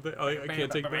all I can think. I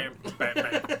can't take it back.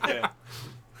 Yeah.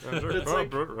 Magic It's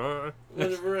like- Carpet Ride.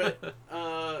 Whenever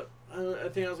I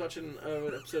think I was watching an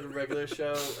episode of Regular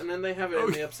Show, and then they have it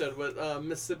in the episode with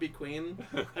Mississippi Queen.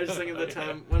 I just think of the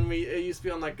time when it used to be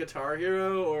on like Guitar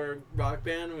Hero or Rock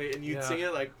Band, and you'd Yeah. sing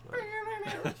it like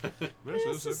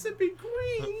Mississippi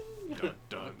Queen. Dun,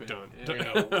 dun, dun, Yeah. dun. You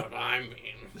know what I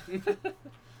mean.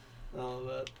 All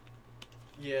that.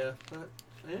 Yeah,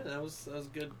 that was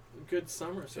good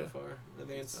summer so Yeah. far. I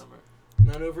think it's Summer.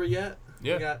 not over yet.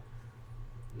 Yeah. We got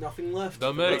nothing left.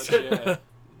 Done for Meg. us. Yeah.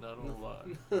 Not a whole lot.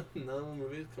 No more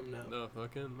movies coming out. No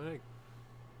fucking Meg.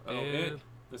 Oh, And- it.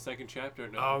 The second chapter.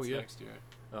 No, Oh, it's yeah. next year.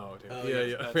 Oh damn. Oh, yeah, yeah,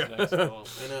 yeah. That's next fall.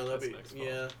 I know That's that'd next be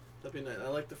fall. that'd be nice. I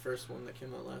like the first one that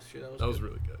came out last year. That was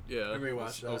really good. Yeah, I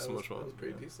rewatched that. That was so It much fun. That was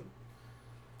pretty Yeah. decent.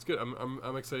 It's good.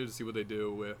 I'm excited to see what they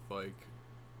do with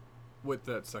with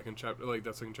that second chapter, like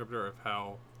that second chapter of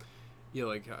how,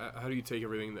 how do you take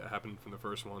everything that happened from the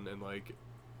first one and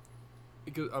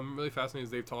because I'm really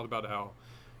fascinated. They've talked about how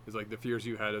it's like the fears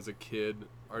you had as a kid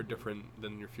are different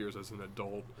than your fears as an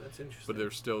adult, That's interesting. but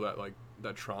there's still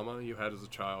that trauma you had as a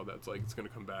child that's it's gonna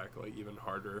come back even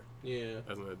harder yeah,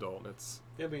 as an adult. It's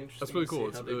it'd be interesting. That's really to cool. see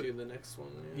It's how really- they do the next one.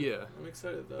 Yeah. I'm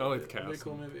excited though. I like the It'll be a cast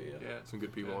cool and- movie. Yeah. Yeah. some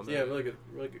good people on Yeah, there. really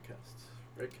good cast.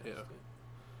 Great casting. Yeah.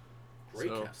 Great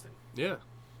So- casting. Yeah.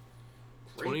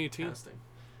 Great 2018. casting.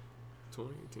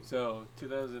 2018. So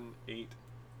 2008.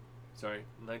 Sorry,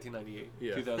 1998.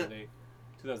 Yeah. 2008.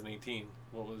 2018.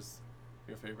 What was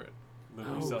your favorite movie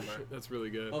Oh, summer? shit, that's really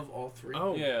good. Of all three.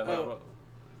 Oh. Yeah. Oh. Well,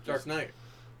 Dark just- Knight.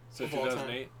 So of all time.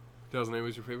 2008. 2008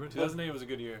 was your favorite? 2008 was a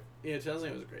good year. Yeah,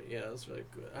 2008 was great. Yeah, it was really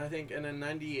good. I think, and then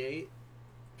 98,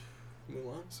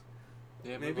 Mulan.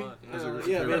 Yeah, Maybe. Mulan. That's I a don't know.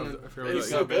 good Yeah, favorite. man, I forgot it's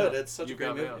about so that. good. It's such You a great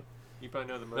got me movie. out. You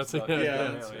probably know the most That's about like- it. Yeah, Yeah, You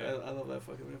got it's, me out, I love that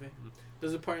fucking movie. Mhm.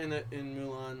 There's a part in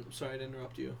Mulan. Sorry to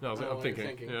interrupt you. No, I don't know I'm what you're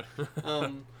thinking.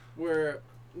 Yeah. Where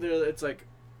it's like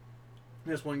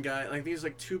there's one guy, like these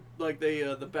like two, like they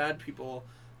the bad people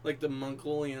like the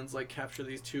Mongolians like capture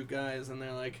these two guys and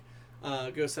they're like,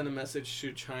 go send a message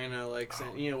to China like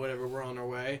saying, you know, whatever, we're on our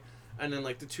way. And then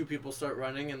like the two people start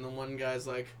running and the one guy's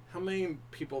like, how many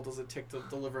people does it take to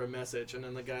deliver a message? And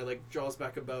then the guy like draws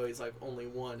back a bow, he's like, only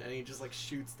one, and he just like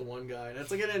shoots the one guy. And it's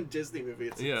like a Disney movie.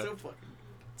 It's Yeah. so fucking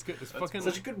It's good. It's That's fucking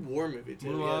such a good war movie too.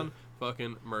 Mulan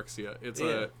fucking Merxia. It's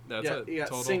Yeah. that's yeah, a you got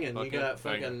total singing, fucking you got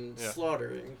banger. fucking Yeah.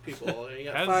 slaughtering people, and you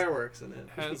got Has- fireworks in it.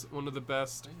 Has one of the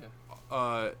best Yeah.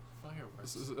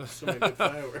 Fireworks. So many good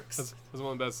fireworks. has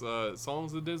one of the best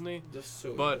songs of Disney, Just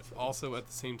so but good. also at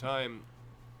the same time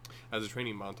as a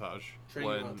training montage.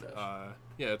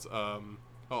 It's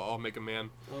I'll make a man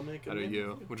I'll make out of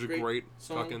you, which is a great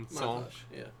fucking song montage.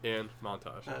 Yeah. and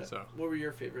montage. So What were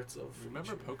your favorites of?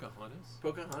 Remember each- Pocahontas?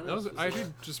 Pocahontas? that was I a-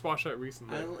 did just watch that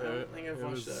recently. I don't think I've It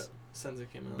watched was that since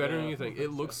it came out. Better than Yeah. you think. It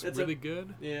looks It's really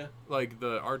good. Yeah. Like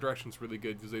the art direction's really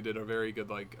good because they did a very good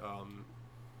like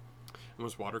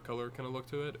almost watercolor kind of look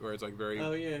to it, where it's like very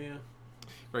Oh yeah.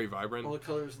 very vibrant. All the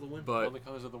colors of the wind. But All the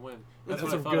colors of the wind. That's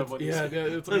That's a what I thought of when you said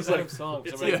it's It's that like- song.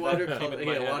 It's Somebody like Yeah. watercolor. came in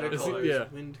my Yeah, head. watercolors. yeah.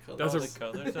 Wind colors. That's All a- the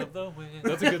colors of the wind.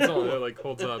 that's a good song. It like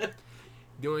holds up.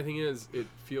 The only thing is, it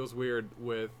feels weird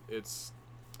with it's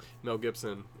Mel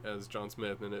Gibson as John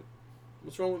Smith, and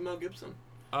What's wrong with Mel Gibson?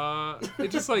 it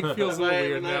just like feels a little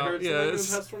weird now. Heard Yeah, in the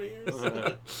it's, past 20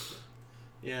 years.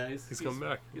 Yeah, he's coming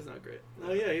back. He's not great.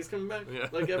 Oh yeah, he's coming back. Yeah.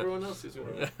 Like everyone else who's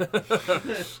ready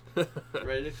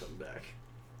to come back.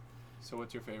 So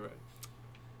what's your favorite?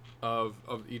 of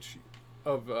each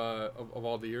of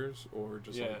all the years, or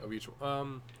just Yeah. like of each. All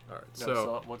right, No, so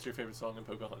song, what's your favorite song in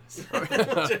Pocahontas?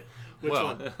 Which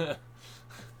Well, one?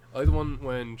 I like the one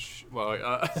when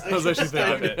I was actually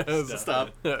Stop thinking. it. I was- Stop.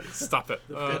 Stop it.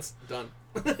 The bit's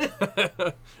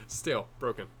done. Stale,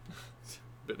 broken.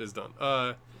 Bit is done.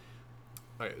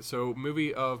 Okay, so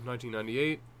movie of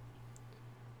 1998.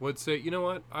 Would say, you know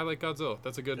what? I like Godzilla.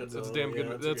 That's a good. That's a Godzilla, damn yeah,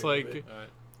 good. that's a That's great like movie. Alright.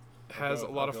 has a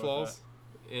lot of I'll go with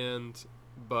flaws,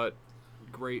 but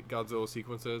great Godzilla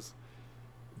sequences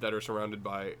that are surrounded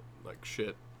by like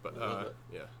shit. But I love it.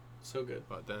 yeah. So good.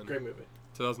 But then Great movie.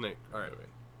 2008. All right.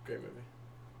 Great movie.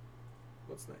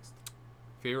 What's next?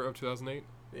 Favorite of 2008?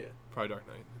 Yeah. Probably Dark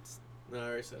Knight. It's No, I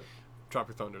already said it.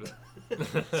 Tropic Thunder.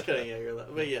 Just kidding, yeah, you're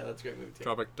but yeah, that's a great movie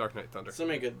too. Dark Knight Thunder. So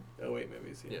many good 08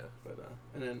 movies, yeah. Yeah. But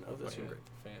and then of this Fucking year.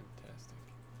 great. Fantastic.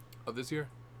 Of this year?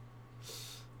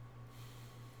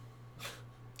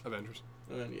 Avengers.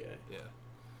 And then yeah.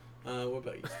 Yeah. What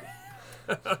about you,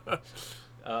 Steve?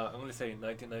 I'm gonna say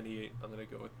 1998. I'm gonna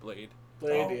go with Blade.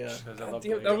 Blade, Oh, yeah. Because I God love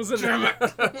damn, Blade. that was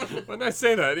in when I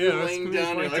say that, yeah, You're that's laying gonna be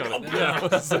down, great you're like, time. oh, yeah, I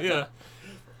was- yeah.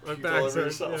 My You back's deliver hurt,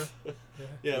 yourself.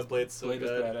 Yeah, Blade's so Blade is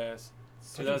good. badass.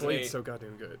 Yeah. 2008. Blade's so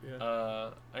goddamn good. Yeah.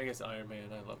 I guess Iron Man.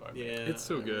 I love Iron Yeah. Man. It's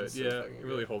so Iron good. Man's so Yeah, fucking it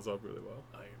really good. holds up really well.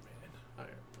 Iron Man. Iron-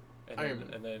 And Iron then,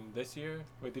 Man. and then this year.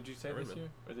 Wait, did you say Iron this Man. year?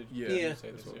 Or did Yeah. you Yeah.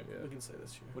 say this This one, year? yeah. We can say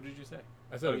this year. What did you say?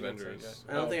 I said Oh, you didn't say Avengers.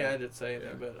 it I don't think okay. I did say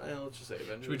anything, Yeah. but let's just say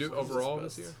Avengers. we do This is overall the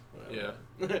this best. year?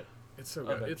 Yeah. It's so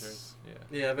good. Avengers. It's Yeah.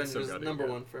 Yeah, Avengers so is goddamn number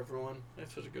good. one for everyone.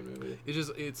 It's such a good movie.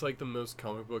 it's like the most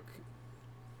comic book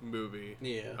movie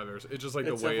Yeah. I've ever seen. It's just like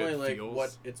It's the way it definitely like feels.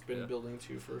 what it's been Yeah. building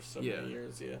to for so Yeah. many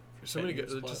years. Yeah. For So many 10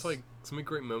 good, years just plus. like so many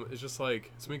great moments. It's just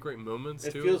like so many great moments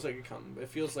It too. feels like a comic. It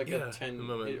feels like Yeah, a 10 the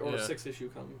moment, or yeah. 6-issue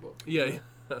comic book. Yeah,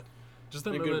 yeah. Just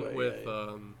that In a good moment way, with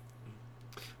yeah.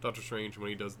 Doctor Strange when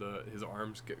he does his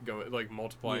arms going like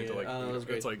multiplying to like that was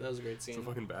great. it's like that was a great scene. so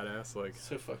fucking badass. Like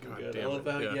So fucking God good. I damn love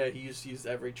it, how yeah. he used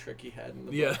every trick he had in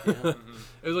the Yeah. book. Yeah.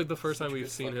 it was like the first Such time a we've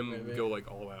good seen fucking him movie. go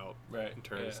like all out Right. in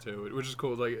turns yeah. too, which is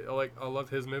cool. I love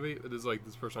his movie. It is like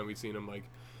this first time we've seen him like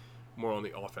more on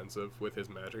the offensive with his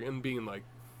magic and being like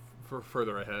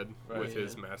further ahead Right, with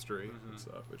his yeah. mastery Mhm. and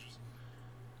stuff, which is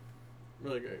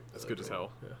Really great. that's Really good as great.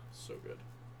 hell. Yeah. So good.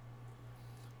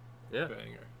 Yeah.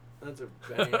 Banger. That's a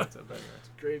banger. That's a banger.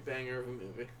 Great banger of a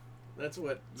movie. That's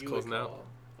what It's you would closing out. call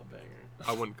a banger.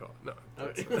 I wouldn't call it. No.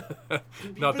 Okay. That's-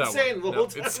 You've not been that saying one. the whole No,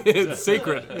 time. it's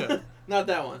sacred. Yeah. Not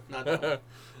that one. Not that one.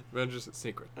 Avengers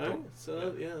Secret. Alright,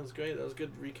 so yeah, that was great. That was a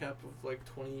good recap of like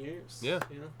 20 years. Yeah.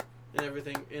 You know, and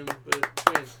everything in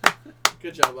between.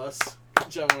 Good job, us. Good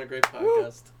job on a great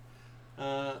podcast.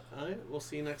 Alright, we'll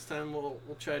see you next time. We'll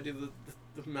try to do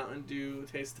the Mountain Dew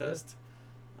taste test.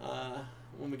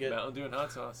 When we get Mountain Dew and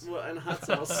hot sauce. well, and hot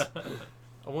sauce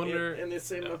I wonder in the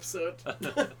same episode.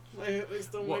 my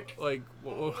stomach.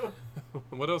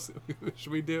 what else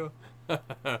should we do?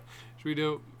 Should we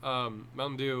do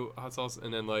Mountain Dew, hot sauce,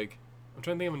 and then like I'm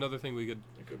trying to think of another thing we could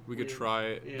Weird-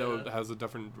 try yeah. that has a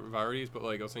different varieties, but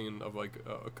like I was thinking of like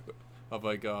a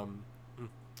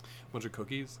bunch of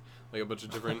cookies, like a bunch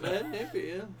of different.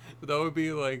 Maybe, yeah. But that would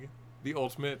be like the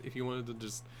ultimate if you wanted to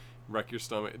just wreck your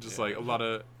stomach. Just Yeah. like a lot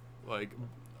of like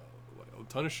a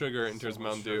ton of sugar into his much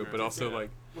Mountain Dew, sugar. but also Yeah. like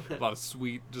a lot of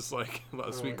sweet, just like a lot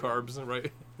of Oh sweet my God. carbs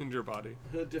right into your body.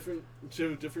 different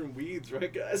weeds,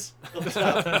 right, guys? Up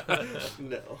top.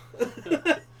 No.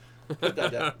 Put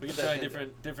that down. We Put can that try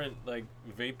hand different like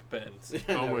vape pens.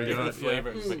 Yeah, Oh no, my right? god,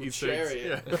 flavors. Yeah. Mm, Eat cherry.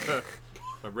 six. Yeah.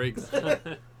 My brakes. That'd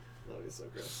be so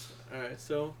gross. All right,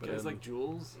 so. But, You guys um, like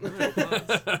jewels? Oh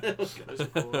Those are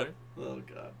cool, right?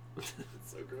 god, it's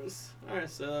so gross. All right,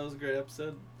 so that was a great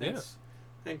episode.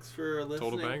 Thanks for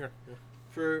listening. Total banger.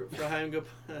 For High and Go,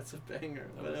 that's a banger.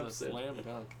 That What was a episode? slam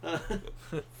dunk.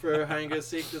 For High and Go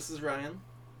Seek, this is Ryan,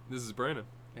 This is Brandon.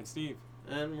 And Steve.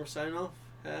 and we're signing off.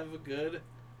 Have a good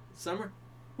summer.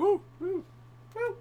 Woo! Woo!